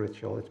or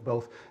spiritual. It's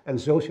both, and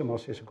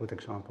Zosimus is a good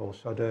example.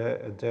 So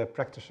the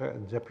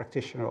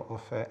practitioner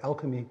of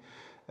alchemy,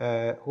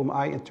 whom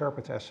I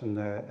interpret as an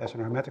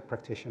Hermetic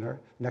practitioner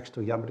next to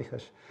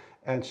Jamblichus.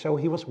 And so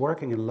he was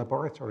working in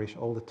laboratories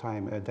all the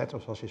time.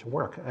 That was his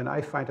work, and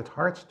I find it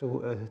hard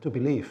to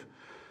believe.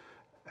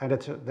 And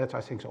that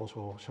I think is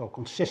also so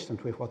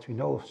consistent with what we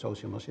know of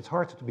Zosimus. It's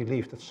hard to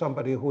believe that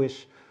somebody who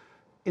is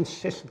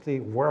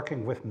insistently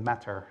working with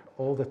matter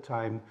all the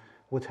time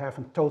would have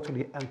a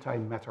totally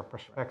anti-matter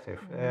perspective.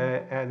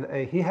 And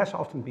he has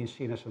often been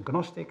seen as a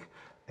Gnostic,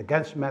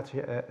 against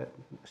matter,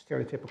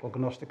 stereotypical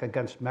Gnostic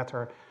against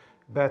matter,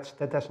 but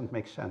that doesn't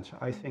make sense.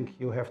 I think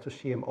you have to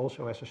see him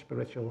also as a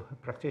spiritual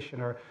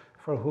practitioner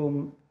for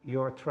whom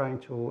you're trying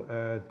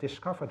to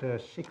discover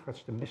the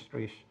secrets, the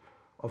mysteries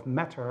of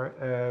matter,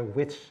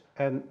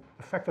 and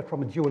affected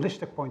from a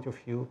dualistic point of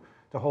view,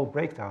 the whole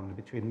breakdown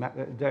between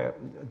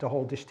the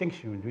whole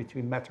distinction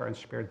between matter and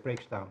spirit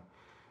breaks down,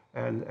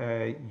 and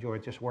you're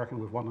just working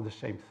with one and the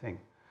same thing.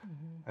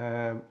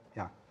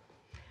 Yeah.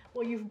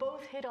 Well, you've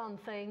both hit on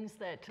things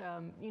that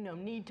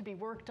need to be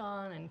worked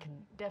on and can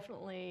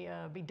definitely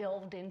be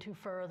delved into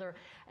further.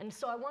 And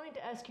so I wanted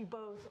to ask you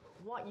both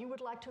what you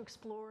would like to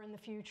explore in the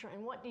future,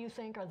 and what do you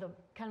think are the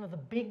kind of the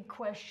big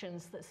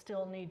questions that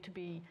still need to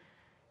be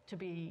to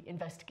be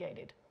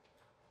investigated?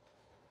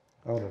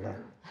 Oh,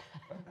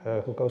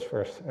 who goes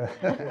first?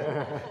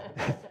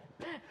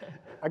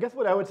 I guess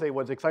what I would say,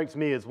 what excites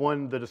me is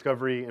one, the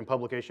discovery and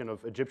publication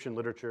of Egyptian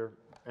literature,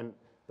 and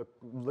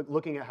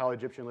looking at how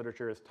Egyptian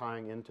literature is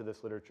tying into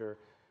this literature.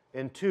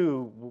 And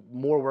two,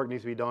 more work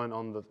needs to be done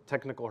on the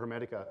technical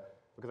Hermetica,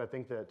 because I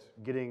think that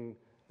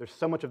there's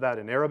so much of that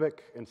in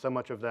Arabic and so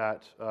much of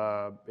that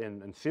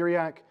in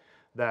Syriac,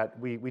 that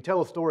we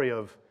tell a story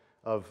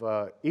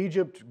of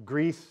Egypt,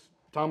 Greece,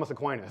 Thomas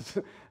Aquinas,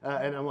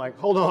 and I'm like,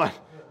 hold on,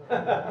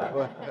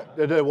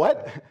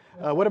 what?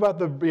 What about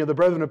the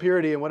Brethren of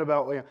Purity, and what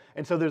about,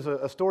 and so there's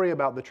a story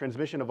about the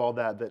transmission of all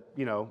that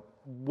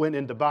went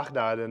into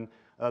Baghdad and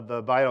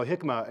the Bayt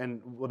al-Hikmah,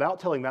 and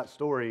without telling that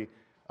story,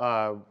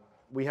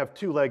 we have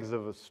two legs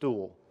of a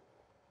stool,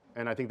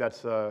 and I think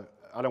that's,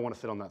 I don't want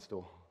to sit on that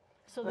stool.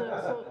 So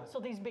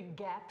these big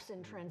gaps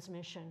in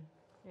transmission,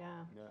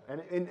 yeah.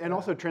 And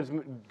also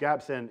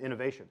gaps in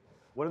innovation.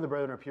 What do the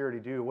Brethren of Purity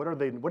do? What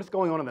is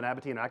going on in the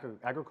Nabatean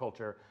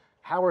agriculture?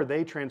 How are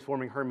they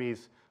transforming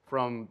Hermes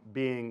from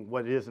being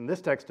what it is in this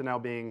text to now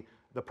being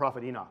the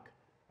prophet Enoch?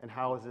 And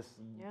how is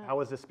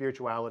this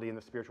spirituality and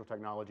the spiritual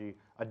technology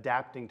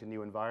adapting to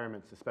new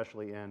environments,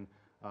 especially in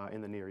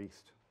the Near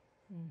East?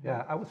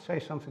 Yeah, I would say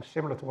something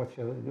similar to what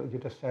you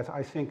just said.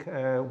 I think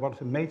one of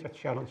the major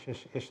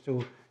challenges is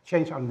to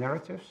change our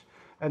narratives,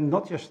 and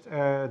not just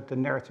the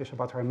narratives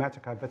about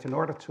Hermetica, but in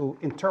order to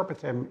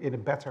interpret them in a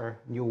better,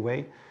 new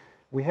way,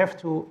 we have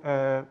to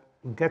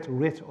get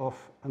rid of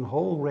a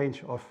whole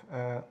range of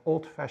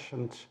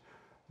old-fashioned,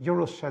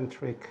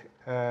 Eurocentric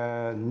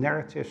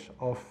narratives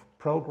of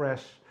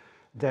progress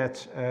that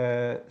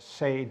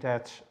say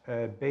that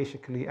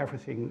basically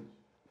everything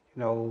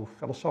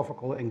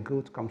philosophical and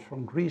good comes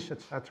from Greece,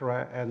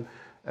 etc., and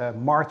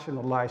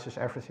marginalizes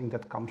everything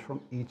that comes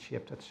from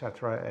Egypt,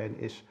 etc., and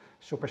is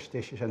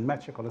superstitious and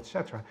magical,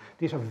 etc.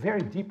 These are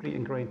very deeply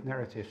ingrained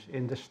narratives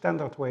in the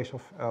standard ways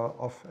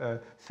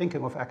of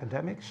thinking of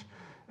academics.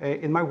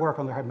 In my work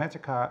on the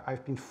Hermetica,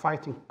 I've been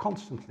fighting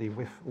constantly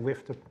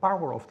with the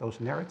power of those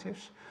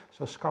narratives.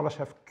 So scholars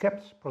have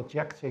kept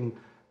projecting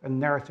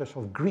narratives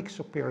of Greek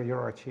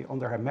superiority on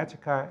the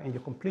Hermetica, and you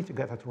completely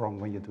get it wrong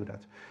when you do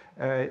that.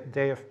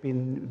 They have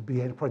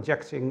been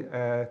projecting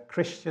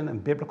Christian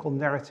and biblical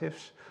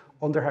narratives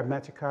on the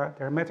Hermetica.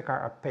 The Hermetica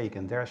are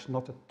pagan. There's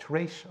not a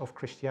trace of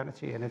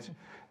Christianity in it,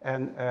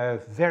 and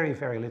very,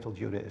 very little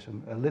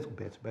Judaism, a little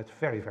bit, but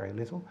very, very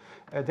little.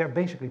 They're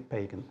basically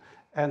pagan.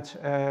 And,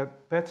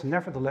 but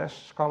nevertheless,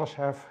 scholars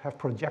have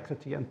projected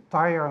the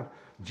entire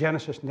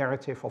Genesis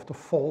narrative of the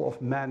fall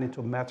of man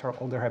into matter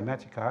on the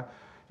Hermetica.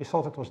 They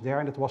thought it was there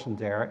and it wasn't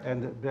there,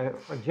 and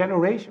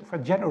for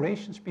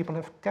generations people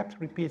have kept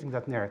repeating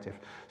that narrative.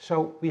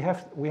 So we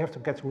have to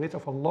get rid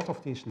of a lot of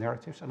these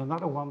narratives. And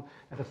another one,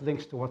 and it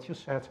links to what you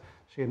said,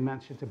 so you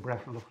mentioned the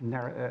Brethren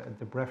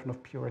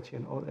of Purity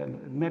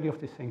and many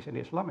of these things in the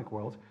Islamic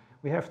world.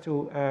 We have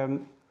to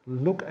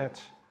look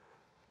at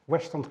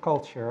Western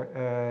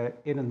culture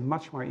in a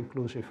much more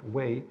inclusive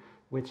way,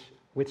 which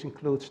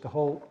includes the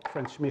whole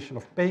transmission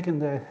of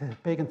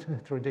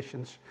pagan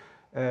traditions,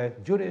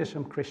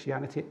 Judaism,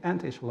 Christianity,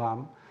 and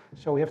Islam.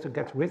 So we have to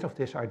get rid of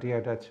this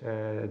idea that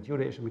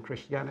Judaism and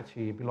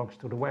Christianity belongs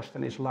to the West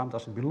and Islam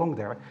doesn't belong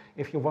there.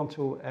 If you want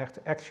to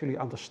actually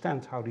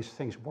understand how these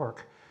things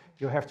work,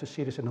 you have to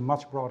see this in a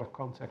much broader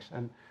context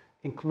and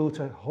include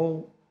a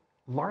whole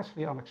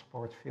largely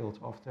unexplored field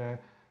of the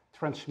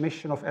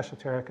transmission of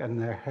esoteric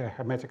and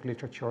hermetic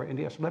literature in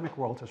the Islamic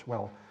world as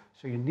well.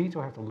 So you need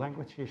to have the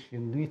languages, you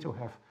need to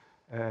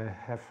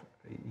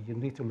you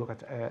need to look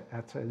at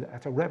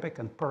Arabic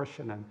and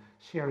Persian and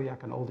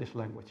Syriac and all these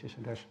languages,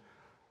 and there's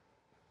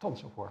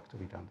tons of work to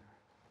be done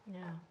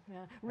there.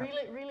 Yeah.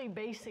 Really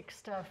basic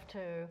stuff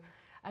too.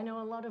 I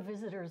know a lot of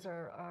visitors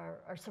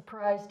are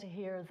surprised to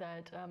hear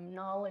that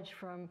knowledge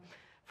from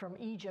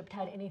Egypt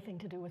had anything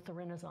to do with the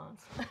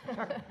Renaissance.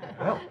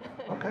 Well,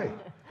 okay.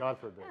 God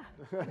forbid.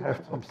 I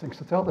have some things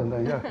to tell them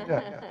then,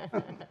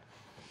 yeah.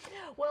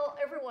 Well,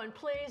 everyone,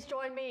 please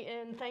join me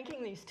in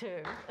thanking these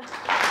two.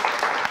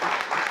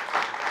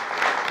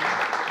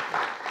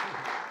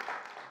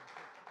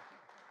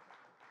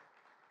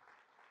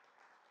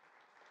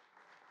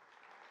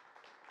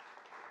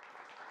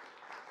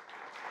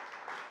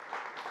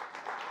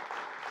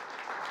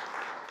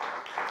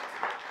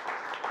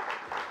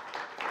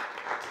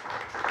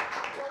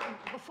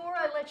 Before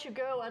I let you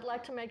go, I'd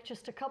like to make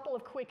just a couple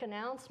of quick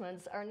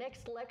announcements. Our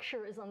next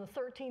lecture is on the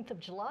 13th of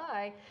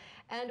July,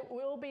 and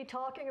we'll be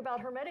talking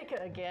about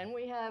Hermetica again.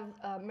 We have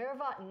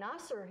Mervat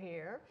Nasser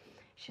here.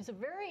 She's a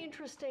very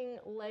interesting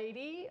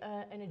lady,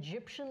 an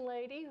Egyptian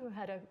lady who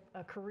had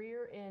a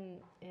career in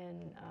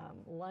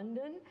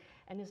London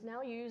and is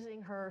now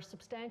using her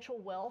substantial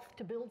wealth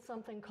to build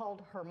something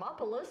called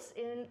Hermopolis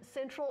in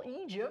central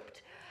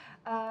Egypt,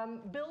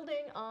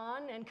 building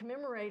on and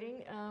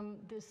commemorating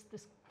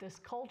this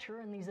culture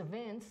and these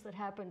events that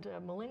happened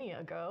millennia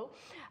ago.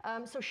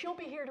 So she'll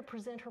be here to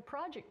present her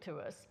project to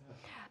us.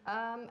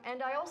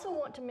 And I also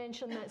want to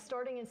mention that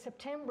starting in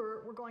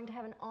September, we're going to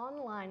have an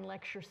online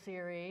lecture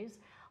series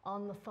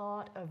on the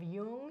thought of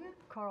Jung,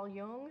 Carl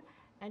Jung,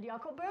 and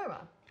Jacob Boehme.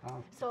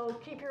 Oh. So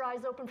keep your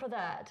eyes open for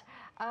that.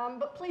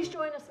 But please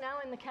join us now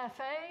in the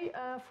cafe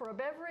for a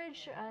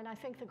beverage, and I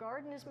think the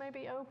garden is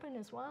maybe open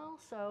as well,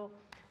 so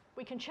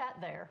we can chat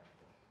there.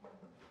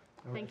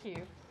 Thank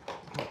you.